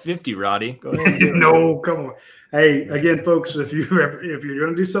 hit that 50, Roddy. Go ahead. No, come on. Hey, again, folks, if you're going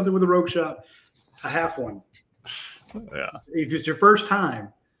to do something with a Rogue Shop, a half one. Yeah. If it's your first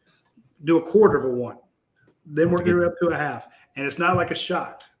time, do a quarter of a one. Then work it up to a half. And it's not like a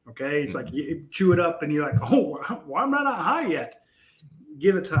shot, okay? It's like you chew it up and you're like, oh, why am I not high yet?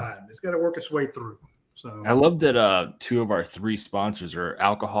 Give it time. It's got to work its way through. So I love that 2 of our 3 sponsors are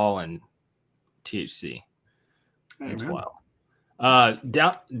alcohol and THC. That's wild.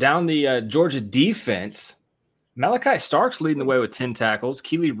 Down the Georgia defense, Malachi Starks leading the way with 10 tackles.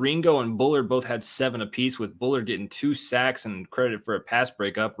 Keely Ringo and Bullard both had 7 apiece, with Bullard getting 2 sacks and credited for a pass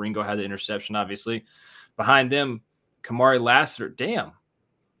breakup. Ringo had the interception, obviously. Behind them, Kamari Lassiter.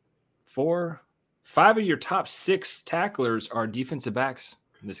 5 of your top 6 tacklers are defensive backs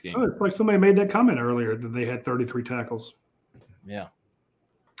in this game. Oh, it's like somebody made that comment earlier that they had 33 tackles. Yeah.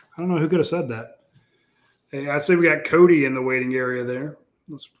 I don't know who could have said that. Hey, I see we got Cody in the waiting area there.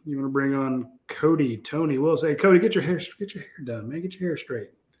 You want to bring on Tony Wills? Hey, Cody, get your hair done, man. Get your hair straight.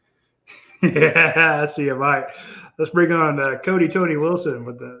 Yeah, I see you, Mike. Let's bring on Tony Wilson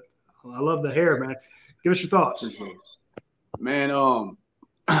with I love the hair, man. Give us your thoughts. Man,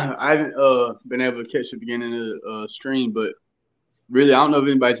 I haven't been able to catch the beginning of the stream, but really, I don't know if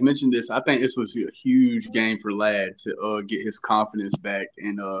anybody's mentioned this. I think this was a huge game for Ladd to get his confidence back,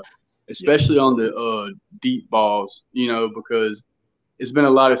 and especially on the deep balls, because it's been a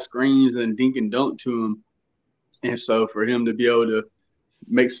lot of screens and dink and dunk to him. And so for him to be able to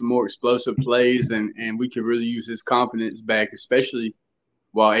make some more explosive plays and we could really use his confidence back, especially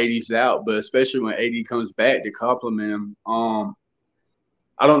while AD's out, but especially when AD comes back to compliment him.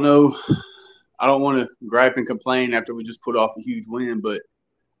 I don't know. I don't want to gripe and complain after we just put off a huge win, but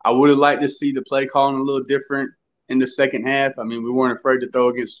I would have liked to see the play calling a little different in the second half. I mean, we weren't afraid to throw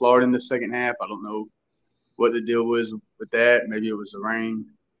against Florida in the second half. I don't know what the deal was with that. Maybe it was the rain.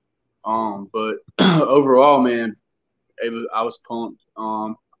 But overall, man, I was pumped.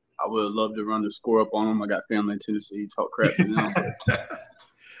 I would have loved to run the score up on them. I got family in Tennessee, talk crap to them.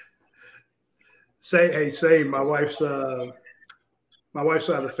 Say my wife's side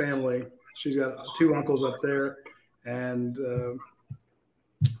of the family. She's got 2 uncles up there, and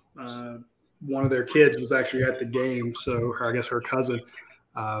one of their kids was actually at the game. So I guess her cousin.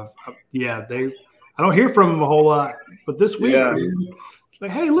 I don't hear from them a whole lot, but this week. Yeah. It's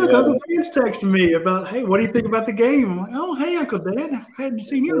like, hey, look, Uncle Dan's texting me about, hey, what do you think about the game? I'm like, oh, hey, Uncle Dan, I hadn't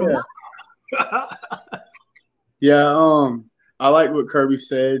seen you in a while. I like what Kirby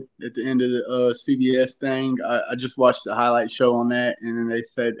said at the end of the CBS thing. I just watched the highlight show on that, and then they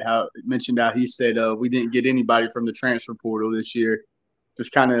said mentioned how he said we didn't get anybody from the transfer portal this year,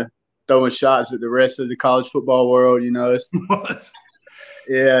 just kind of throwing shots at the rest of the college football world, you know.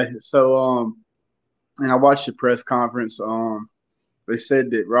 Yeah. So and I watched the press conference. They said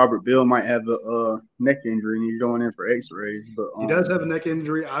that Robert Bill might have a neck injury and he's going in for X-rays. But he does have a neck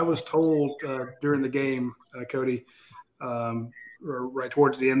injury. I was told during the game, Cody, right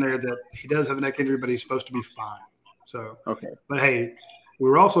towards the end there, that he does have a neck injury, but he's supposed to be fine. So okay. But hey, we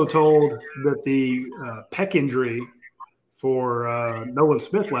were also told that the pec injury for Nolan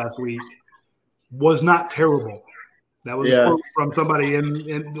Smith last week was not terrible. That was a quote from somebody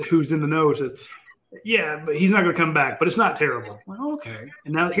who's in the know. Says, yeah, but he's not going to come back, but it's not terrible. Well, okay.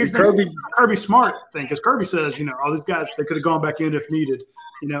 And now here's the Kirby Smart thing, because Kirby says, you know, all these guys, they could have gone back in if needed.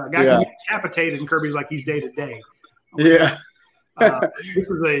 You know, a guy can get decapitated, and Kirby's like, he's day to day. Yeah.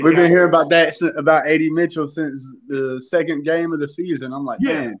 We've been hearing about that, about A.D. Mitchell since the second game of the season. I'm like,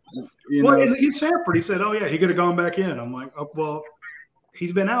 man. You know. In Sanford, he said, oh, yeah, he could have gone back in. I'm like, oh, well,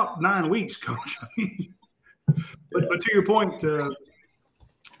 he's been out 9 weeks, Coach. But to your point, the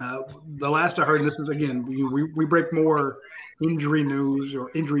last I heard, and this is, again, we break more injury news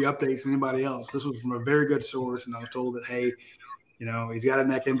or injury updates than anybody else. This was from a very good source, and I was told that, hey, you know, he's got a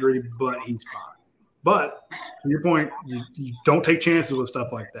neck injury, but he's fine. But to your point, you don't take chances with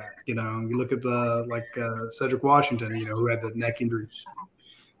stuff like that. You know, you look at Cedric Washington, you know, who had the neck injuries.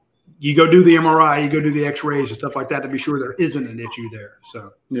 You go do the MRI, you go do the X-rays and stuff like that to be sure there isn't an issue there.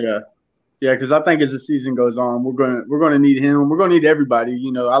 So yeah, because I think as the season goes on, we're gonna need him. We're gonna need everybody.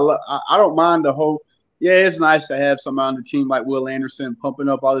 You know, I don't mind the whole. Yeah, it's nice to have somebody on the team like Will Anderson pumping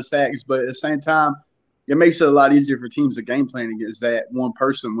up all the sacks, but at the same time, it makes it a lot easier for teams to game plan against that one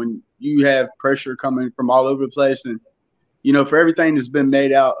person when you have pressure coming from all over the place. And, you know, for everything that's been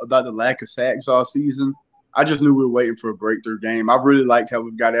made out about the lack of sacks all season, I just knew we were waiting for a breakthrough game. I really liked how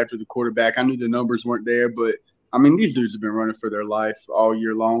we got after the quarterback. I knew the numbers weren't there, but, I mean, these dudes have been running for their life all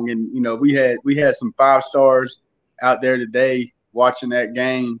year long. And, you know, we had some 5-stars out there today watching that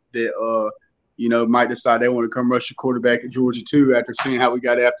game that, you know, might decide they want to come rush the quarterback at Georgia too after seeing how we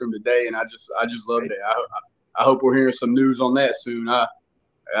got after him today, and I just love that. I hope we're hearing some news on that soon. I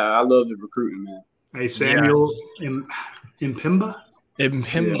love the recruiting, man. Hey, Samuel Impemba.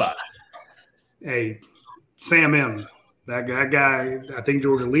 Yeah. Hey, Sam M. That guy. I think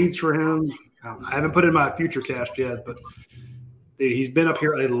Georgia leads for him. I haven't put in my future cast yet, but dude, he's been up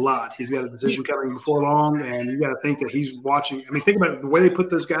here a lot. He's got a decision coming before long, and you got to think that he's watching. I mean, think about it, the way they put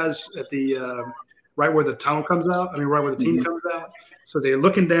those guys at the right where the tunnel comes out. I mean, right where the team comes out. So they're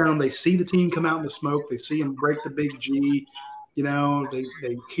looking down. They see the team come out in the smoke. They see them break the big G. You know, they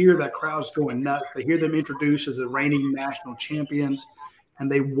hear that crowd's going nuts. They hear them introduced as the reigning national champions,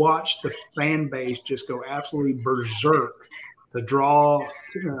 and they watch the fan base just go absolutely berserk to draw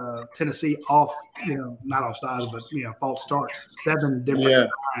Tennessee off, you know, not off sides, but, you know, false starts 7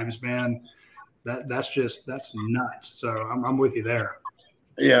 different times, man. That's nuts. So I'm with you there.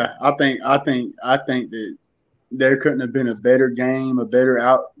 Yeah, I think that there couldn't have been a better game, a better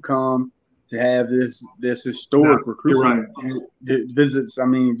outcome to have this historic recruitment visits. I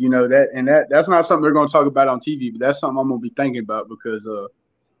mean, you know, that's not something they're going to talk about on TV, but that's something I'm going to be thinking about because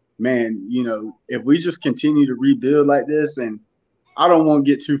man, you know, if we just continue to rebuild like this, and I don't want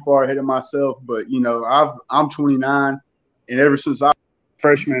to get too far ahead of myself, but, you know, I'm 29, and ever since I was a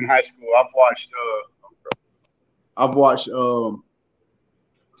freshman in high school, I've watched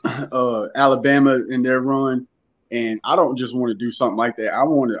Alabama in their run, And I don't just want to do something like that. I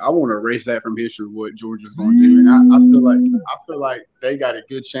want to erase that from history, what Georgia's going to do. And I feel like they got a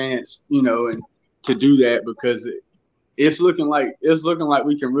good chance, you know, and to do that because it's looking like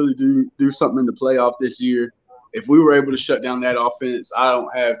we can really do something in the playoff this year. If we were able to shut down that offense, I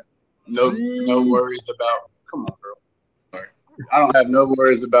don't have no worries about. Come on, girl. Sorry. I don't have no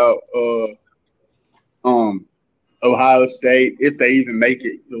worries about Ohio State if they even make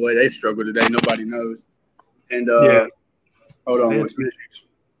it the way they struggle today. Nobody knows. And hold on.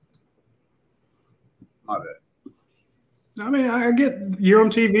 My bad. I mean, I get you're on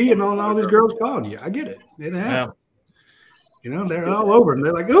TV and all these girls calling you. I get it. It happens. Yeah. You know, they're all over him.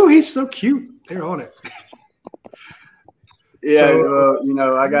 They're like, "Oh, he's so cute." They're on it. Yeah, so, you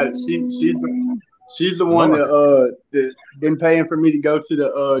know, I got it. She's the one that been paying for me to go to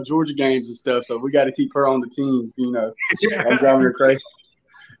the Georgia games and stuff. So we got to keep her on the team. You know, I'm driving her crazy.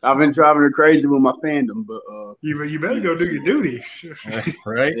 I've been driving her crazy with my fandom, but you better go do your duty,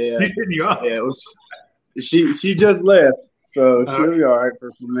 right? Yeah, she's hitting you up. Yeah, she just left, so she'll be all right for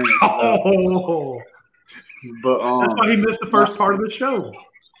a few minutes. But that's why he missed the first part of the show.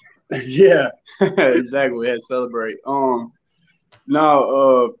 Yeah, exactly. We had to celebrate.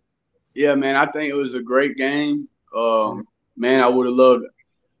 Yeah, man, I think it was a great game. Man, I would have loved.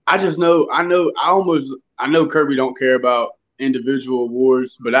 I know Kirby don't care about individual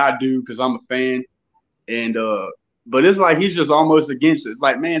awards, but I do because I'm a fan. And but it's like he's just almost against it. It's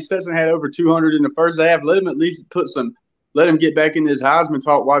like, man, Stetson had over 200 in the first half. Let him at least let him get back in his Heisman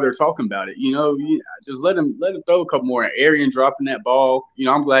talk while they're talking about it. You know, just let him throw a couple more. Arian dropping that ball. You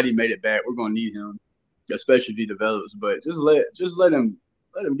know, I'm glad he made it back. We're gonna need him, especially if he develops. But just let him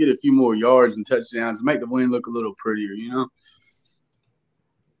get a few more yards and touchdowns, make the win look a little prettier. You know.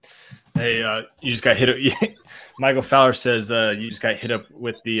 Hey, you just got hit up. Michael Fowler says you just got hit up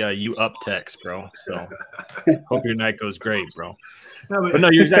with the you up text, bro. So hope your night goes great, bro. But no,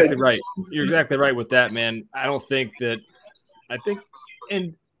 you're exactly right. You're exactly right with that, man. I think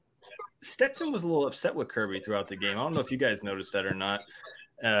and Stetson was a little upset with Kirby throughout the game. I don't know if you guys noticed that or not.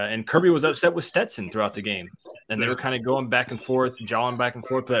 And Kirby was upset with Stetson throughout the game. And they were kind of going back and forth, jawing back and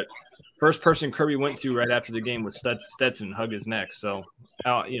forth. But first person Kirby went to right after the game was Stetson, hugged his neck. So,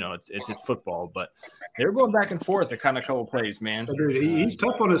 you know, it's football. But they were going back and forth a couple plays, man. Oh, dude, he's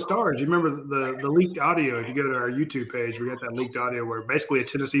tough on his stars. You remember the leaked audio? If you go to our YouTube page, we got that leaked audio where basically a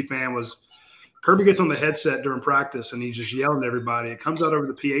Tennessee fan was – Kirby gets on the headset during practice, and he's just yelling at everybody. It comes out over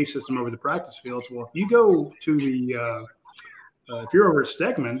the PA system over the practice fields. Well, if you go to the if you're over at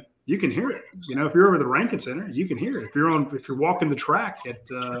Stegman, you can hear it. You know, if you're over the Rankin Center, you can hear it. If you're walking the track at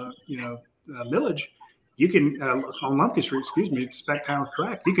Millage, you can on Lumpkin Street, Specktown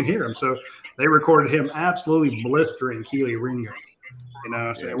track, you can hear him. So they recorded him absolutely blistering Keely Ringo. You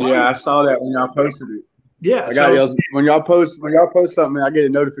know, I saw that when y'all posted it. Yeah, when y'all post something, I get a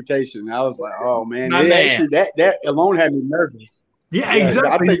notification. I was like, oh man, actually that alone had me nervous. Yeah, exactly.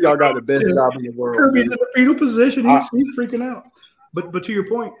 I think y'all got the best job in the world. Kirby's in a fetal position. He's freaking out. But to your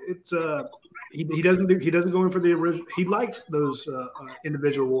point, it's he doesn't go in for the original. He likes those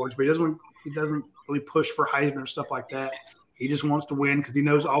individual awards, but he doesn't really push for Heisman or stuff like that. He just wants to win because he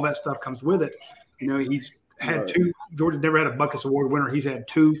knows all that stuff comes with it. You know, he's had two. Georgia never had a Buckus Award winner. He's had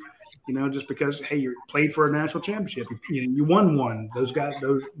two. You know, just because hey, you played for a national championship, you won one.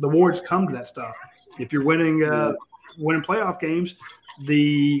 The awards come to that stuff. If you're winning playoff games,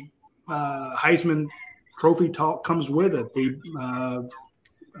 the Heisman Trophy talk comes with it. The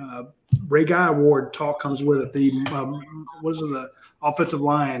Ray Guy Award talk comes with it. The the offensive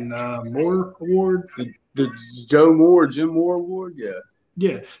line Moore Award, the Jim Moore Award,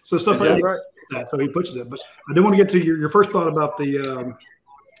 yeah. So stuff like that. So he pushes it. But I do want to get to your first thought about the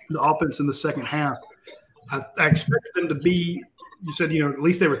offense in the second half. I expected them to be. You said at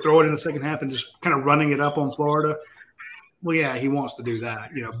least they were throwing it in the second half and just kind of running it up on Florida. Well, yeah, he wants to do that,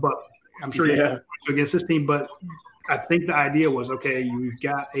 but I'm sure against this team. But I think the idea was, okay, you've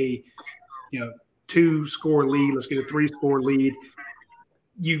got a 2-score lead. Let's get a 3-score lead.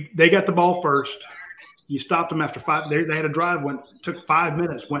 They got the ball first. You stopped them after 5. They had a drive took 5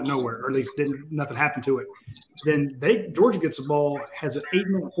 minutes, went nowhere, or at least nothing happened to it. Then Georgia gets the ball, has an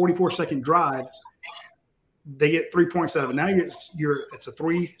 8-minute, 44-second drive. They get 3 points out of it. Now it's a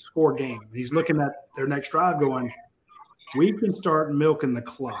 3-score game. He's looking at their next drive going, we can start milking the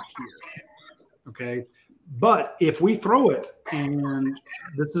clock here, okay? But if we throw it, and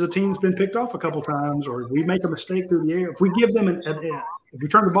this is a team that's been picked off a couple times, or we make a mistake through the air, if we give them if we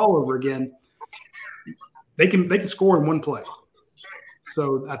turn the ball over again, they can score in one play.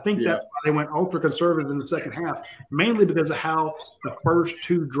 So I think that's why they went ultra conservative in the second half, mainly because of how the first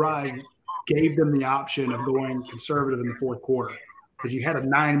 2 drives gave them the option of going conservative in the fourth quarter because you had a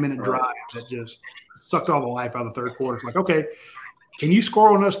 9-minute drive that just sucked all the life out of the third quarter. It's like, okay, can you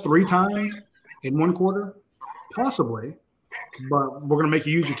score on us 3 times in one quarter? Possibly, but we're going to make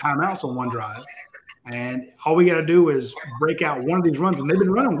you use your timeouts on one drive. And all we got to do is break out one of these runs, and they've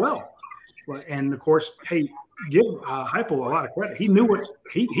been running well. And, of course, hey, give Heupel a lot of credit. He knew what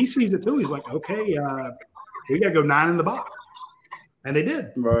he sees it too. He's like, okay, we got to go 9 in the box. And they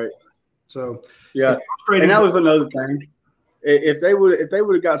did. Right. So, yeah. And that was another thing. If they would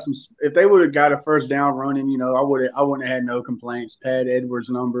have got a first down running, you know, I wouldn't have had no complaints. Pat Edwards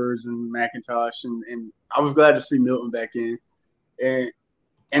numbers and McIntosh and I was glad to see Milton back in.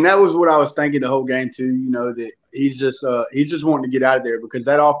 And that was what I was thinking the whole game too, you know, that he's just wanting to get out of there because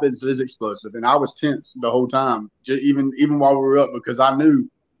that offense is explosive. And I was tense the whole time, just even while we were up, because I knew,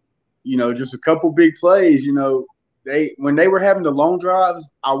 you know, just a couple big plays, you know, when they were having the long drives,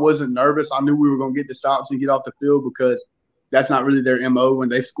 I wasn't nervous. I knew we were going to get the stops and get off the field because that's not really their MO. When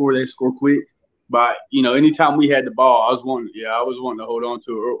they score quick. But, you know, anytime we had the ball, I was wanting to hold on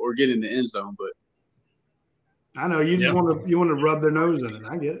to it or get in the end zone. But I know you just want to rub their nose in it.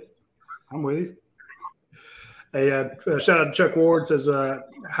 I get it. I'm with you. Hey, shout out to Chuck Ward says,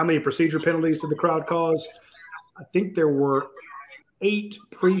 how many procedure penalties did the crowd cause? I think there were 8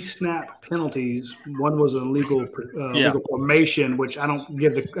 pre-snap penalties. One was an illegal formation, which I don't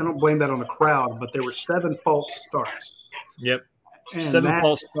blame that on the crowd, but there were 7 false starts. Yep, and 7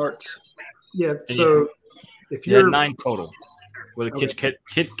 false starts. Yeah, and so if you had you're 9 total with a kick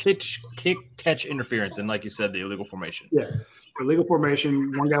catch interference, and like you said, the illegal formation. Yeah, illegal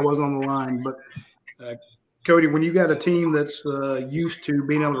formation. One guy wasn't on the line, but Cody, when you got a team that's used to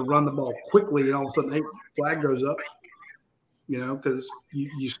being able to run the ball quickly, and all of a sudden, flag goes up. You know, because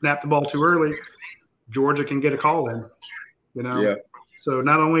you snap the ball too early, Georgia can get a call in. You know, yeah. So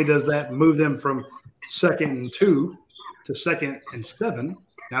not only does that move them from 2nd and 2 to 2nd and 7,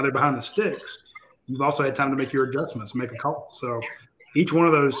 now they're behind the sticks. You've also had time to make your adjustments, make a call. So each one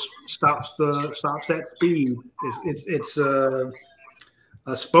of those stops that speed. It's a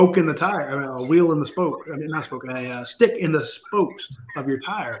spoke in the tire, a wheel in the spoke. I mean, not spoke, a stick in the spokes of your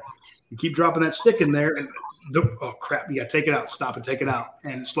tire. You keep dropping that stick in there, and oh crap! You got to take it out, stop and take it out,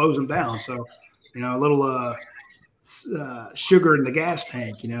 and it slows them down. So, you know, a little sugar in the gas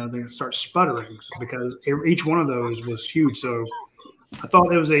tank. You know, they're gonna start sputtering because each one of those was huge. So, I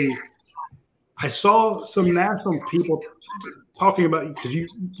thought I saw some national people talking about, because you,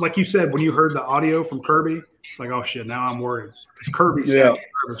 like you said, when you heard the audio from Kirby, it's like, oh shit, now I'm worried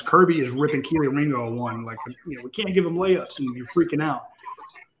because Kirby is ripping Keely Ringo a one. Like, you know, we can't give him layups, and you're freaking out.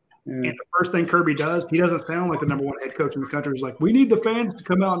 And the first thing Kirby does, he doesn't sound like the number 1 head coach in the country. He's like, we need the fans to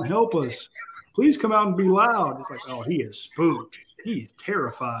come out and help us. Please come out and be loud. It's like, oh, he is spooked. He's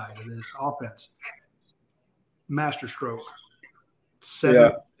terrified of this offense. Masterstroke.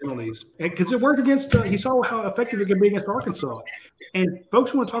 7 penalties. Because it worked against he saw how effective it can be against Arkansas. And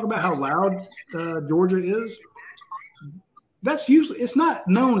folks want to talk about how loud Georgia is. That's usually, it's not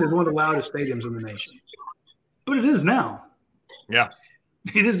known as one of the loudest stadiums in the nation. But it is now. Yeah.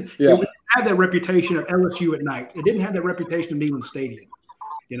 It is. Yeah. It didn't have that reputation of LSU at night. It didn't have that reputation of Neyland Stadium.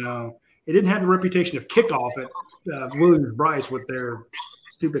 You know, it didn't have the reputation of kickoff at Williams-Brice with their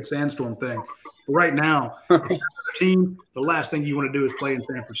stupid sandstorm thing. But right now, if you're a team, the last thing you want to do is play in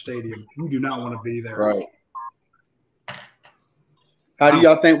Sanford Stadium. You do not want to be there. Right. How do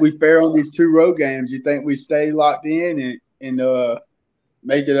y'all think we fare on these 2 road games? You think we stay locked in and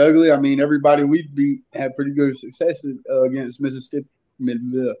make it ugly? I mean, everybody we beat had pretty good success against Mississippi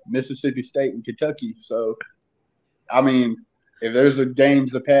State and Kentucky. So, I mean, if there's a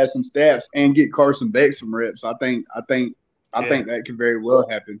games to pass some stats and get Carson Beck some reps, I think that could very well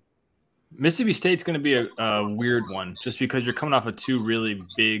happen. Mississippi State's going to be a weird one just because you're coming off of 2 really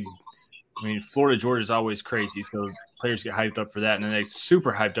big. I mean, Florida Georgia is always crazy, so players get hyped up for that, and then they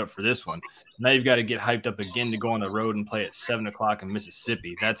super hyped up for this one. Now you've got to get hyped up again to go on the road and play at 7:00 in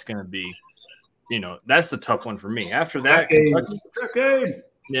Mississippi. That's going to be, you know, that's the tough one for me. After that,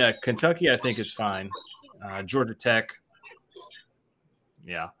 Kentucky I think is fine. Georgia Tech,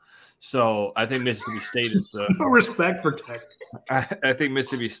 yeah. So I think Mississippi State is the no respect for Tech. I think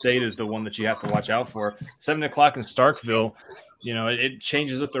Mississippi State is the one that you have to watch out for. 7:00 in Starkville, you know, it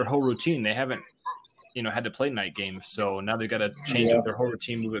changes up their whole routine. They haven't, you know, had to play night games, so now they've got to change up their whole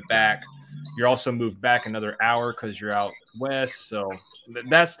routine, move it back. You're also moved back another hour because you're out west. So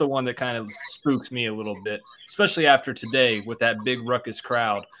that's the one that kind of spooks me a little bit, especially after today with that big ruckus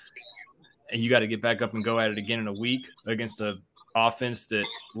crowd. And you got to get back up and go at it again in a week against a offense that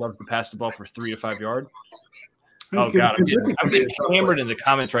loves to pass the ball for 3 to 5 yards. Oh God, I'm getting hammered in the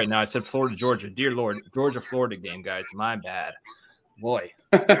comments right now. I said Florida, Georgia. Dear Lord, Georgia, Florida game, guys. My bad, boy.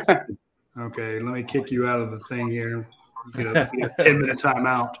 Okay, let me kick you out of the thing here. Get a 10-minute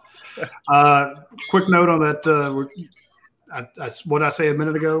timeout. Quick note on that. What did I say a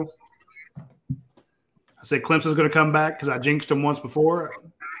minute ago? I said Clemson's going to come back because I jinxed them once before.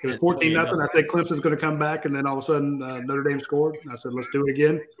 It was 14-0. I said Clemson's going to come back, and then all of a sudden Notre Dame scored. I said, let's do it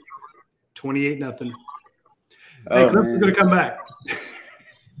again. 28-0. Hey, Clemson's going to come back.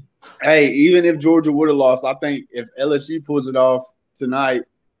 Hey, even if Georgia would have lost, I think if LSU pulls it off tonight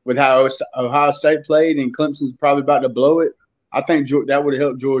with how Ohio State played and Clemson's probably about to blow it, I think that would have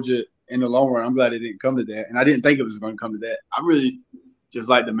helped Georgia in the long run. I'm glad it didn't come to that. And I didn't think it was going to come to that. I really just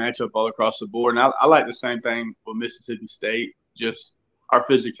like the matchup all across the board. And I like the same thing with Mississippi State. Just our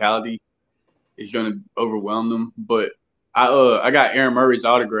physicality is going to overwhelm them. But I got Aaron Murray's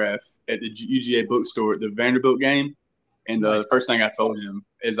autograph at the UGA bookstore at the Vanderbilt game. And the first thing I told him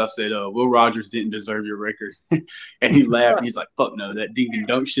is I said, Will Rogers didn't deserve your record. And he laughed. And he's like, fuck no, that dink and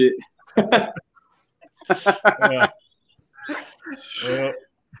dunk shit.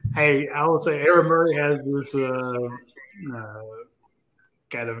 Hey, I will say Aaron Murray has this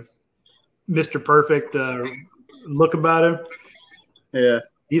kind of Mr. Perfect look about him. Yeah.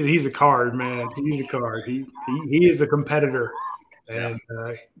 He's a card, man. He's a card. He is a competitor, and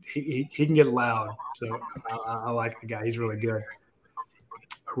he can get loud. So I like the guy. He's really good.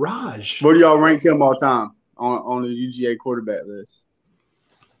 Raj, where do y'all rank him all time on the UGA quarterback list?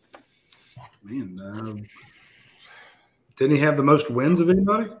 Man, didn't he have the most wins of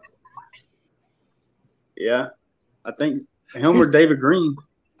anybody? Yeah, I think him or David Green.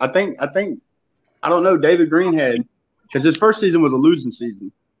 I think I don't know. David Green had because his first season was a losing season.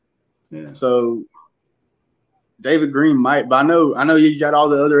 Yeah. So David Green might, but I know he's got all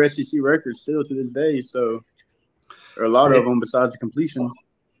the other SEC records still to this day. So there are a lot of them besides the completions.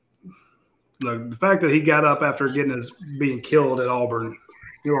 Look, the fact that he got up after being killed at Auburn,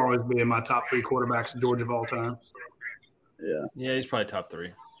 he'll always be in my top 3 quarterbacks in Georgia of all time. Yeah, he's probably top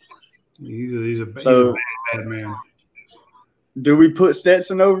 3. He's a bad man. Do we put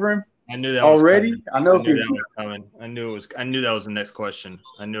Stetson over him? I knew that already. Was coming. I knew that was coming. I knew that was the next question.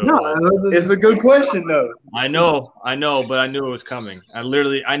 I knew it was. It's a good question though. I know, but I knew it was coming. I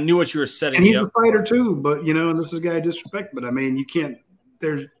knew what you were setting. And he's a fighter too, but and this is a guy I disrespect. But I mean, you can't.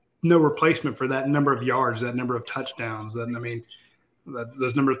 There's no replacement for that number of yards, that number of touchdowns. Those number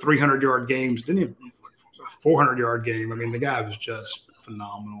of 300-yard games. Didn't he have a 400-yard game? I mean, the guy was just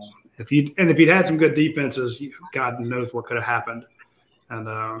phenomenal. If he'd had some good defenses, God knows what could have happened. And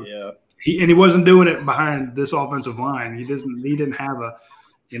he wasn't doing it behind this offensive line. He didn't have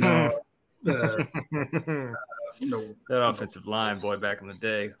that offensive line, boy, back in the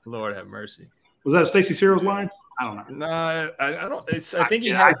day. Lord have mercy. Was that Stacey Searles' line? I don't know. No, I don't. I think he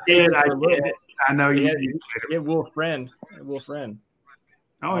had. I did. I know he had Will Friend. Will Friend.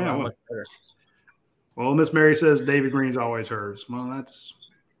 Oh yeah. Much better. Well, Miss Mary says David Green's always hers. Well, that's.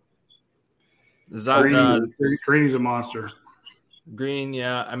 Green's a monster. Green,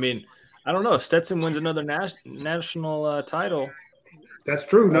 yeah. I mean, I don't know. If Stetson wins another national title. That's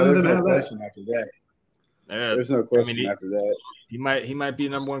true. None of them have that. After that. There's no question after that. He might be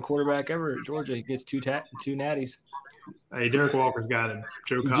the number 1 quarterback ever at Georgia. He gets two natties. Hey, Derek Walker's got it.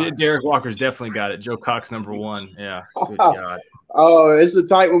 Joe Cox. Derek Walker's definitely got it. Joe Cox, number 1. Yeah. Good God. Oh, it's a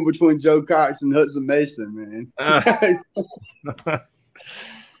tight one between Joe Cox and Hudson Mason, man.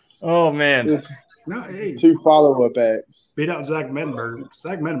 Oh man. No, hey. 2 follow-up acts. Beat out Zach Mettenberg.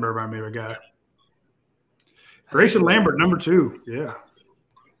 Zach Mettenberg might be a guy. Grayson Lambert, number 2. Yeah.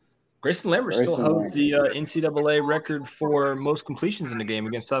 Grayson Lambert still holds the NCAA record for most completions in the game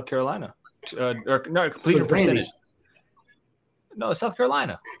against South Carolina. Completion percentage. No, South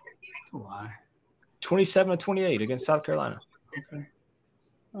Carolina. Why? 27-28 against South Carolina. Okay.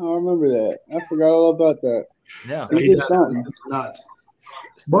 Oh, I remember that. I forgot all about that. Yeah. He did something. Nuts.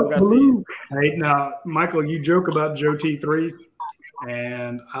 Hey, now, Michael, you joke about Joe T3,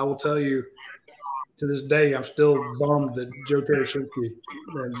 and I will tell you, to this day, I'm still bummed that Joe Tereshinski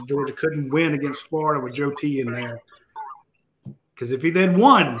and Georgia couldn't win against Florida with Joe T in there. Because if he then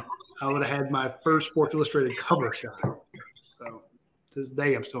won, I would have had my first Sports Illustrated cover shot. So to this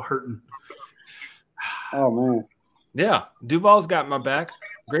day, I'm still hurting. Oh, man. Yeah. Duval's got my back.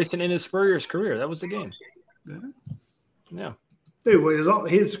 Grayson in his Spurrier's career. That was the game. Yeah. Dude,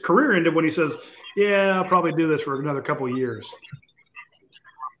 his career ended when he says, yeah, I'll probably do this for another couple of years.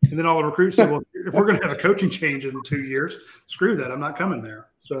 And then all the recruits said, well, if we're going to have a coaching change in 2 years, screw that. I'm not coming there.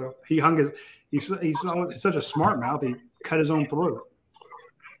 So he hung his – he's such a smart mouth, he cut his own throat.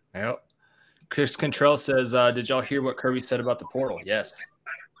 Yep. Chris Contrell says, "Did y'all hear what Kirby said about the portal?" Yes.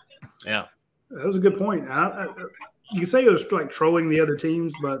 Yeah, that was a good point. You can say it was like trolling the other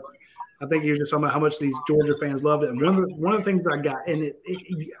teams, but I think he was just talking about how much these Georgia fans loved it. And one of the things I got, and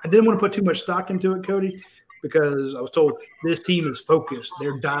I didn't want to put too much stock into it, Cody, because I was told this team is focused.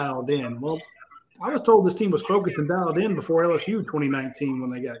 They're dialed in. Well, I was told this team was focused and dialed in before LSU 2019 when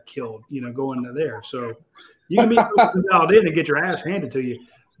they got killed, going to there. So you can be focused and dialed in and get your ass handed to you.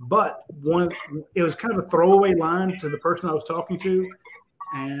 But it was kind of a throwaway line to the person I was talking to,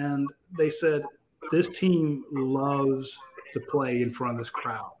 and they said, this team loves to play in front of this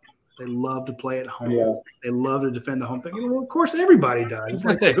crowd. They love to play at home. Yeah. They love to defend the home thing. Well, of course, everybody does.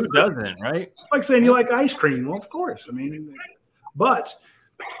 It's like who doesn't, right? It's like saying you like ice cream. Well, of course. I mean, but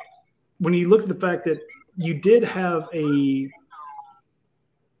when you look at the fact that you did have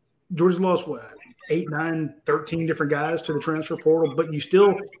Georgia lost 8, 9, 13 different guys to the transfer portal, but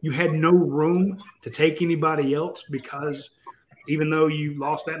you had no room to take anybody else because even though you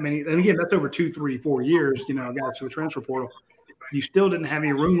lost that many, and again, that's over 2, 3, 4 years, guys to the transfer portal, you still didn't have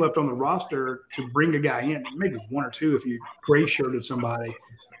any room left on the roster to bring a guy in, maybe 1 or 2 if you gray shirted somebody,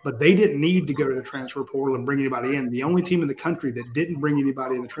 but they didn't need to go to the transfer portal and bring anybody in. The only team in the country that didn't bring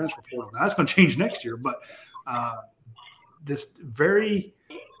anybody in the transfer portal. Now that's going to change next year, but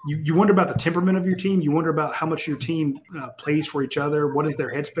you wonder about the temperament of your team. You wonder about how much your team plays for each other. What is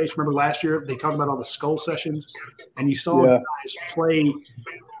their headspace? Remember last year they talked about all the skull sessions, and you saw guys play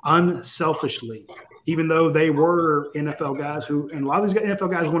unselfishly, even though they were NFL guys and a lot of these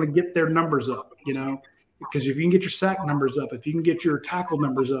NFL guys want to get their numbers up, because if you can get your sack numbers up, if you can get your tackle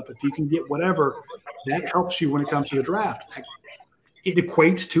numbers up, if you can get whatever, that helps you when it comes to the draft. It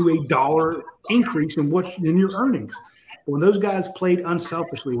equates to $1 increase in your earnings. When those guys played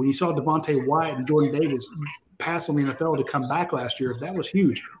unselfishly, when you saw Devontae Wyatt and Jordan Davis pass on the NFL to come back last year, that was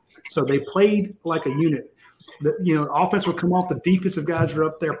huge. So they played like a unit. Offense would come off, the defensive guys are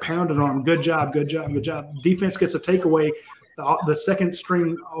up there pounding on them. Good job, good job, good job. Defense gets a takeaway. The second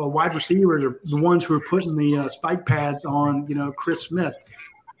string wide receivers are the ones who are putting the spike pads on, Chris Smith.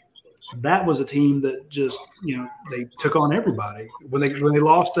 That was a team that just, they took on everybody. When they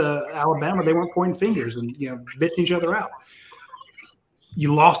lost to Alabama, they weren't pointing fingers and, bitching each other out.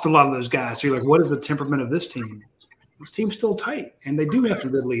 You lost a lot of those guys. So you're like, what is the temperament of this team? This team's still tight, and they do have some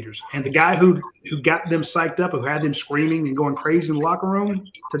good leaders. And the guy who got them psyched up, who had them screaming and going crazy in the locker room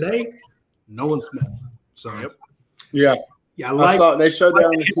today, Nolan Smith. So, yeah, I saw they showed that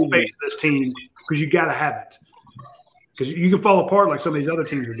on the TV. This team, because you got to have it, because you can fall apart like some of these other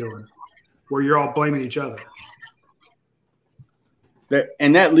teams are doing, where you're all blaming each other.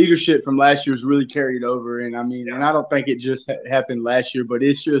 That leadership from last year was really carried over, and and I don't think it just happened last year, but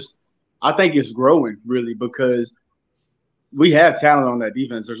it's just I think it's growing really because we have talent on that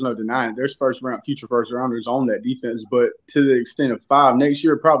defense. There's no denying it. There's future first rounders on that defense, but to the extent of 5 next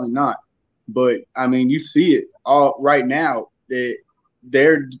year, probably not. But you see it all right now that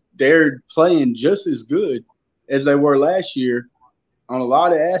they're playing just as good as they were last year on a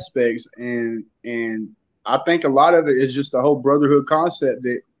lot of aspects, and I think a lot of it is just the whole brotherhood concept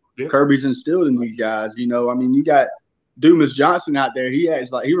that Kirby's instilled in these guys. You got Dumas Johnson out there. He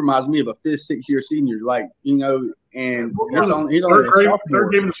reminds me of a 5th, 6th year senior, and he's only a sophomore.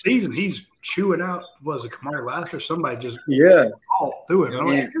 Third game of the season, he's chewing out. Was it Kamari Laster? Somebody just all through it. I'm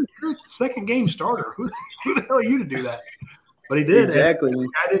like, you're second game starter. Who the hell are you to do that? But he did. Exactly.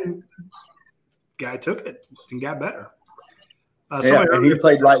 Guy took it and got better. And he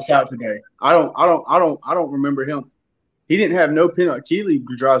played lights out today. I don't remember him. He didn't have no penalty. Keeley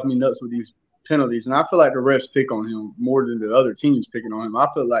drives me nuts with these penalties, and I feel like the refs pick on him more than the other teams picking on him. I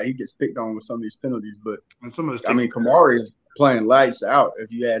feel like he gets picked on with some of these penalties, but Kamari is playing lights out.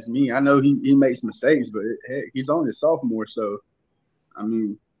 If you ask me, I know he makes mistakes, but he's only a sophomore, so I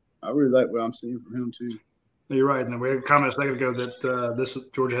really like what I'm seeing from him too. You're right. And we had a comment a second ago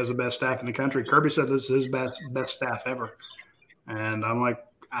that Georgia has the best staff in the country. Kirby said this is his best staff ever. And I'm like,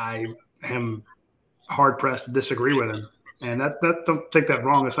 I am hard-pressed to disagree with him. And that don't take that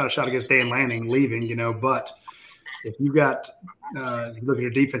wrong. It's not a shot against Dan Lanning leaving, but if you got if you look at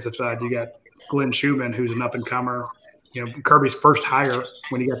your defensive side, you got Glenn Schumann, who's an up-and-comer. Kirby's first hire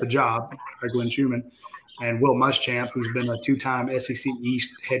when he got the job, Glenn Schumann, and Will Muschamp, who's been a 2-time SEC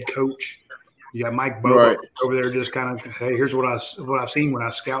East head coach. You got Mike Bobo over there just kind of, hey, here's what I've seen when I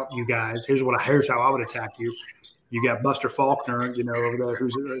scout you guys. Here's how I would attack you. You got Buster Faulkner, over there,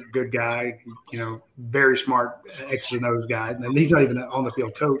 who's a good guy, very smart X's and O's guy. And he's not even an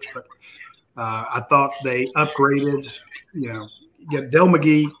on-the-field coach, but I thought they upgraded. You got Del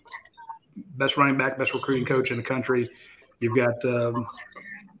McGee, best running back, best recruiting coach in the country. You've got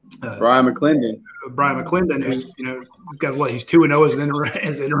Brian McClendon. Brian McClendon, who's he's got what? He's 2-0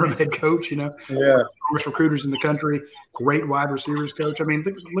 as interim head coach. Yeah, strongest recruiters in the country, great wide receivers coach. I mean,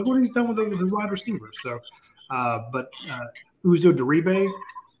 look what he's done with his wide receivers. So, but Uzo Deribe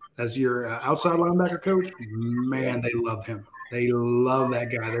as your outside linebacker coach, man, they love him. They love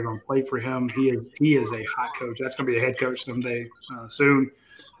that guy. They're going to play for him. He is a hot coach. That's going to be a head coach someday soon.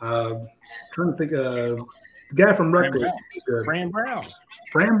 Trying to think of the guy from Rutgers. Fran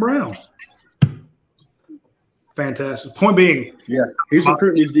Brown. Fantastic. Point being, he's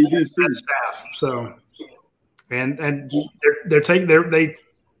recruiting his DB staff. So, and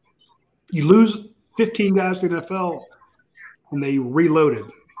you lose 15 guys to the NFL, and they reloaded.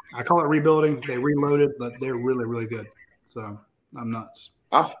 I call it rebuilding. They reloaded, but they're really, really good. So I'm nuts.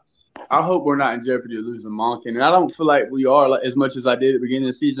 I hope we're not in jeopardy of losing Monken, and I don't feel like we are as much as I did at the beginning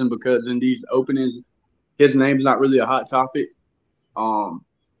of the season, because in these openings, his name's not really a hot topic.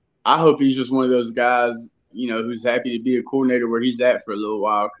 I hope he's just one of those guys, who's happy to be a coordinator where he's at for a little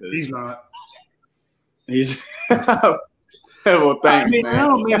while. Cause he's not. He's well, thanks, man. I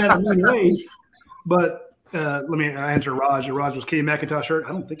don't mean that in any way, but let me answer Raj. Raj, was Kenny McIntosh hurt? I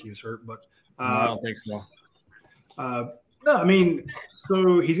don't think he was hurt, but no, I don't think so. No, I mean,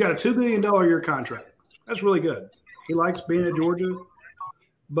 so he's got a $2 million a year contract. That's really good. He likes being at Georgia,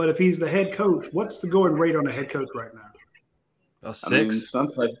 but if he's the head coach, what's the going rate on a head coach right now? 6. I mean,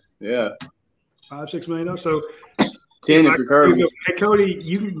 someplace, yeah, $5-6 million. So 10 if you're Kirby. Hey Cody,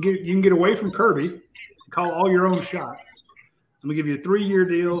 you can get away from Kirby, call all your own shot. I'm gonna give you a 3-year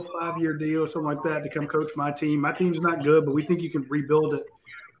deal, 5-year deal, something like that to come coach my team. My team's not good, but we think you can rebuild it.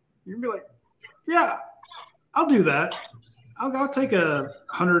 You're gonna be like, yeah, I'll do that. I'll take a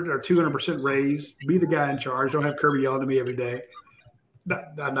 100 or 200% raise, be the guy in charge. Don't have Kirby yelling at me every day.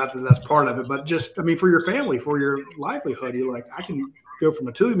 Not that that's part of it, but just, I mean, for your family, for your livelihood, you're like, I can go from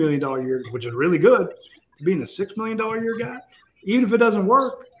a $2 million a year, which is really good, to being a $6 million a year guy. Even if it doesn't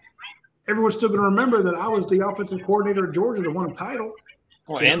work, everyone's still going to remember that I was the offensive coordinator at Georgia that won a title.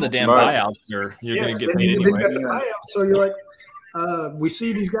 Well, and the damn buyouts you're going to get paid anyway. The buyouts, so you're like, we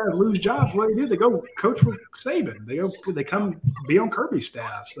see these guys lose jobs. What do? They go coach for Saban. They come be on Kirby's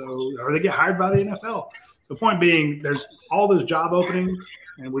staff. So, or they get hired by the NFL. The point being, there's all those job openings,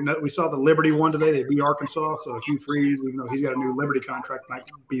 and we saw the Liberty one today. They beat Arkansas, so Hugh Freeze, even though he's got a new Liberty contract, might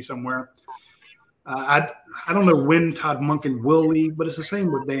be somewhere. I don't know when Todd Monken will leave, but it's the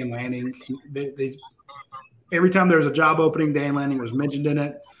same with Dan Lanning. Every time there's a job opening, Dan Lanning was mentioned in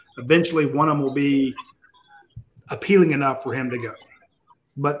it. Eventually, one of them will be appealing enough for him to go.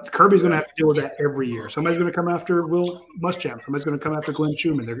 But Kirby's going to have to deal with that every year. Somebody's going to come after Will Muschamp. Somebody's going to come after Glenn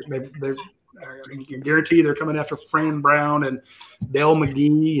Schumann. They're you can guarantee they're coming after Fran Brown and Dale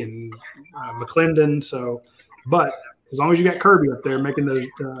McGee and McClendon. So, but as long as you got Kirby up there making those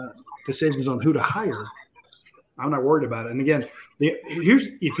decisions on who to hire, I'm not worried about it. And again,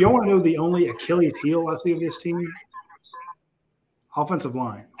 if you want to know the only Achilles heel I see of this team, offensive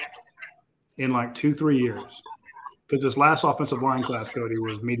line in like 2-3 years, because this last offensive line class, Cody,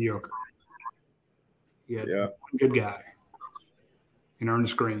 was mediocre. He had one good guy in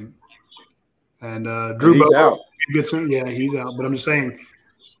Ernest Green. And Drew he's out. Yeah, he's out. But I'm just saying,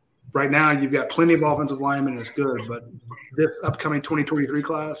 right now you've got plenty of offensive linemen, and it's good. But this upcoming 2023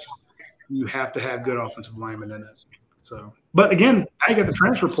 class, you have to have good offensive linemen in it. So, but again, now you got the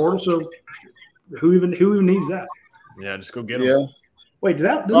transfer portal. So who even needs that? Yeah, just go get them. Yeah. Wait,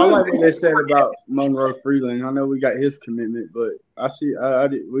 I like what they said about Monroe Freeland. I know we got his commitment, but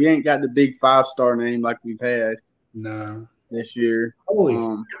we ain't got the big 5-star name like we've had. No. This year.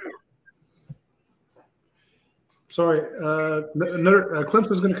 Holy. Sorry,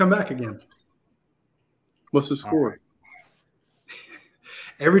 Clemson's going to come back again. What's the score?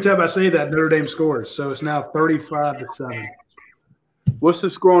 Every time I say that, Notre Dame scores. So it's now 35-7. What's the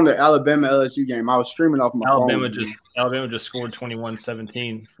score on the Alabama-LSU game? I was streaming off my phone. Alabama just scored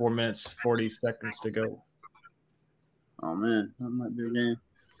 21-17, 4 minutes, 40 seconds to go. Oh, man. That might be a game.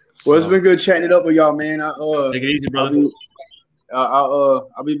 Well, it's been good chatting it up with y'all, man. Take it easy, brother.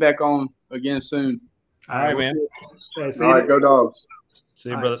 I'll be back on again soon. All right, man. All right, go Dogs. See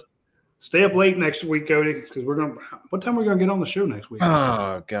you, brother. Stay up late next week, Cody, because what time are we going to get on the show next week?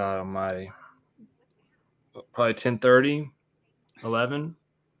 Oh, God almighty. Probably 10:30, 11.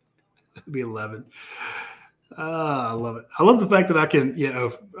 It'll be 11. I love it. I love the fact that I can,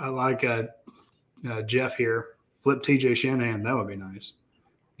 I like Jeff here, flip TJ Shanahan. That would be nice.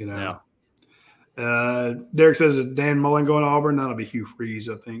 Yeah. Derek says that Dan Mullen going to Auburn. That'll be Hugh Freeze,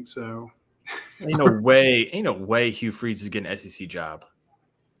 I think. So ain't no way Hugh Freeze is getting an SEC job.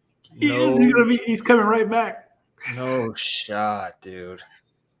 He's coming right back. No shot, dude.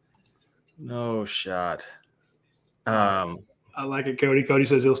 No shot. I like it, Cody. Cody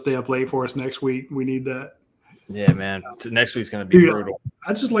says he'll stay up late for us next week. We need that. Yeah, man. Next week's going to be brutal.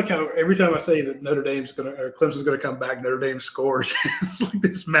 I just like how every time I say that Notre Dame's going to, or Clemson's going to come back, Notre Dame scores. It's like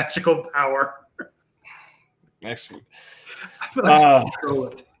this magical power. Next week. I feel like I can control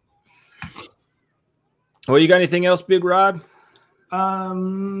it. Well, you got anything else, Big Rod? Let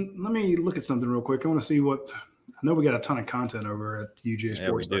me look at something real quick. I want to see what – I know we got a ton of content over at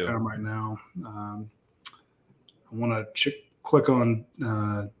UGAsports.com right now. I want to click on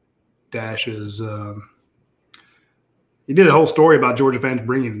Dash's he did a whole story about Georgia fans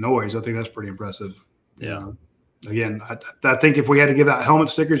bringing the noise. I think that's pretty impressive. Yeah. Again, I think if we had to give out helmet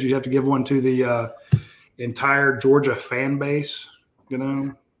stickers, you'd have to give one to the entire Georgia fan base. You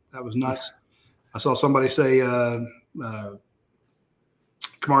know, that was nuts. I saw somebody say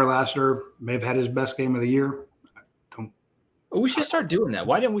Kamari Lassiter may have had his best game of the year. We should start doing that.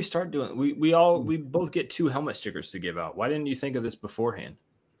 Why didn't we start doing it? We both get 2 helmet stickers to give out. Why didn't you think of this beforehand?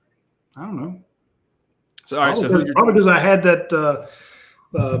 I don't know. So all right, probably because I had that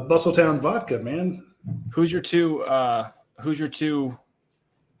Bustletown vodka, man. Who's your two helmet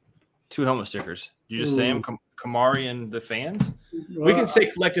stickers? You just say them, Kamari and the fans? We can say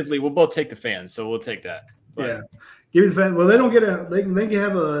collectively we'll both take the fans, so we'll take that. But, yeah. Give me the fans. Well, they don't get they can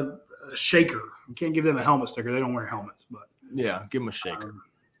have a shaker. You can't give them a helmet sticker. They don't wear helmets, but yeah, give them a shaker.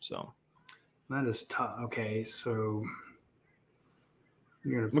 So that is tough. Okay, so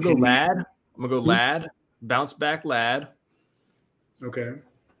I'm gonna go Lad. Lad. Bounce back Lad. Okay.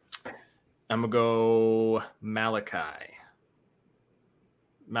 I'm gonna go Malachi.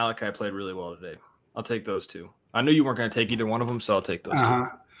 Malachi played really well today. I'll take those 2. I knew you weren't going to take either one of them, so I'll take those 2.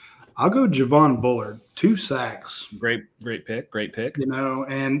 I'll go Javon Bullard. 2 sacks. Great pick. You know,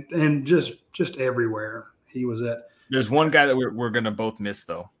 and just everywhere he was at. There's one guy that we're going to both miss,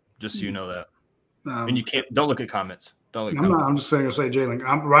 though, just so you know that. And you don't look at comments. I'm just saying to say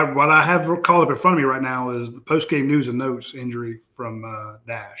Jalen. What I have called up in front of me right now is the post-game news and notes injury from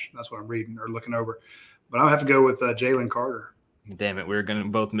Dash. That's what I'm reading or looking over. But I'll have to go with Jalen Carter. Damn it. We're going to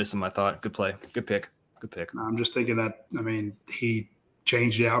both miss him, I thought. Good play. Good pick. I'm just thinking that, I mean, he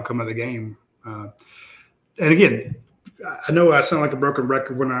changed the outcome of the game. And again, I know I sound like a broken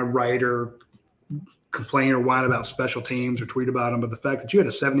record when I write or complain or whine about special teams or tweet about them, but the fact that you had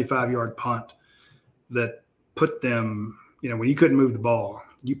a 75-yard punt that put them, you know, when you couldn't move the ball,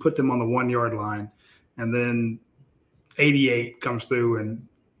 you put them on the 1-yard line, and then 88 comes through and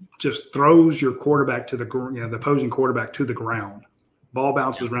just throws your quarterback to the opposing quarterback to the ground. Ball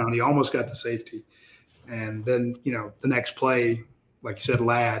bounces around. He almost got the safety. And then, you know, the next play, like you said,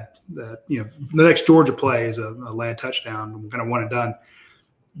 Lad, the next Georgia play is a Lad touchdown, kind of one and done.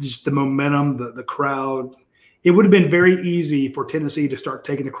 Just the momentum, the crowd. It would have been very easy for Tennessee to start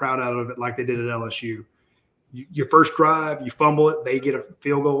taking the crowd out of it like they did at LSU. Your first drive, you fumble it, they get a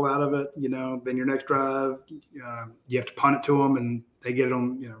field goal out of it, you know. Then your next drive, you have to punt it to them, and they get it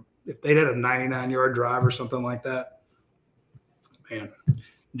on, you know, if they'd had a 99-yard drive or something like that, man,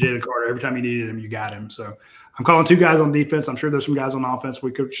 Jalen Carter, every time you needed him, you got him. So I'm calling 2 guys on defense. I'm sure there's some guys on offense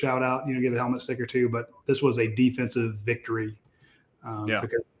we could shout out, you know, give a helmet sticker too, but this was a defensive victory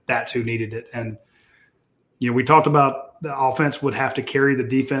because that's who needed it. And, you know, we talked about the offense would have to carry the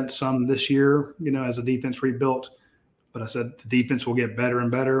defense some this year, you know, as the defense rebuilt. But I said the defense will get better and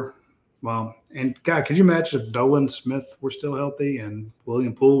better. Well, and God, could you imagine if Dolan Smith were still healthy and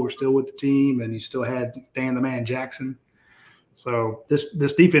William Poole were still with the team and you still had Dan the Man Jackson? So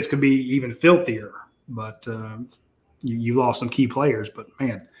this defense could be even filthier. But you lost some key players. But,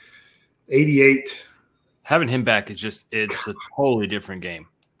 man, 88. Having him back is it's a totally different game.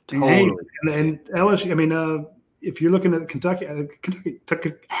 Totally. And LSU, I mean, if you're looking at Kentucky's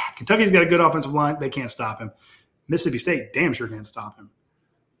got a good offensive line. They can't stop him. Mississippi State damn sure can't stop him.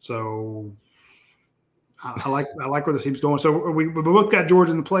 So I like where the team's going. So we both got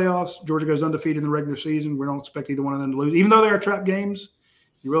Georgia in the playoffs. Georgia goes undefeated in the regular season. We don't expect either one of them to lose, even though they are trap games.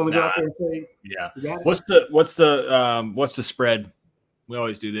 You willing to go out there and say, yeah. What's the spread? We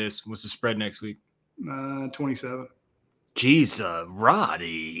always do this. What's the spread next week? 27. Jeez,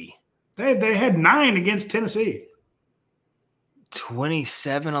 Radi. They had 9 against Tennessee.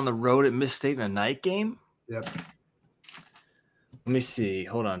 27 on the road at Miss State in a night game? Yep. Let me see.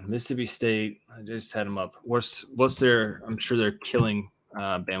 Hold on. Mississippi State. I just had them up. What's their – I'm sure they're killing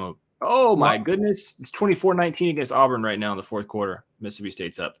Bama. Oh, my goodness. It's 24-19 against Auburn right now in the fourth quarter. Mississippi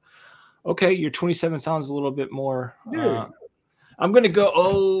State's up. Okay, your 27 sounds a little bit more I'm going to go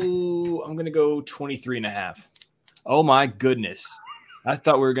 23.5. Oh, my goodness. I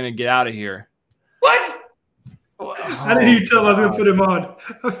thought we were going to get out of here. What? I didn't even tell him I was going to put him on.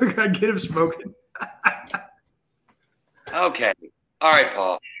 I figured I'd get him smoking. Okay. All right,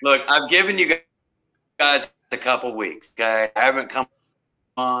 Paul. Look, I've given you guys a couple weeks. Okay, I haven't come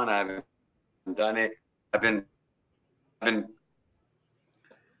on. I haven't done it. I've been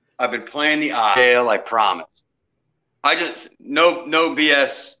playing the tail. I promise. I just no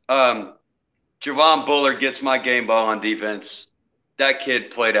BS. Javon Bullard gets my game ball on defense. That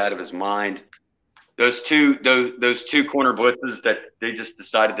kid played out of his mind. Those two corner blitzes that they just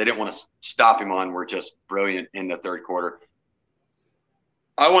decided they didn't want to stop him on were just brilliant in the third quarter.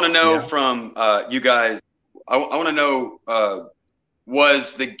 I want to know from you guys. I want to know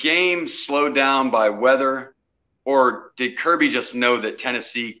was the game slowed down by weather, or did Kirby just know that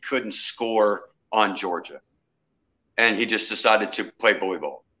Tennessee couldn't score on Georgia, and he just decided to play bully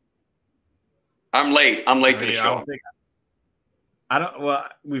ball? I'm late to the show. Well,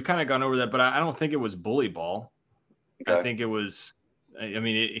 we've kind of gone over that, but I don't think it was bully ball. Okay. I think it was,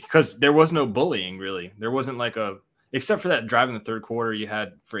 because there was no bullying really. There wasn't except for that drive in the third quarter you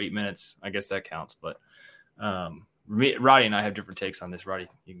had for 8 minutes. I guess that counts. But Roddy and I have different takes on this. Roddy,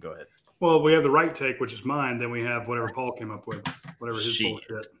 you can go ahead. Well, we have the right take, which is mine. Then we have whatever Paul came up with, whatever his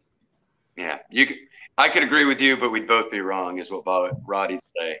bullshit. Yeah, I could agree with you, but we'd both be wrong, is what Roddy'd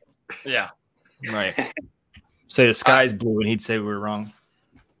say. Yeah, right. Say the sky's blue, and he'd say we were wrong.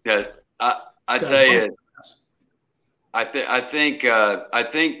 Yeah, I tell you, I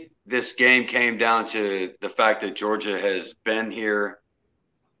think this game came down to the fact that Georgia has been here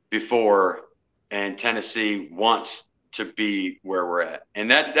before, and Tennessee wants to be where we're at,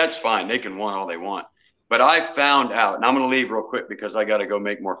 and that's fine. They can want all they want, but I found out, and I'm going to leave real quick because I got to go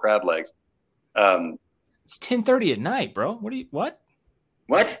make more crab legs. It's 10:30 at night, bro. What?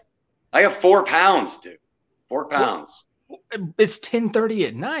 What? I have 4 pounds, dude. 4 pounds. It's 10:30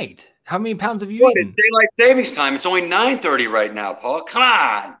 at night. How many pounds have you eaten? It's daylight savings time. It's only 9:30 right now, Paul. Come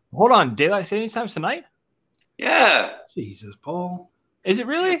on. Hold on. Daylight savings time tonight? Yeah. Jesus, Paul. Is it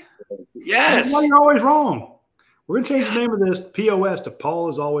really? Yes. Well, you're always wrong. We're going to change the name of this POS to Paul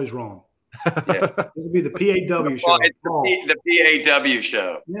is always wrong. Yeah. This will be the PAW show. It's the PAW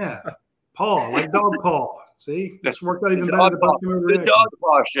show. Yeah. Paul, like dog Paul. See? This worked out even better. The dog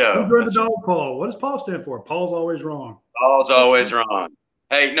paw show. Who's the dog Paul? What does Paul stand for? Paul's always wrong. Paul's always wrong.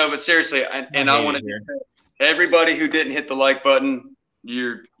 Hey, no, but seriously, and I want to everybody who didn't hit the like button,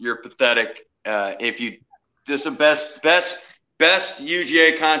 you're pathetic. If you just the best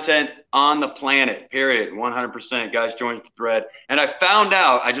UGA content on the planet, period, 100%. Guys, join the thread. And I found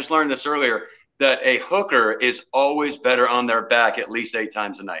out, I just learned this earlier, that a hooker is always better on their back at least 8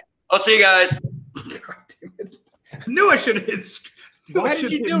 times a night. I'll see you guys. I knew I should have hit. Why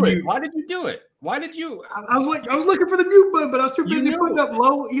did you do it? Why did you do it? Why did you? I was looking for the mute button, but I was too busy putting up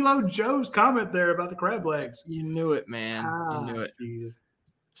low Elo Joe's comment there about the crab legs. You knew it, man. You knew it. Jesus.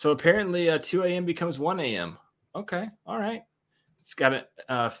 So apparently 2 a.m. becomes 1 a.m. Okay. All right. It's got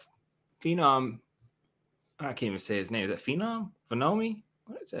a Phenom. I can't even say his name. Is that Phenom? Phenomi?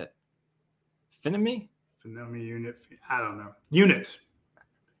 What is that? Phenomi? Phenomi unit. I don't know. Unit.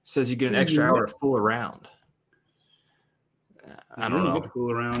 Says you get an extra hour to fool around. I don't know. Get to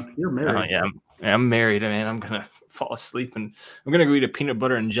fool around. You're married. Yeah, I'm married. Man, I'm gonna fall asleep and I'm gonna go eat a peanut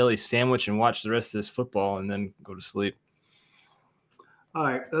butter and jelly sandwich and watch the rest of this football and then go to sleep. All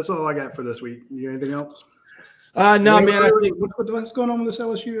right, that's all I got for this week. You got anything else? No, man. I think what's going on with this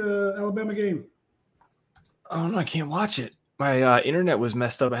LSU Alabama game? Oh no, I can't watch it. My internet was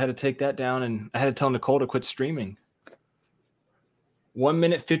messed up. I had to take that down and I had to tell Nicole to quit streaming. 1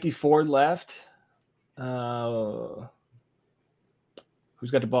 minute 54 left. Who's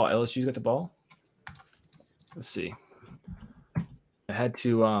got the ball? LSU's got the ball. Let's see. I had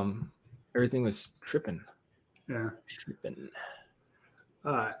to. Everything was tripping. Yeah, tripping.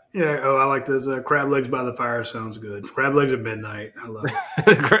 Yeah. Oh, I like this. Crab legs by the fire sounds good. Crab legs at midnight. I love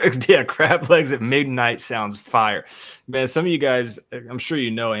it. Yeah, crab legs at midnight sounds fire. Man, some of you guys, I'm sure you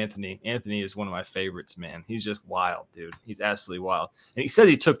know Anthony. Anthony is one of my favorites, man. He's just wild, dude. He's absolutely wild. And he said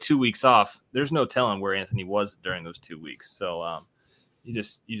he took 2 weeks off. There's no telling where Anthony was during those 2 weeks. So you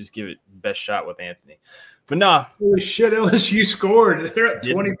just give it best shot with Anthony. But nah. Holy shit, LSU scored. They're at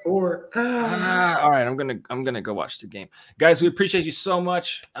 24. All right, I'm gonna go watch the game. Guys, we appreciate you so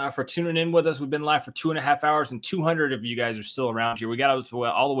much for tuning in with us. We've been live for 2.5 hours, and 200 of you guys are still around here. We got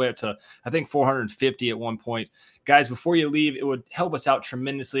all the way up to, I think, 450 at one point. Guys, before you leave, it would help us out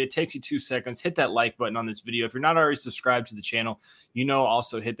tremendously. It takes you 2 seconds. Hit that like button on this video. If you're not already subscribed to the channel,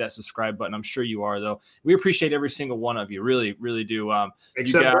 also hit that subscribe button. I'm sure you are, though. We appreciate every single one of you. Really, really do.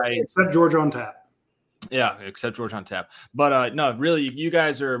 Except Georgia on tap. Yeah, except Georgia on tap. But no, really, you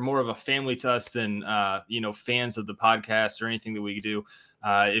guys are more of a family to us than fans of the podcast or anything that we do.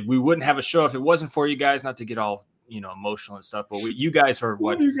 We wouldn't have a show if it wasn't for you guys. Not to get all emotional and stuff, but you guys are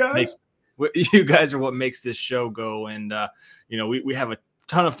what you guys are what makes this show go. And we have a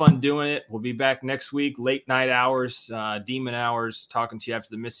ton of fun doing it. We'll be back next week, late night hours, demon hours, talking to you after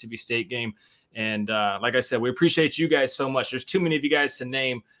the Mississippi State game. And like I said, we appreciate you guys so much. There's too many of you guys to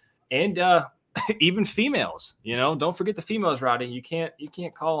name, and even females. Don't forget the females, Roddy. You can't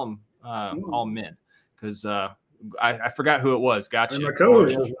call them all men, because I forgot who it was. Gotcha. And my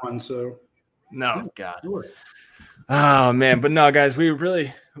coach was one. So no, God. Sure. Oh man, but no, guys, we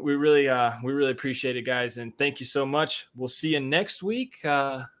really appreciate it, guys, and thank you so much. We'll see you next week.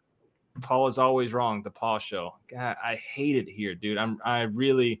 Paul is always wrong. The Paul Show. God, I hate it here, dude.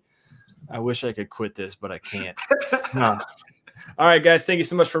 I wish I could quit this, but I can't. No. All right, guys. Thank you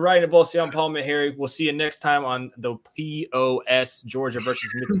so much for writing it. See, I'm Paul Maharry. We'll see you next time on the POS, Georgia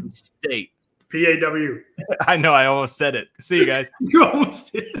versus Mississippi State. PAW. I know. I almost said it. See you guys. You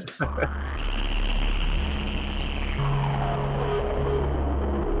almost did.